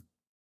like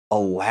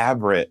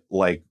elaborate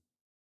like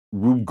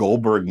Rube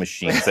Goldberg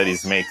machines that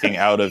he's making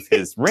out of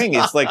his ring.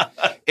 It's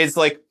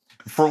like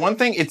for one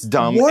thing, it's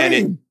dumb. What and are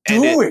you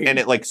doing?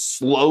 It like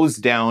slows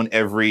down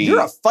every.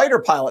 You're a fighter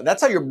pilot.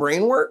 That's how your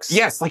brain works?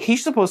 Yes, like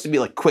he's supposed to be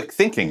like quick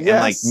thinking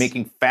and like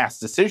making fast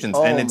decisions.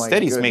 And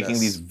instead he's making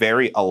these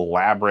very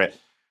elaborate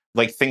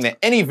like thing that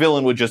any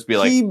villain would just be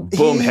like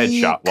boom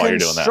headshot while you're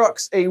doing that. He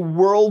constructs a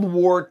World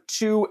War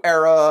II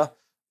era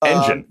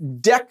engine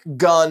deck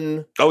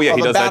gun. Oh yeah,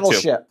 he does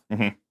battleship. That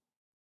too. Mm-hmm.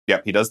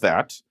 Yep, he does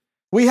that.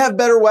 We have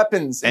better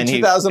weapons in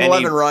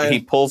 2011, Ryan. He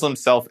pulls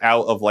himself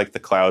out of like the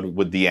cloud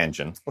with the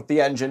engine. With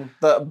the engine,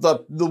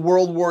 the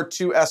World War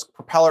II-esque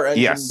propeller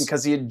engine,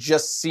 because he had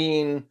just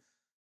seen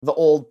the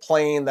old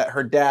plane that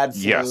her dad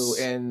flew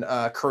in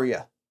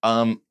Korea.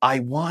 I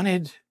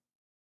wanted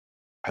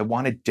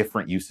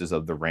different uses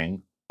of the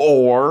ring,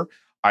 or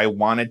I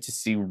wanted to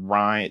see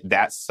Ryan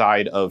that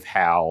side of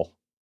Hal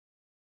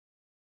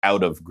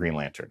out of Green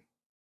Lantern.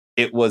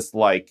 It was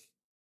like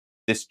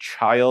this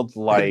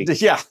childlike,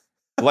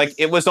 like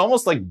it was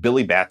almost like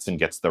Billy Batson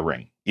gets the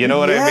ring. You know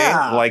what I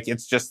mean? Like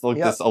it's just like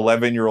this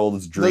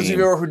 11-year-old's dream.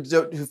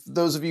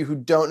 Those of you who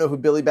don't know who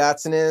Billy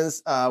Batson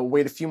is,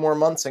 wait a few more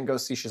months and go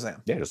see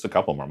Shazam. Yeah, just a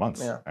couple more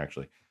months,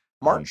 actually.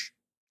 March,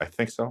 I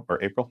think so,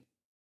 or April.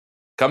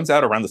 Comes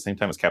out around the same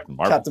time as Captain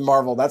Marvel. Captain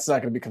Marvel. That's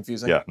not going to be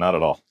confusing. Yeah, not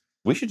at all.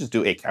 We should just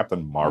do a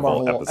Captain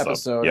Marvel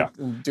episode. Yeah,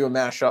 do a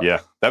mashup. Yeah,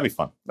 that'd be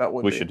fun.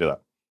 We should do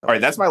that. All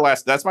right, that's my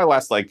last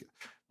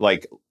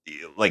like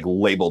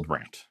labeled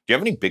rant. Do you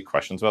have any big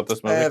questions about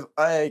this movie?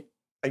 I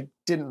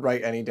didn't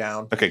write any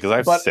down. Okay, because I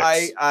have 6. But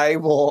I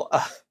will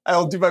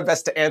do my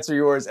best to answer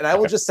yours, and I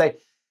will just say,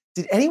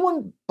 did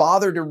anyone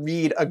bother to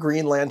read a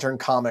Green Lantern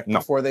comic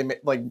before they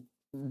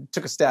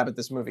took a stab at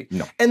this movie?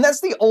 No. And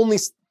that's the only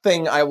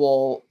thing I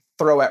will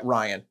throw at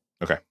Ryan.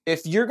 Okay.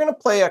 If you're gonna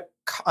play a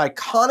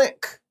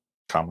iconic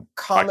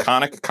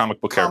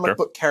comic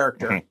book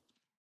character,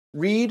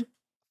 read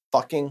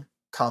fucking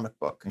comic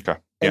book. Okay.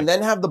 And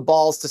then have the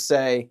balls to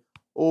say,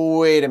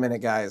 wait a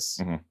minute, guys.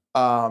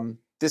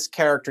 This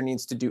character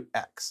needs to do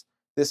X.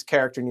 This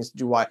character needs to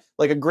do Y.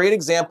 Like a great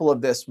example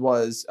of this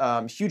was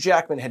Hugh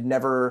Jackman had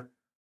never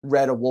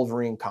read a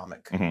Wolverine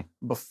comic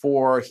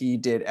before he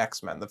did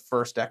X-Men, the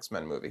first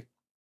X-Men movie.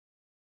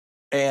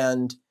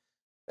 And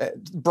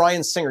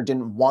Bryan Singer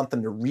didn't want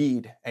them to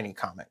read any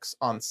comics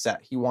on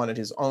set. He wanted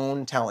his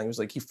own telling. He was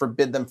like, he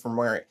forbid them from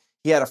wearing it.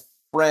 He had a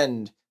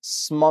friend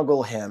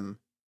smuggle him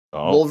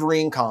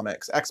Wolverine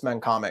comics,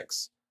 X-Men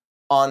comics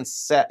on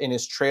set in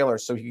his trailer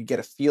so he could get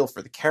a feel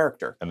for the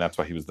character. And that's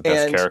why he was the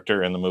best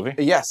character in the movie?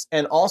 Yes.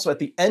 And also at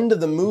the end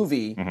of the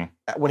movie,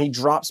 when he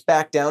drops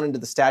back down into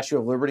the Statue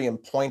of Liberty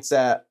and points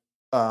at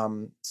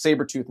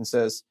Sabretooth and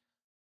says,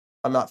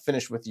 "I'm not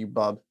finished with you,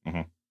 bub."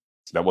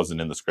 That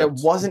wasn't in the script.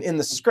 It wasn't in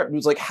the script. It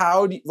was like,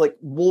 how do you, like,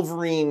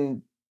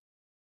 Wolverine...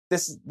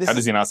 This how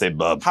does he not say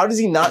bub? How does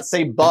he not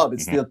say bub?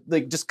 It's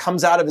like just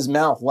comes out of his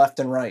mouth left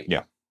and right.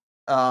 Yeah.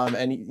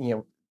 And you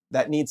know,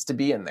 that needs to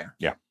be in there.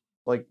 Yeah.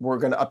 Like, we're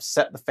going to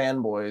upset the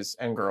fanboys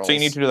and girls. So you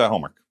need to do that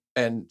homework.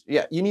 And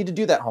yeah, you need to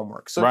do that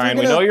homework. So Ryan,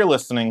 we know you're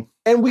listening.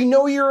 And we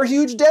know you're a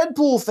huge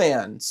Deadpool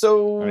fan.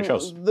 So and it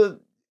shows.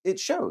 It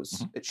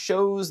shows. It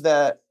shows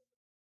that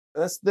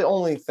that's the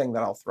only thing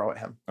that I'll throw at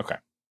him. Okay.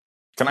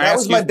 That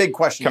was my big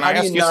question. Can I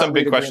ask you some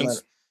big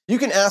questions? You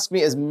can ask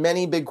me as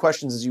many big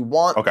questions as you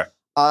want. Okay.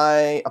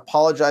 I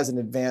apologize in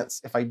advance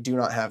if I do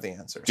not have the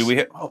answers.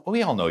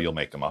 We all know you'll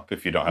make them up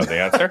if you don't have the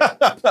answer.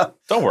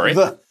 Don't worry.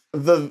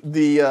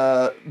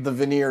 The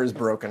veneer is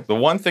broken. The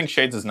one thing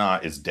Shades is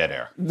not is dead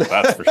air.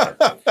 That's for sure.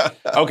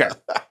 Okay.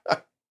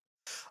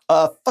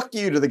 Fuck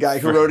you to the guy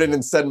who wrote in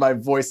and said my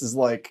voice is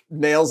like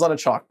nails on a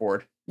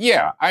chalkboard.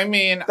 Yeah, I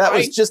mean... That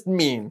was just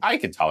mean. I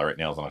could tolerate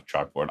nails on a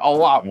chalkboard a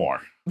lot more.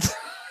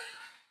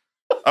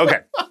 Okay,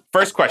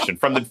 first question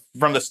from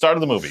the start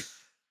of the movie.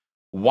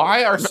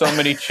 Why are so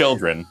many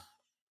children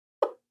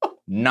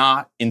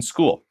not in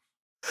school?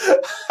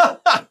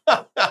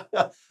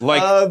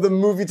 The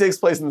movie takes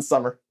place in the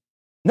summer.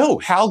 No,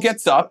 Hal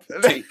gets up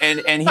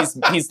and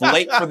he's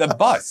late for the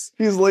bus.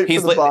 He's late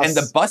for the bus. And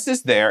the bus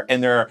is there,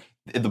 and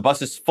the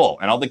bus is full,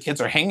 and all the kids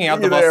are hanging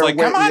out the bus like,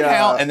 come on,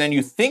 Hal. And then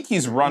you think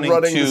he's running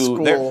to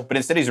school. There, but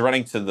instead he's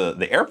running to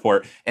the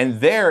airport, and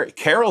there,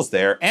 Carol's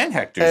there, and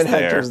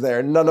Hector's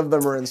there. None of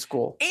them are in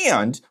school.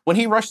 And when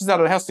he rushes out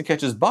of the house to catch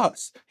his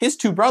bus, his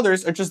two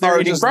brothers are just there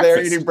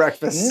eating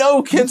breakfast.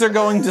 No kids are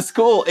going to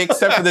school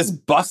except for this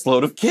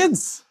busload of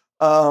kids.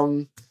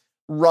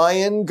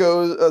 Ryan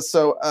goes,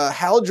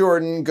 Hal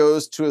Jordan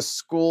goes to a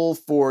school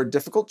for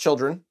difficult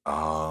children,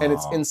 and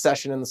it's in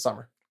session in the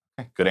summer.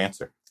 Okay, good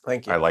answer.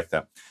 Thank you. I like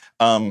that.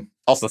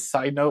 Also,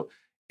 side note,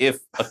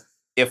 if a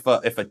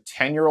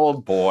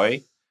 10-year-old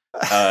boy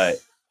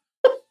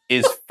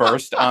is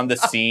first on the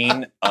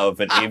scene of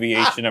an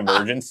aviation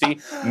emergency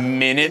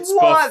minutes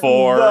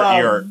before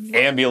your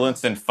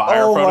ambulance and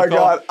fire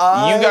protocol,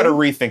 you got to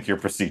rethink your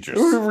procedures.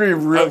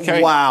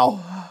 Okay?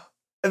 Wow.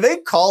 They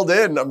called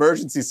in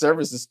emergency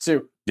services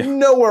too. Yeah.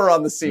 Nowhere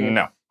on the scene.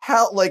 No.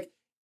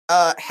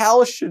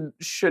 Hal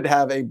should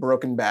have a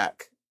broken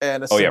back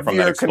and a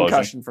severe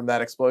concussion from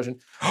that explosion.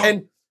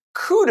 And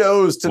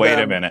kudos to them. Wait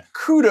a minute.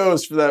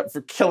 Kudos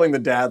for killing the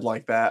dad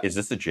like that. Is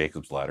this a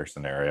Jacob's Ladder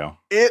scenario?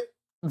 It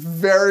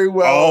very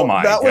well. Oh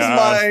my God. That was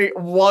my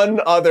God.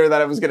 one other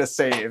that I was going to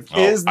save.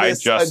 Is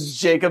this a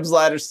Jacob's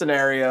Ladder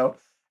scenario?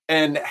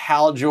 And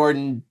Hal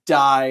Jordan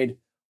died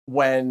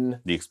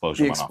when the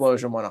explosion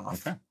went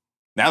off. Okay.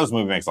 Now this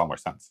movie makes a lot more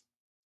sense.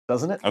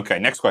 Doesn't it? Okay,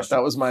 next question.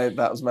 That was my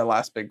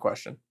last big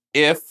question.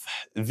 If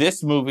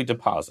this movie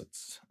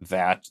deposits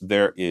that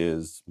there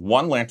is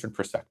one lantern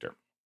per sector.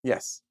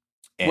 Yes.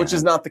 Which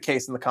is not the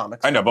case in the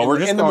comics. I know, but we're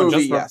just going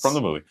from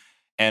the movie.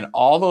 And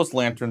all those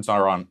lanterns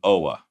are on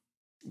Oa.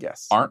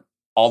 Yes. Aren't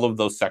all of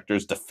those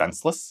sectors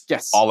defenseless?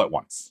 Yes. All at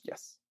once?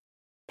 Yes.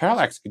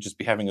 Parallax could just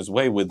be having his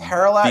way with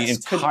the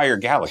entire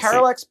galaxy.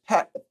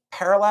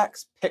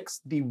 Parallax picks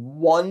the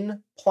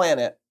one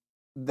planet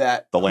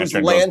that the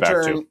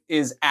lantern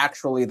is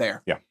actually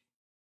there. Yeah.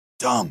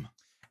 Dumb.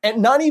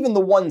 And not even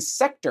the one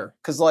sector,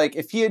 because like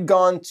if he had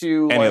gone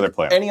to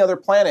any other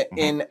planet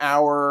in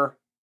our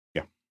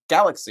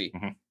galaxy,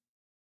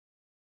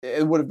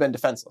 it would have been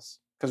defenseless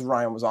because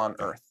Ryan was on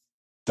Earth.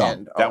 Dumb.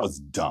 And, that was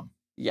dumb.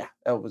 Yeah,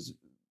 it was.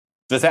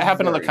 Does that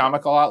happen in the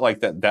comic a lot? Like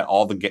that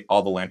all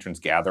the lanterns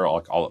gather all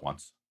at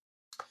once.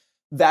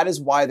 That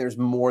is why there's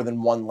more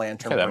than one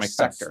lantern per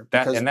sector.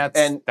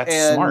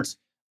 That's smart.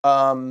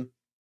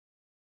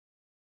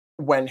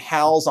 When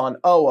Hal's on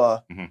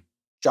Oa,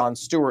 John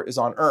Stewart is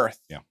on Earth.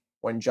 Yeah.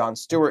 When John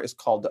Stewart is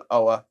called to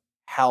Oa,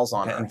 Hal's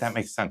on Earth. And that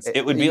makes sense.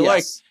 It would be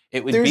like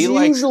there's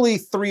usually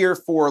 3 or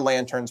 4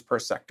 lanterns per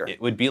sector.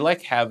 It would be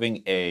like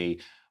having a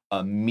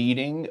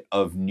meeting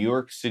of New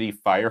York City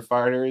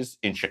firefighters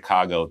in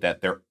Chicago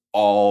that they're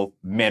all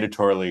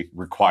mandatorily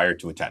required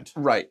to attend.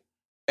 Right.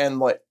 And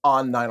like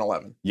on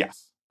 9/11.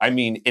 Yes. I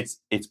mean, it's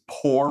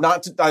poor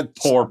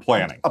poor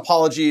planning.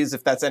 Apologies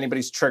if that's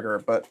anybody's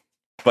trigger, but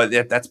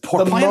that's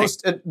poor planning.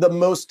 The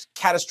most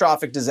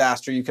catastrophic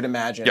disaster you could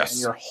imagine. Yes.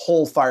 And your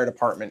whole fire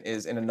department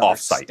is in another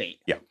Off-site. state.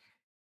 Yeah.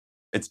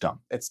 It's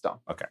dumb. It's dumb.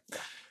 Okay.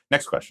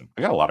 Next question.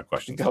 I got a lot of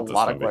questions. You got a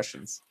lot of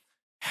questions.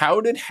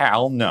 How did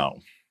Hal know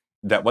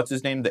that, what's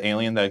his name, the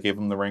alien that gave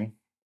him the ring?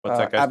 What's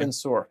that guy's name? Abin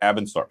Sur.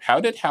 Abin Sur. How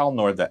did Hal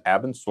know that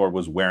Abin Sur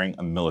was wearing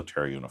a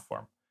military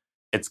uniform?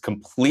 It's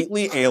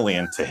completely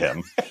alien to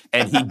him,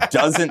 and he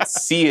doesn't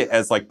see it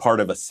as like part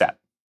of a set.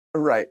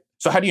 Right.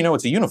 So how do you know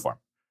it's a uniform?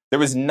 There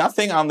was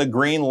nothing on the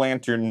Green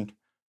Lantern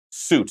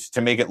suit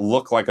to make it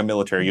look like a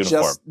military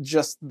uniform.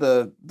 Just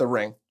the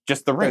ring.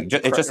 Just the ring.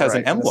 It just has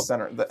an emblem.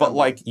 But emblem.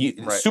 Like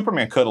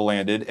Superman could have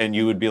landed, and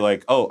you would be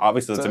like, "Oh,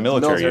 obviously it's a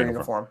military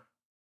uniform."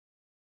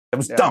 That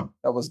was dumb.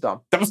 That was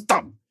dumb. That was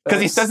dumb.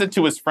 Because he says it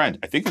to his friend.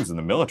 I think he was in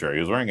the military. He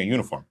was wearing a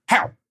uniform.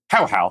 How?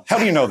 How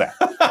do you know that?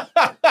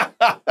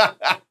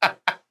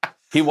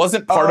 He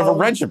wasn't part of a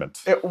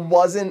regiment. It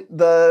wasn't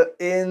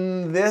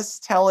in this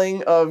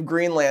telling of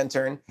Green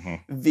Lantern,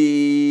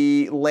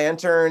 the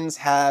lanterns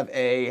have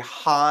a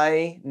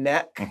high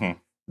neck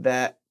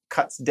that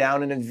cuts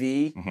down in a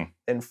V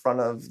in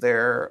front of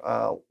their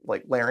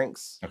like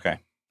larynx. Okay.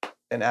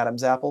 An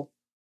Adam's apple.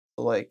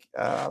 Like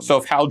so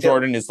if Hal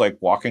Jordan is like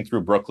walking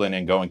through Brooklyn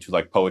and going to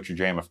like poetry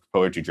jam after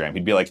poetry jam,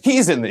 he'd be like,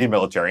 he's in the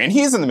military and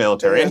he's in the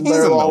military and he's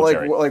in the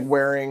military. Like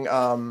wearing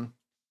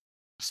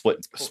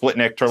split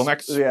neck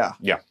turtlenecks. Yeah.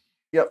 Yeah.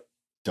 Yep.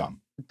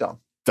 Dumb.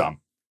 Dumb.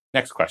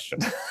 Next question.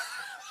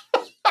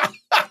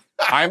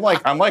 I'm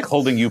like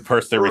holding you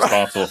personally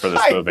responsible for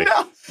this movie.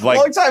 Like,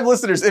 long-time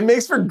listeners, it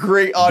makes for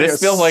great audio. This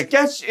feels like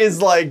Sketch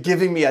is like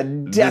giving me a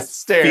death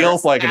stare.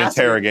 Feels like an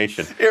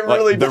interrogation. It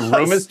really does. The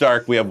room is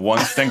dark. We have one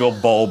single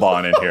bulb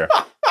on in here.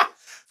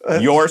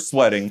 You're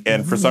sweating,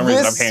 and for some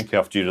reason, I've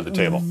handcuffed you to the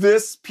table.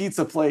 This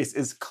pizza place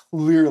is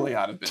clearly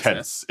out of business.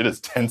 Tense. It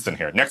is tense in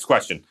here. Next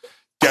question.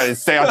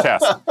 Guys, stay on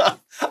task.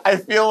 I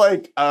feel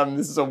like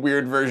this is a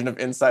weird version of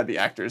Inside the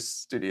Actors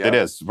Studio. It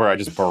is, where I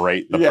just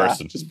berate the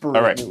person. Just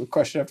berate you with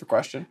question after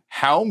question.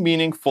 How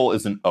meaningful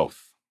is an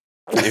oath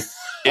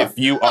if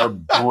you are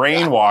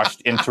brainwashed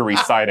into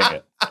reciting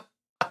it?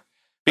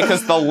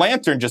 Because the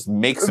lantern just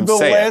makes him say it.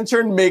 The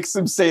lantern makes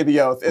him say the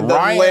oath. And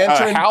Ryan, the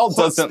lantern Hal puts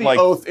doesn't the like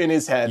oath in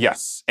his head.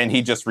 Yes, and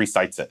he just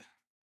recites it.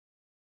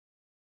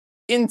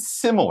 In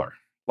similar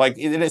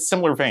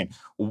vein,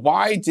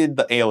 why did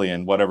the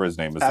alien, whatever his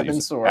name is,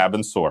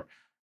 Abin Sur,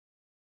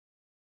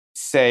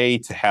 say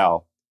to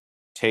Hal,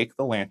 take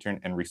the lantern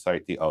and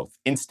recite the oath,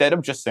 instead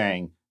of just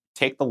saying,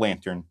 take the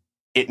lantern,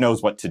 it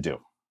knows what to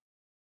do?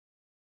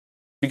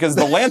 Because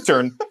the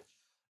lantern...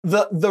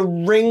 The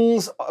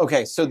rings,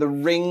 okay, so the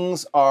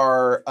rings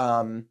are,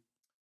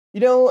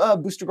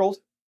 Booster Gold?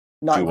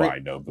 I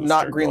know Booster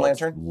Not Gold? Green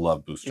Lantern?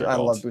 Love Booster Gold. I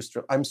love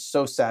Booster. I'm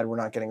so sad we're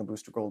not getting a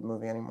Booster Gold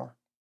movie anymore.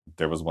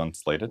 There was one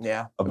slated?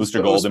 Yeah. A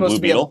Booster Gold and Blue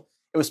Beetle?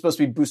 It was supposed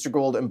to be Booster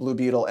Gold and Blue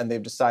Beetle, and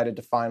they've decided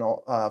to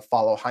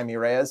follow Jaime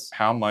Reyes.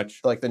 How much?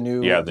 Like the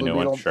new Blue Beetle,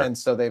 one, sure. And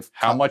so they've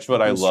How much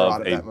would I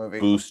love a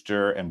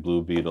Booster and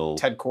Blue Beetle?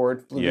 Ted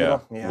Kord, Blue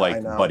Beetle? Yeah,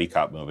 like buddy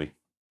cop movie.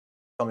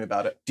 Tell me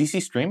about it.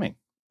 DC streaming.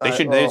 They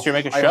should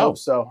make a show. I hope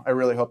so. I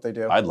really hope they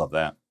do. I'd love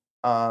that.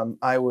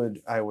 I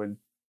would.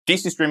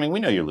 DC streaming, we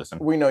know you listen.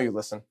 We know you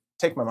listen.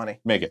 Take my money.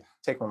 Make it.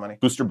 Take my money.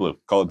 Booster Blue.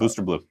 Call it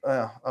Booster Blue.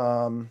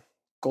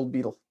 Gold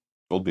Beetle.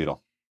 Gold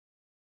Beetle.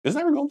 Isn't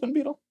there a Golden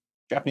Beetle?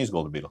 Japanese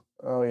Golden Beetle.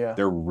 Oh, yeah.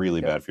 They're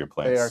really bad for your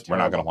plants. We're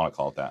not going to want to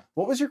call it that.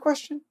 What was your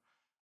question?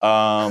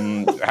 How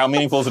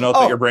meaningful is an oath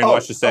that your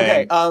brainwash is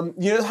saying? Okay.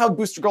 You know how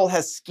Booster Gold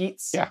has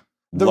skeets? Yeah.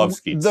 Love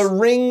skeets. The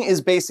ring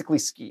is basically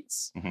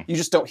skeets. Mm-hmm. You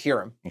just don't hear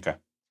them. Okay.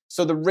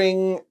 So the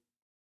ring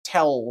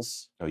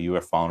tells. Oh, you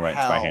are falling right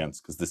into my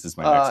hands because this is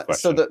my next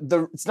question.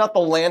 So it's not the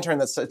lantern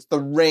it's the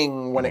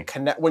ring when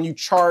when you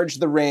charge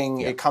the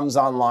ring, it comes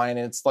online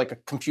and it's like a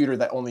computer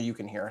that only you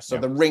can hear. So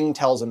the ring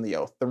tells him the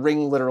oath. The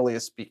ring literally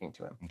is speaking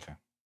to him. Okay.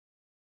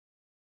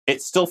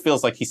 It still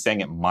feels like he's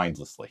saying it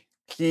mindlessly.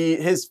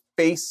 His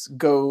face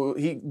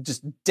he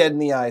just dead in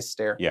the eyes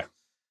stare. Yeah.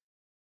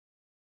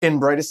 In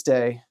brightest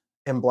day,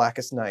 in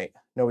blackest night,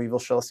 no evil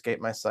shall escape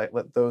my sight.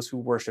 Let those who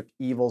worship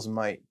evil's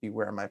might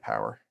beware my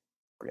power.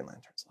 Green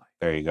Lantern's light.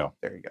 There you go.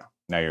 There you go.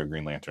 Now you're a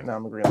Green Lantern. Now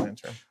I'm a Green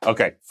Lantern.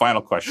 Okay,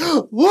 final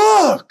question.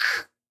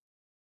 Look!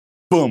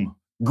 Boom.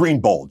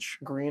 Green bulge.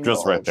 Green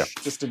just bulge. Right there.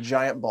 Just a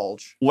giant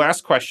bulge.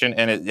 Last question,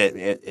 and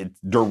it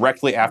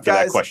directly after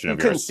that question of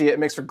yours. You couldn't see it. It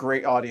makes for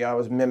great audio. I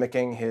was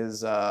mimicking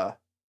his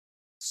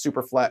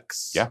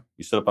Superflex. Yeah,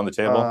 you stood up on the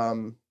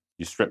table.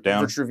 You stripped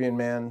down. Vitruvian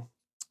Man.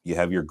 You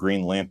have your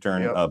Green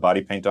Lantern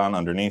body paint on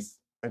underneath.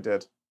 I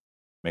did.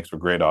 Makes for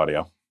great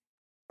audio.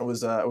 It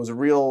was a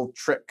real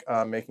trick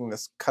making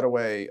this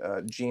cutaway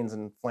jeans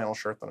and flannel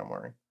shirt that I'm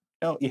wearing.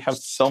 No, you have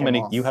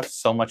you have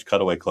so much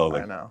cutaway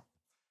clothing. I know.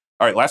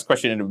 All right, last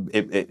question.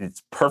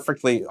 It's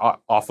perfectly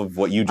off of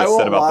what you just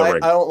said about the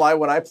ring. I won't lie.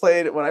 When I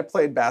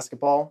played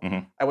basketball,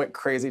 I went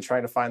crazy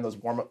trying to find those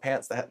warm up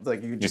pants that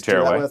like you just tear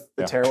away with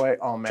the tearaway.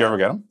 Oh man! Did you ever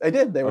get them? I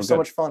did. They were so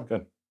much fun.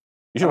 Good.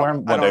 You should wear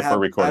them one day for a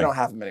recording. I don't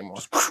have them anymore.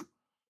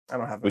 I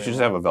don't have them. We should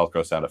just have a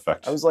Velcro sound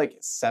effect. I was like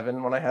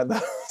 7 when I had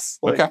those.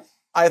 Okay.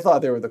 I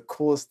thought they were the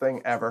coolest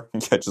thing ever.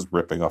 Yeah, just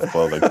ripping off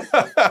clothing.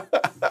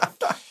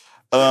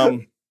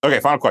 Okay,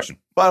 final question.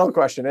 Final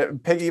question.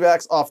 It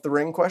piggybacks off the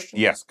ring question?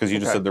 Yes, because you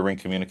just said the ring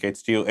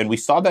communicates to you. And we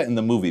saw that in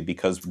the movie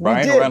because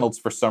Ryan Reynolds,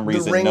 for some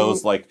reason,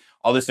 knows like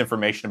all this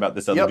information about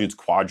this other dude's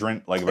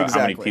quadrant, like about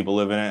how many people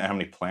live in it and how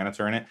many planets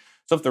are in it.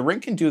 So if the ring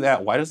can do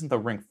that, why doesn't the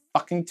ring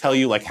fucking tell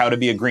you like how to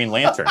be a Green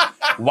Lantern?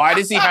 Why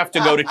does he have to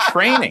go to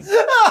training?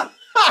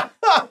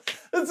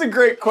 That's a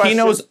great question. He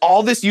knows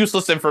all this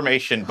useless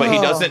information, but he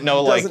doesn't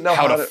know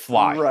how to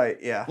fly. Right,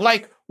 yeah.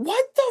 Like,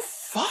 what the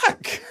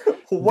fuck?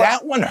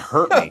 That one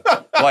hurt me.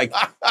 Like,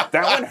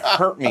 that one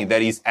hurt me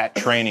that he's at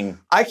training.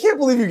 I can't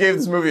believe you gave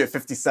this movie a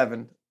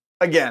 57.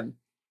 Again.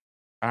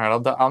 All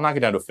right, I'll knock it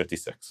down to a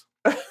 56.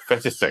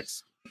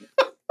 56.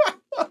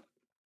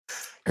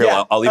 Here,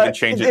 yeah, I'll even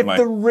change it.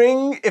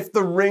 If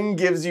the ring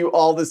gives you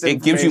all this information,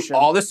 it gives you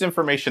all this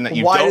information that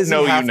you don't know. Why does he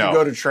have to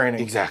go to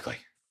training? Exactly.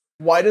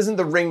 Why doesn't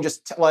the ring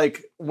just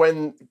like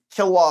when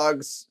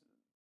Kilowog's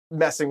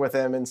messing with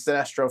him and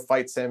Sinestro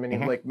fights him and he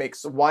like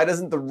makes? Why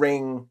doesn't the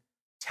ring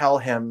tell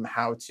him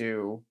how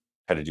to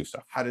do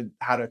stuff, how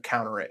to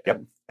counter it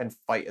and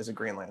fight as a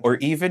Green Lantern? Or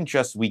even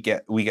just we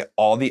get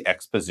all the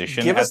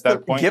exposition at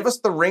that point. Give us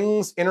the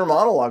ring's inner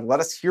monologue. Let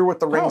us hear what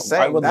the ring's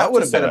saying. That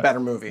would have been a better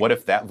movie. What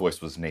if that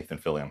voice was Nathan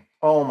Fillion?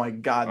 Oh my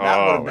God,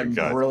 that would have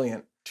been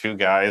brilliant. 2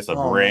 guys, a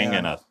ring,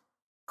 and a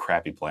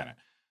crappy planet.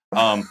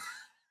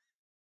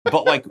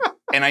 But like,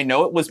 and I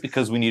know it was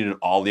because we needed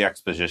all the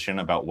exposition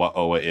about what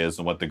Oa is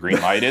and what the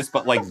green light is,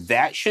 but like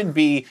that should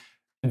be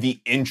the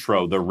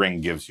intro the ring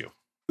gives you.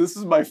 This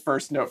is my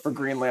first note for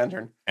Green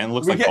Lantern. And it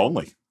looks like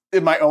only.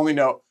 In my only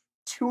note,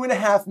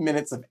 2.5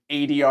 minutes of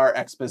ADR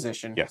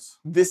exposition. Yes.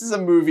 This is a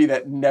movie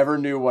that never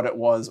knew what it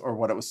was or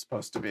what it was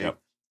supposed to be. Yep.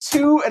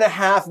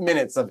 2.5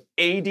 minutes of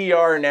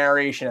ADR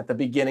narration at the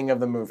beginning of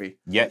the movie.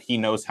 Yet he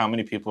knows how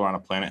many people are on a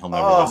planet he'll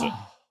never visit.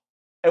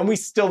 And we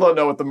still don't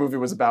know what the movie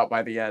was about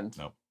by the end.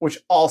 Nope. Which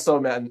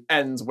also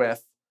ends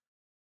with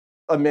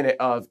a minute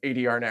of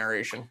ADR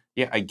narration.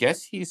 Yeah, I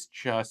guess he's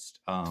just...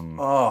 And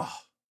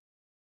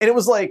it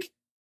was like,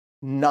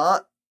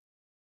 not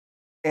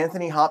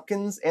Anthony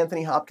Hopkins'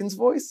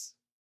 voice?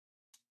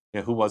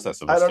 Yeah, who was that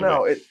supposed to be? I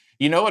don't know.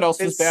 You know what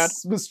else was bad?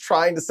 It was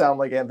trying to sound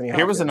like Anthony Hopkins.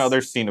 Here was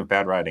another scene of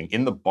bad writing.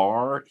 In the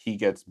bar, he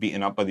gets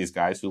beaten up by these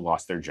guys who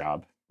lost their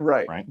job.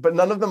 Right. But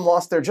none of them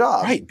lost their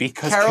job. Right,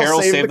 because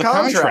Carol saved the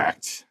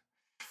contract.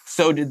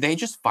 So did they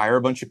just fire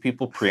a bunch of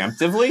people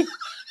preemptively?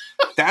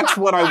 That's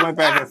what I went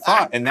back and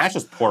thought. And that's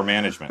just poor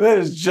management. That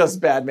is just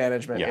bad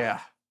management, yeah.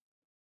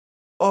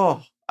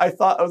 Oh, I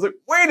was like,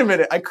 wait a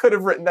minute. I could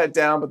have written that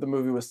down, but the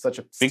movie was such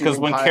a Because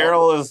when pile.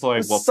 Carol is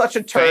like, well, such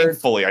a turd.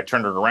 Thankfully, I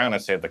turned it around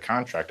and saved the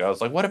contract. I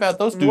was like, what about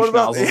those douche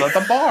nozzles at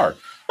the bar?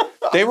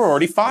 They were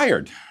already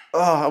fired.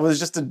 Oh, it was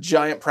just a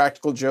giant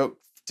practical joke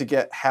to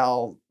get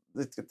Hal,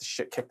 get the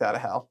shit kicked out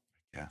of Hal.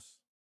 Yes.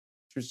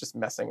 She was just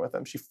messing with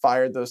him. She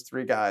fired those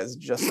 3 guys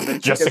just to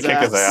kick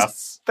his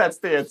ass. That's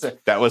the answer.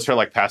 That was her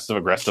like passive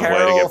aggressive way to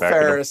get back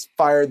Carol Ferris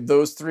fired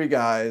those 3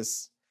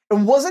 guys.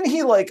 And wasn't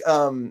he like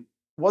an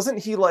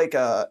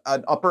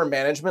upper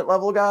management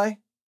level guy?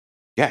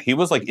 Yeah, he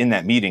was like in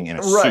that meeting in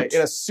a suit. Right,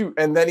 in a suit.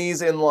 And then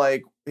he's in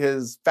like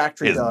his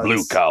factory duds.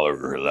 Blue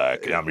collar,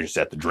 like I'm just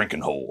at the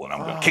drinking hole and I'm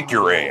gonna kick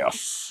your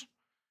ass.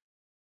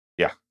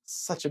 Yeah.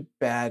 Such a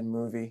bad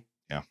movie.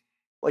 Yeah.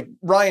 Like,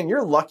 Ryan,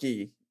 you're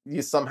lucky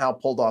you somehow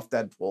pulled off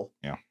Deadpool.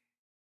 Yeah.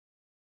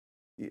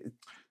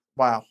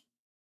 Wow.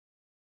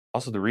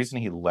 Also, the reason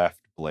he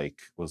left Blake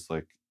was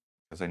like,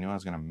 because I knew I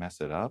was going to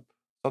mess it up.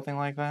 Something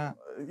like that.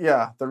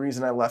 Yeah. The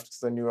reason I left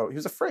because I knew he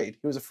was afraid.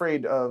 He was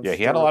afraid of... Yeah,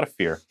 he had a lot of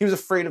fear. He was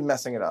afraid of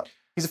messing it up.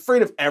 He's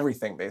afraid of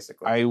everything,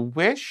 basically. I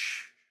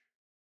wish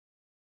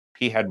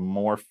he had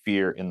more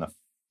fear in the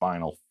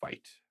final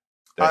fight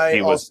that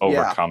he was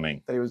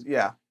overcoming. That he was,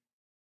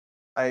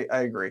 I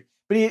agree.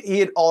 But he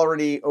had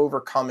already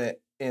overcome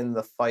it in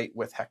the fight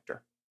with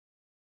Hector.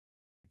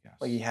 Yes.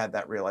 Like he had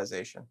that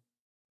realization.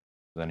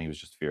 Then he was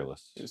just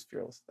fearless. He was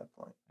fearless at that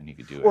point. And he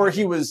could do it. Or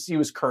he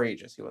was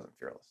courageous. He wasn't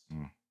fearless.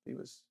 He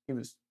was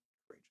courageous.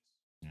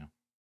 Yeah.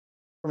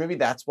 Or maybe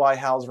that's why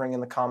Hal's ring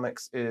in the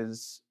comics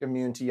is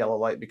immune to yellow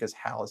light, because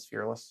Hal is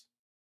fearless.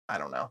 I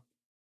don't know.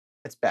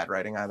 It's bad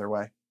writing either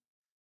way.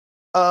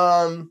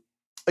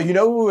 You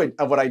know who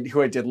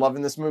I did love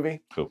in this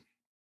movie? Who?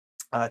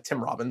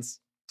 Tim Robbins.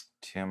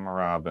 Tim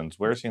Robbins.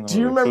 Where's he in the movie?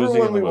 Do you remember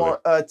when we want?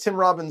 Tim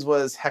Robbins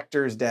was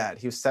Hector's dad.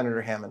 He was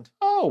Senator Hammond.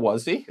 Oh,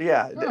 was he?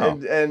 Yeah. Oh.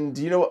 And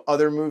do you know what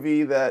other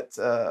movie that?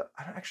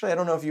 I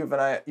don't know if you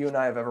and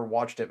I have ever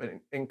watched it, but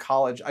in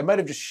college, I might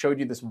have just showed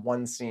you this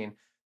one scene.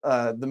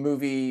 The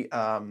movie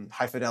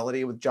High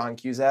Fidelity with John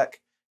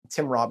Cusack.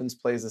 Tim Robbins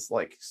plays this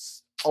like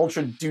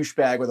ultra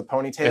douchebag with a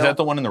ponytail. Is that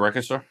the one in the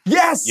record store?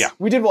 Yes. Yeah.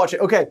 We did watch it.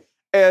 Okay.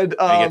 And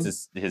he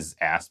gets his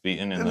ass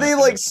beaten.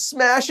 They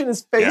smash in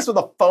his face with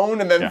a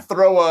phone and then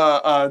throw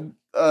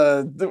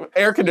the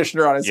air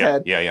conditioner on his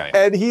head. Yeah.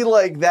 And he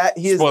is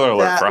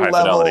that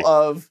level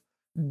of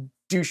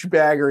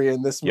douchebaggery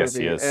in this movie. Yes,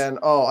 he is. And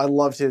I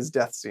loved his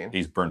death scene.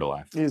 He's burned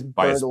alive. He's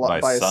burned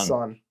alive by his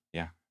son.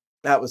 Yeah.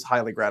 That was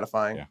highly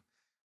gratifying. Yeah.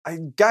 I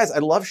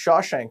love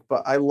Shawshank,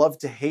 but I love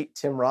to hate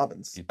Tim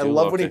Robbins. I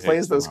love when he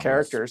plays those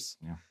characters.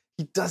 Yeah.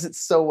 He does it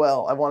so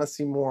well. I want to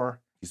see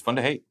more. He's fun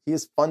to hate. He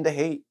is fun to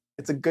hate.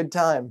 It's a good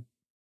time.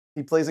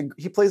 He plays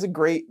a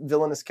great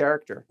villainous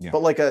character,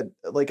 but like a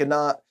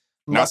not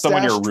Not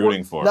someone you're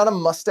rooting for. Not a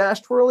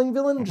mustache twirling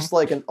villain, just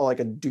like a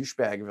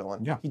douchebag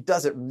villain. Yeah. He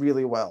does it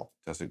really well.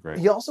 Does it great.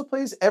 He also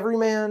plays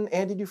everyman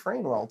Andy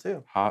Dufresne well,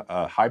 too.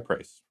 High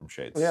praise from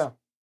Shades. Yeah.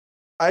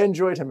 I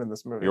enjoyed him in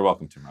this movie. You're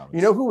welcome, Tim Robbins.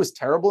 You know who was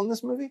terrible in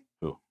this movie?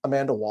 Who?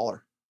 Amanda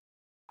Waller.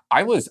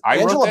 I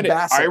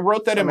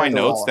wrote that in my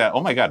notes that,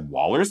 oh my God,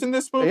 Waller's in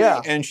this movie?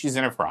 Yeah. And she's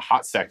in it for a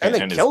hot second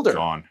and they killed her.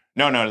 Gone.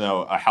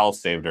 No. Hal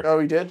saved her. Oh,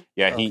 he did?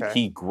 Yeah,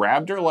 he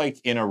grabbed her like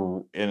in a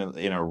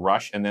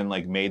rush and then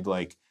like made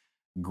like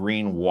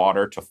green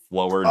water to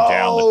flow her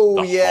down the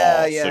hall.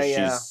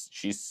 Yeah.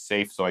 She's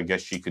safe, so I guess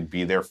she could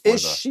be there for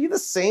Is she the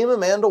same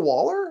Amanda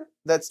Waller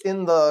that's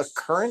in the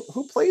current?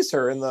 Who plays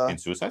her in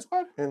Suicide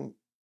Squad?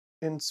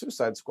 In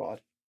Suicide Squad.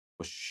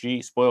 Was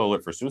she, spoiler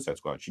alert for Suicide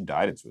Squad, she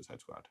died in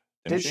Suicide Squad.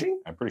 Did she?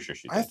 I'm pretty sure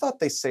she did. I thought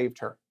they saved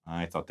her.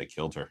 I thought they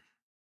killed her.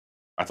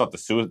 I thought the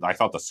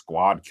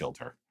squad killed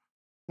her.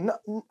 No,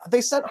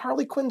 they sent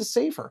Harley Quinn to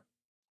save her.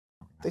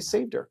 They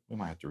saved her. We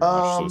might have to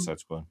rewatch Suicide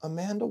Squad.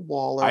 Amanda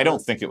Waller. I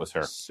don't think it was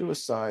her.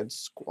 Suicide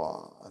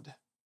Squad.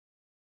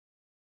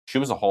 She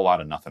was a whole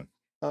lot of nothing.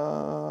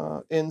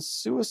 In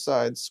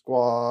Suicide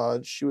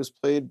Squad, she was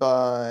played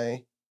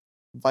by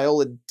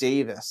Viola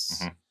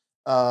Davis.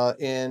 Not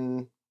the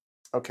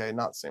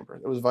same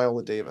person. It was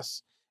Viola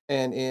Davis.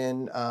 And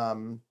in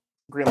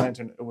Green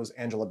Lantern, it was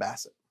Angela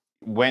Bassett.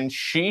 When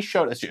she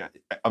showed us,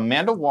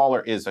 Amanda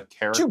Waller is a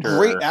character. 2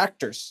 great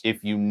actors.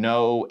 If you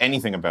know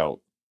anything about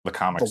the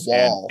comics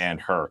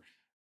and her,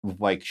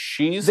 like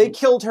they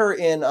killed her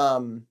in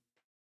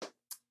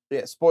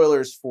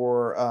spoilers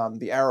for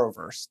the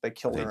Arrowverse. They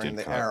killed her in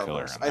the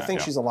Arrowverse. I think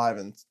she's alive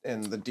in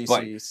the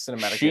DC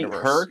cinematic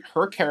universe.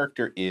 Her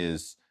character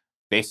is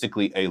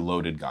basically a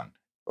loaded gun.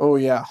 Oh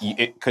yeah,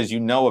 because you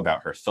know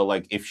about her. So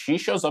like, if she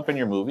shows up in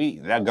your movie,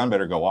 that gun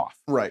better go off.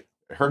 Right.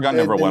 Her gun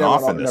never went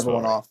off in this movie.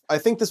 Went off. I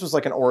think this was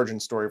like an origin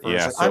story for her.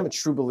 Yeah, like, I'm a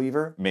true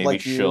believer. Maybe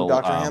like she'll,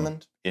 Dr.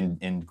 Hammond.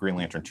 In Green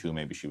Lantern 2,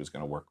 maybe she was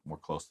going to work more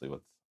closely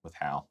with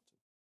Hal.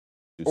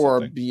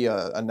 Or be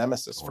a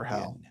nemesis for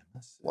Hal.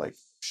 Like,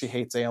 she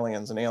hates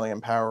aliens and alien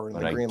power, and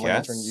the Green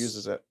Lantern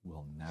uses it.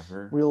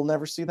 We'll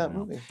never see that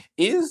movie.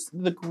 Is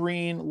the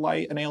green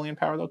light an alien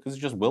power, though? Because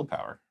it's just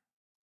willpower.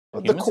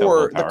 The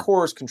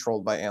core is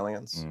controlled by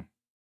aliens.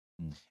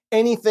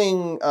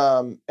 Anything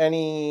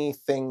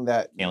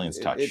that aliens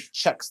touch, it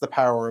checks the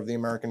power of the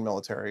American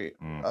military.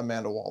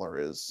 Amanda Waller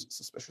is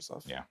suspicious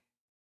of. Yeah,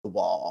 the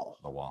wall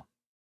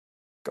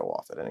go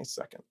off at any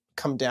second,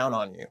 come down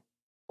on you.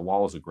 The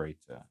Wall is a great.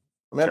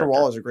 Amanda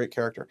Waller is a great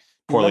character.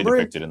 Poorly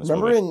depicted in this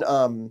movie. Remember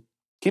in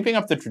keeping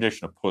up the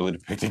tradition of poorly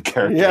depicted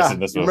characters in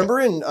this movie. Remember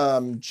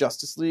in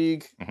Justice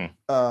League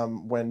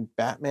when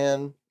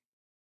Batman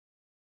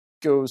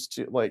goes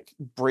to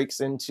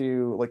breaks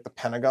into the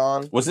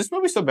Pentagon. Was this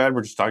movie so bad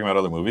we're just talking about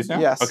other movies now?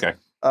 Yes. Okay.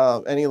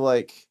 And he it's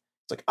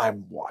like,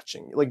 I'm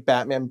watching.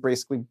 Batman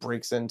basically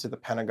breaks into the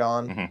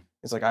Pentagon.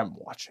 He's like, I'm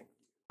watching.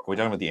 Are we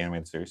talking about the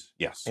animated series?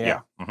 Yes. Yeah.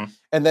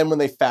 And then when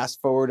they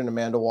fast forward and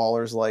Amanda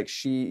Waller's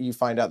you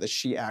find out that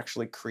she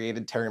actually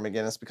created Terry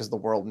McGinnis because the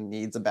world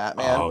needs a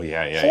Batman. Oh,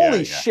 yeah.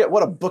 Holy shit,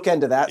 what a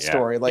bookend to that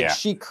story.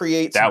 She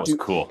creates... That was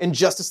cool. In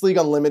Justice League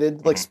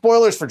Unlimited,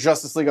 spoilers for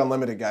Justice League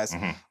Unlimited, guys.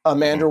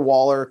 Amanda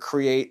Waller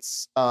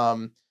creates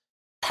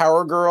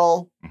Power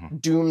Girl,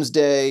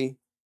 Doomsday,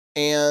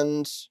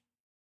 and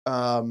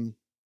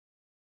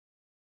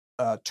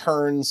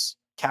turns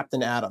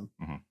Captain Atom.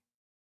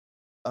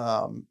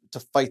 To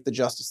fight the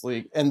Justice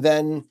League, and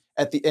then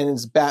at the end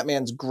is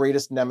Batman's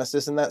greatest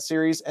nemesis in that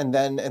series, and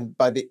then in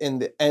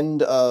the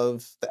end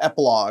of the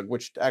epilogue,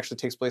 which actually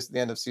takes place at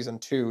the end of season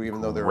 2, even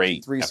though there are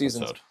 3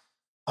 seasons.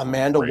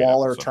 Amanda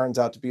Waller turns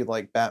out to be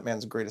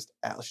Batman's greatest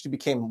ally. She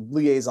became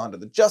liaison to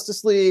the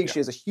Justice League. She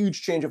has a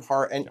huge change of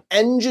heart and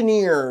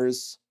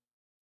engineers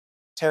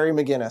Terry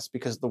McGinnis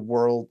because the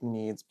world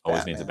needs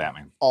always needs a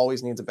Batman.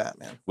 Always needs a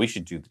Batman. We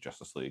should do the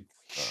Justice League.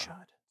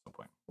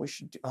 We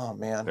should do, oh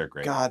man, they're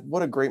great. God,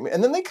 what a great movie.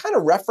 And then they kind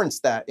of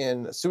referenced that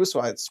in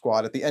Suicide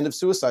Squad at the end of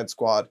Suicide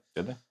Squad.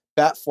 Did they?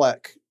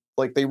 Batfleck,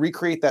 they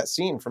recreate that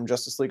scene from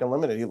Justice League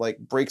Unlimited. He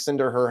breaks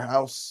into her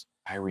house.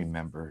 I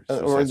remember.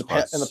 Or in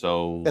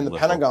the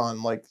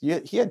Pentagon.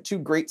 He had 2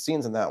 great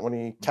scenes in that when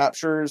he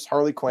captures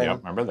Harley Quinn. Yeah,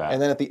 remember that.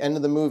 And then at the end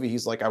of the movie,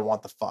 he's like, I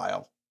want the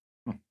file.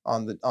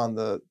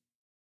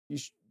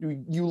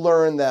 You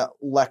learn that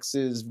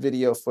Lex's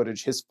video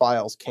footage, his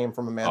files came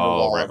from Amanda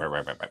Waller.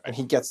 Right. And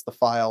he gets the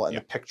file and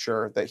the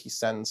picture that he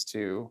sends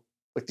to,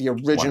 the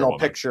original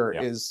picture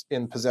is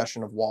in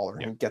possession of Waller,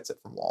 and he gets it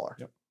from Waller.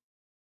 Yep.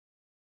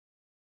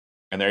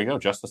 And there you go,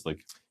 Justice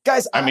League.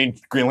 Guys,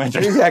 Green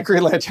Lantern. Yeah,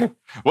 Green Lantern.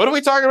 What are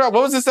we talking about?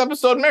 What was this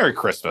episode? Merry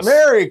Christmas.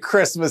 Merry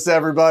Christmas,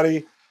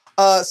 everybody.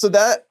 So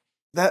that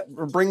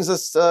brings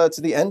us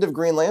to the end of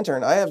Green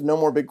Lantern. I have no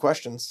more big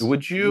questions.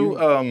 Would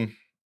you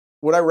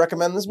would I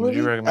recommend this movie? Would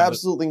you recommend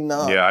Absolutely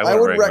not. Yeah, I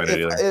wouldn't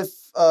recommend it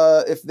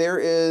either. If there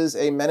is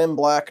a Men in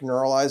Black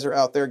neuralizer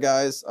out there,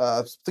 guys,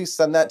 please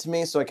send that to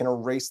me so I can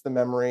erase the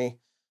memory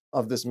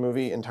of this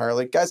movie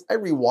entirely. Guys, I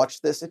rewatched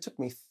this. It took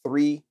me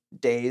 3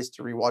 days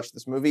to rewatch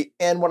this movie.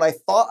 And when I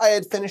thought I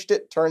had finished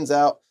it, turns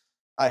out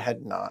I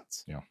had not.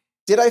 Yeah.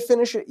 Did I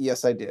finish it?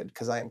 Yes, I did,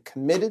 because I am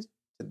committed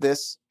to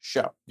this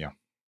show. Yeah.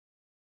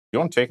 You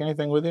want to take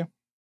anything with you?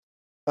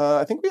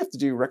 I think we have to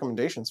do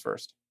recommendations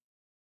first.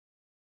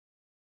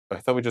 I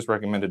thought we just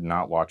recommended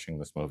not watching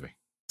this movie.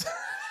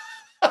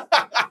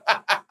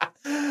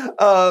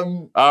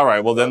 All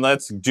right, well then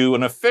let's do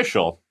an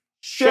official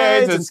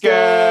Shades and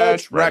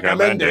Sketch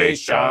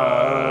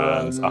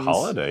recommendations. A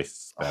holiday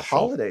special. A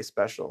holiday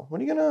special.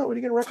 What are you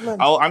gonna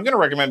recommend? I'm gonna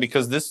recommend,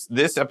 because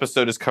this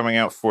episode is coming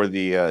out for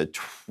the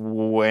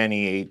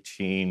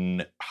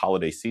 2018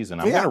 holiday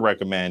season. I'm gonna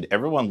recommend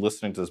everyone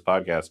listening to this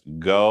podcast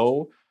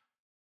go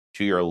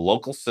to your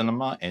local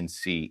cinema and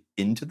see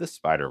Into the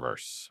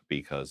Spider-Verse,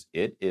 because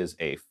it is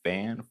a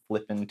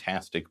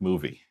fan-flippin-tastic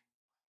movie.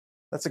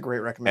 That's a great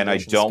recommendation.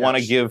 And I don't want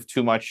to give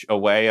too much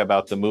away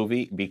about the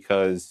movie,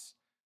 because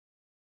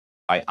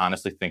I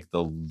honestly think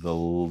the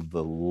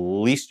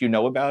least you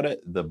know about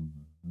it, the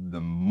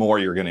more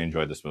you're going to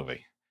enjoy this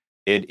movie.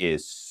 It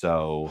is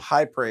so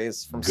high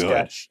praise from good.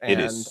 Sketch. And it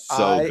is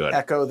so good. I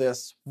echo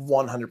this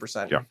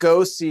 100%. Yeah.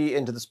 Go see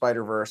Into the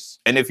Spider-Verse.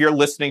 And if you're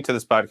listening to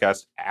this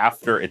podcast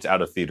after it's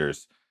out of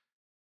theaters,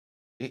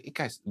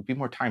 guys, be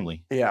more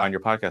timely on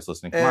your podcast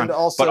listening. Come on.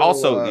 Also, but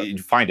also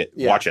find it.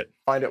 Watch it.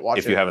 Find it. Watch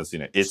it. If you haven't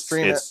seen it. It's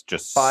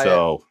just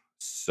so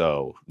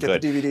good.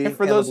 Get the DVD and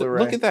for those,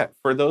 look at that.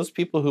 For those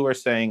people who are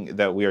saying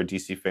that we are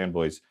DC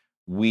fanboys,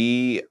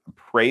 we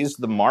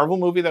praised the Marvel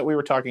movie that we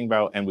were talking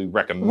about, and we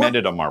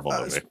recommended a Marvel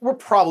movie. We're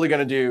probably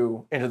going to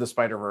do Into the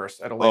Spider-Verse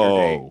at a later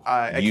date.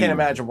 I can't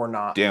imagine we're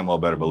not. Damn well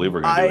better believe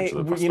we're going to do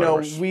Into the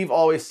Spider-Verse. We've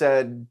always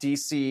said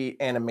DC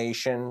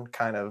animation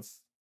kind of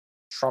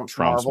trumps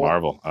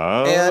Marvel.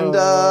 Oh, and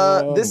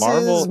this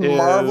is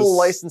Marvel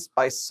licensed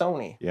by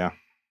Sony. Yeah.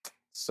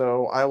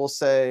 So I will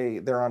say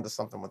they're onto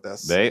something with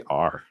this. They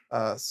are.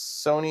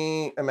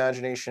 Sony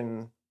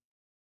Imagination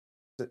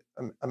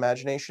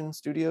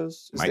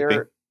Studios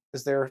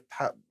is their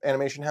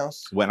animation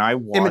house. When I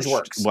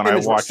watched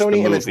the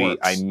movie,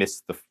 I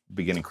missed the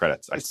beginning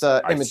credits. I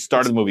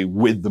started the movie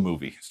with the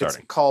movie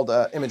starting. It's called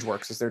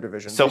ImageWorks is their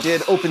division. So they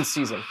did open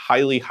season.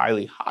 Highly,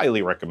 highly,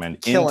 highly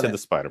recommend Into the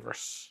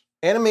Spider-Verse.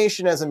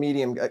 Animation as a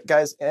medium,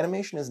 guys.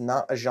 Animation is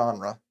not a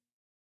genre.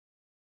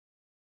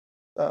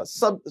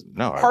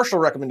 Partial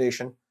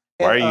recommendation.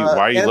 Why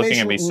are you looking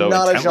at me so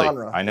intently? A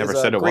genre. I never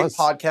said it was.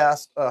 Great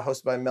podcast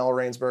hosted by Mel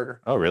Rainsberger.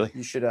 Oh, really?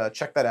 You should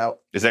check that out.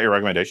 Is that your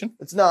recommendation?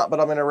 It's not,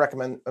 but I'm going to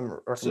recommend.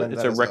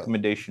 It's a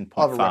recommendation.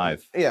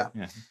 0.5. Yeah,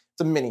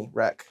 it's a mini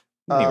rec.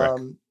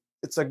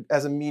 It's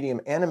as a medium,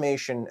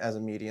 animation as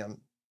a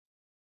medium,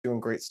 doing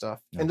great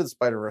stuff. Yeah. Into the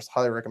Spider-Verse,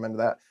 highly recommend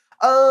that.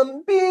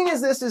 Being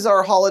as this is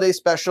our holiday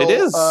special, it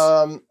is,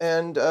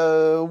 and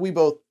we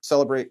both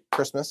celebrate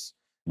Christmas.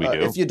 We do.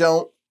 If you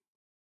don't,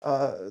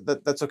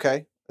 that's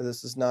okay.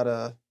 This is not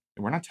a.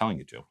 We're not telling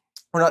you to.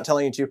 We're not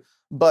telling you to.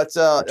 But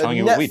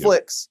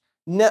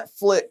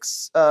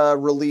Netflix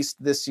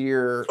released this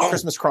year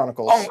Christmas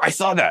Chronicles. Oh, I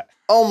saw that.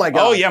 Oh my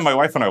god. Oh yeah, my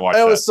wife and I watched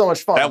that. It was so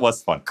much fun. That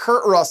was fun.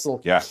 Kurt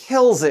Russell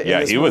kills it. Yeah,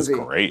 in this movie. Was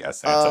great as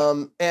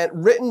Santa. And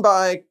written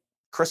by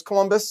Chris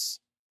Columbus,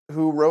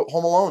 who wrote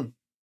Home Alone.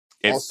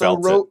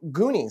 Wrote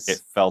Goonies. It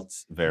felt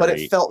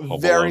very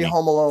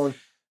Home Alone.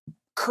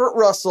 Kurt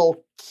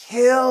Russell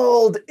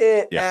killed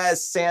it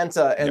as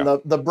Santa,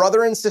 and the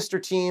brother and sister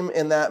team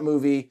in that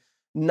movie.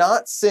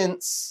 Not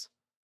since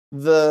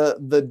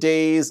the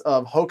days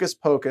of Hocus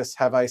Pocus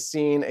have I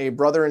seen a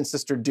brother and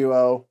sister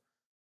duo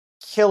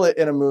kill it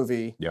in a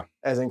movie.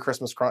 As in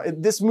Christmas Chronicles.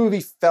 This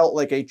movie felt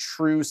like a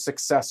true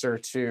successor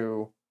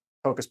to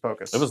Hocus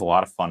Pocus. It was a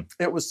lot of fun.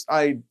 It was.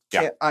 I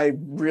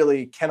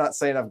really cannot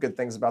say enough good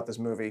things about this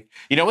movie.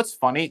 You know what's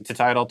funny, to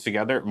tie it all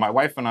together? My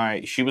wife and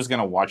I, she was going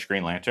to watch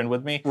Green Lantern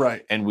with me,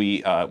 right? And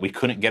we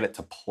couldn't get it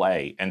to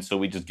play, and so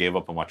we just gave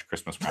up and watched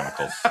Christmas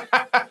Chronicles.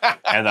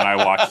 And then I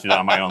watched it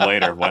on my own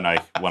later when I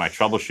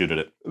troubleshooted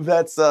it.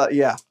 That's I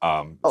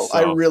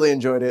really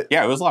enjoyed it.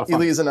 Yeah, it was a lot of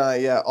fun. Elise and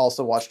I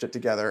also watched it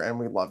together, and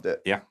we loved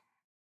it. Yeah,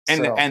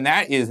 and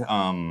that is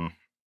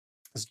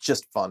it's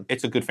just fun.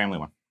 It's a good family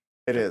one.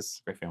 It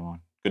is. Great family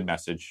one. Good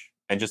message.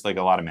 And just like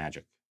a lot of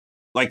magic.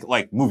 Like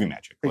movie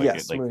magic. Movie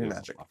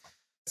magic.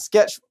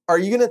 Sketch, are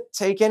you going to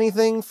take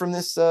anything from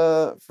this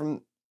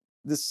movie?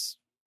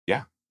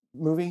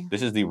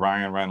 This is the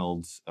Ryan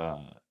Reynolds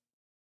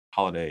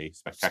Holiday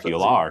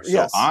Spectacular.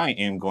 So I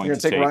am going to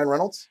take Ryan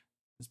Reynolds?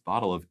 This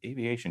bottle of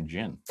Aviation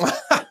Gin.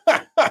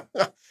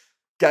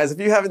 Guys,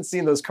 if you haven't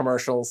seen those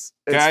commercials,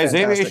 it's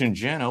fantastic. Aviation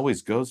Gin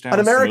always goes down.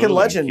 An American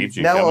legend, keeps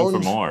you coming for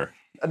more.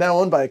 Now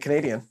owned by a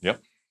Canadian. Yep.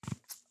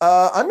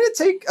 I'm gonna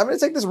take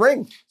this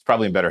ring. It's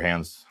probably in better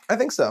hands. I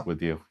think so.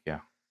 With you,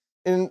 yeah.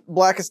 In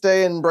Blackest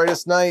Day and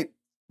Brightest Night,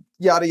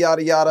 yada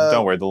yada yada.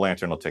 Don't worry, the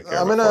lantern will take care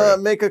of it. I'm gonna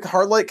make a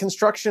hard light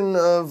construction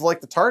of like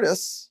the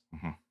TARDIS.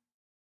 Mm-hmm.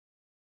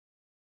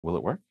 Will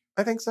it work?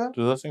 I think so.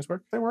 Do those things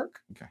work? They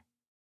work. Okay.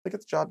 They get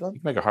the job done.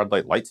 You can make a hard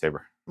light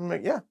lightsaber. I'm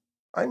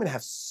gonna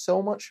have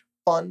so much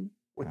fun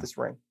with this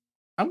ring.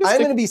 I'm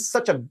gonna be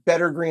such a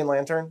better Green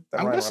Lantern.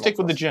 I'm gonna stick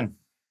with the gin.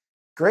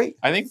 Great.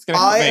 I think it's going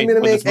to I'm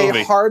going to make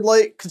a hard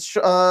light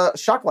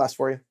shot glass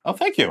for you. Oh,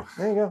 thank you.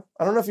 There you go.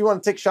 I don't know if you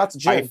want to take shots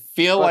of gin. I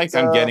feel like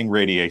I'm getting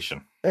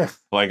radiation. Yeah.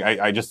 Like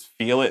I just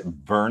feel it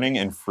burning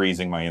and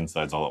freezing my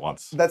insides all at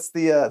once. That's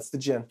the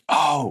gin.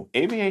 Oh,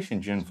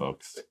 aviation gin,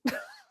 folks.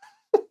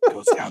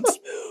 Goes down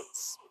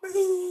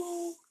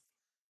smooth.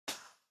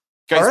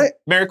 Guys, all right.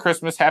 Merry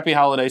Christmas, Happy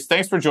Holidays.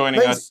 Thanks for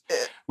joining us.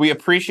 We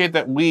appreciate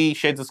that we,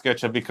 Shades of Sketch,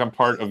 have become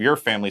part of your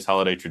family's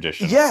holiday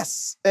tradition.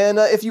 Yes. And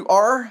if you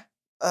are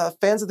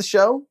fans of the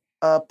show,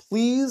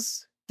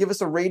 please give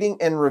us a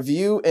rating and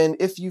review. And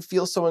if you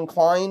feel so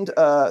inclined,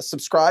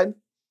 subscribe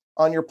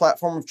on your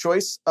platform of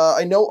choice.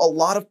 I know a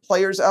lot of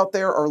players out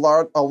there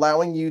are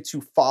allowing you to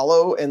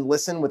follow and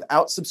listen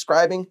without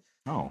subscribing.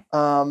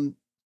 Oh.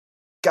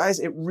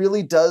 Guys, it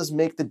really does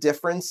make the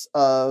difference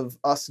of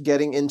us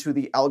getting into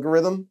the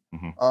algorithm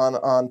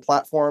on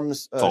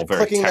platforms. It's all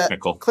very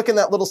technical. Clicking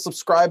that little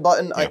subscribe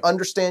button. Yeah. I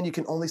understand you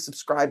can only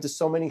subscribe to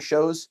so many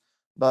shows,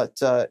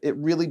 but it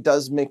really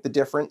does make the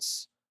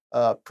difference,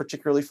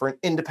 particularly for an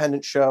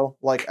independent show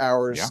like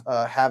ours,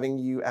 having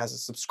you as a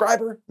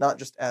subscriber, not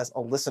just as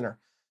a listener.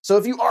 So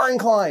if you are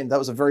inclined, that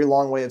was a very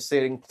long way of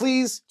stating,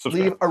 please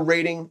leave a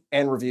rating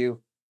and review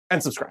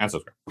and subscribe.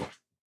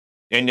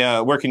 And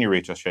where can you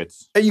reach us,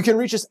 Shades? You can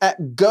reach us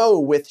at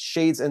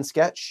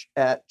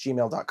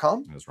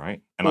gowithshadesandsketch@gmail.com. That's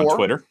right. And on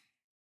Twitter?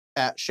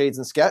 At Shades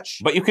and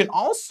Sketch. But you can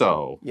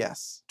also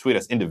tweet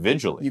us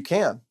individually. You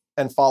can.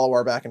 And follow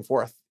our back and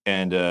forth.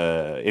 And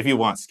if you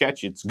want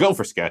Sketch, it's Go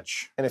for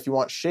Sketch. And if you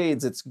want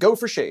Shades, it's Go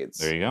for Shades.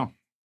 There you go.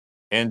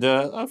 And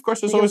of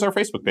course, there's always our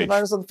Facebook page.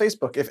 Find us on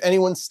Facebook. If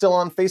anyone's still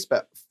on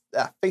Facebook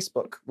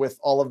with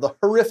all of the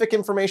horrific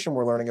information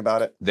we're learning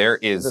about it. There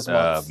is, it's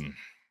a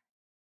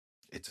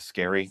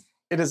scary...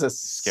 It is a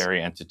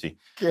scary entity.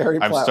 Scary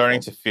I'm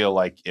starting to feel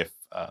like if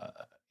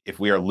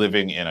we are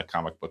living in a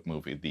comic book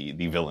movie,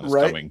 the villain is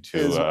coming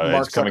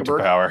to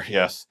power.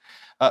 Yes.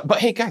 But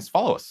hey, guys,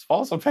 follow us.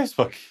 Follow us on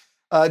Facebook.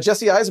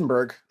 Jesse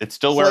Eisenberg. It's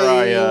still where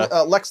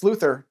I Lex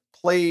Luthor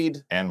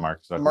played and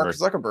Mark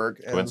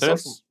Zuckerberg and the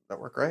Social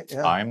Network, right?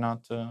 Yeah. I'm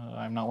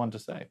not one to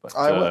say, but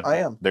I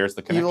am. There's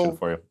the connection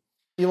for you.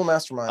 Evil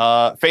mastermind.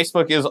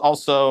 Facebook is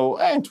also,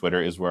 and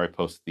Twitter is where I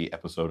post the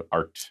episode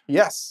art.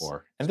 Yes.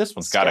 And this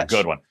one's got a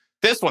good one.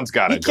 This one's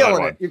got a good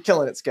one. You're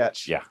killing it,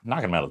 Sketch. Yeah,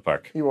 knocking them out of the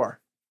park. You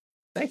are.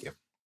 Thank you.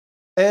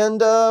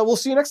 And we'll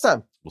see you next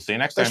time. We'll see you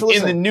next time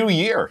in the new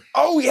year.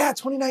 Oh, yeah,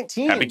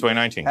 2019. Happy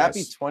 2019, guys.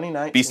 Happy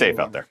 2019. Be safe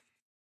out there.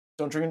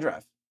 Don't drink and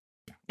drive.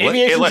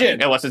 Aviation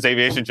gin. Unless it's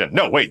aviation gin.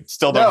 No, wait.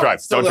 Still don't drive.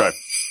 Don't drive.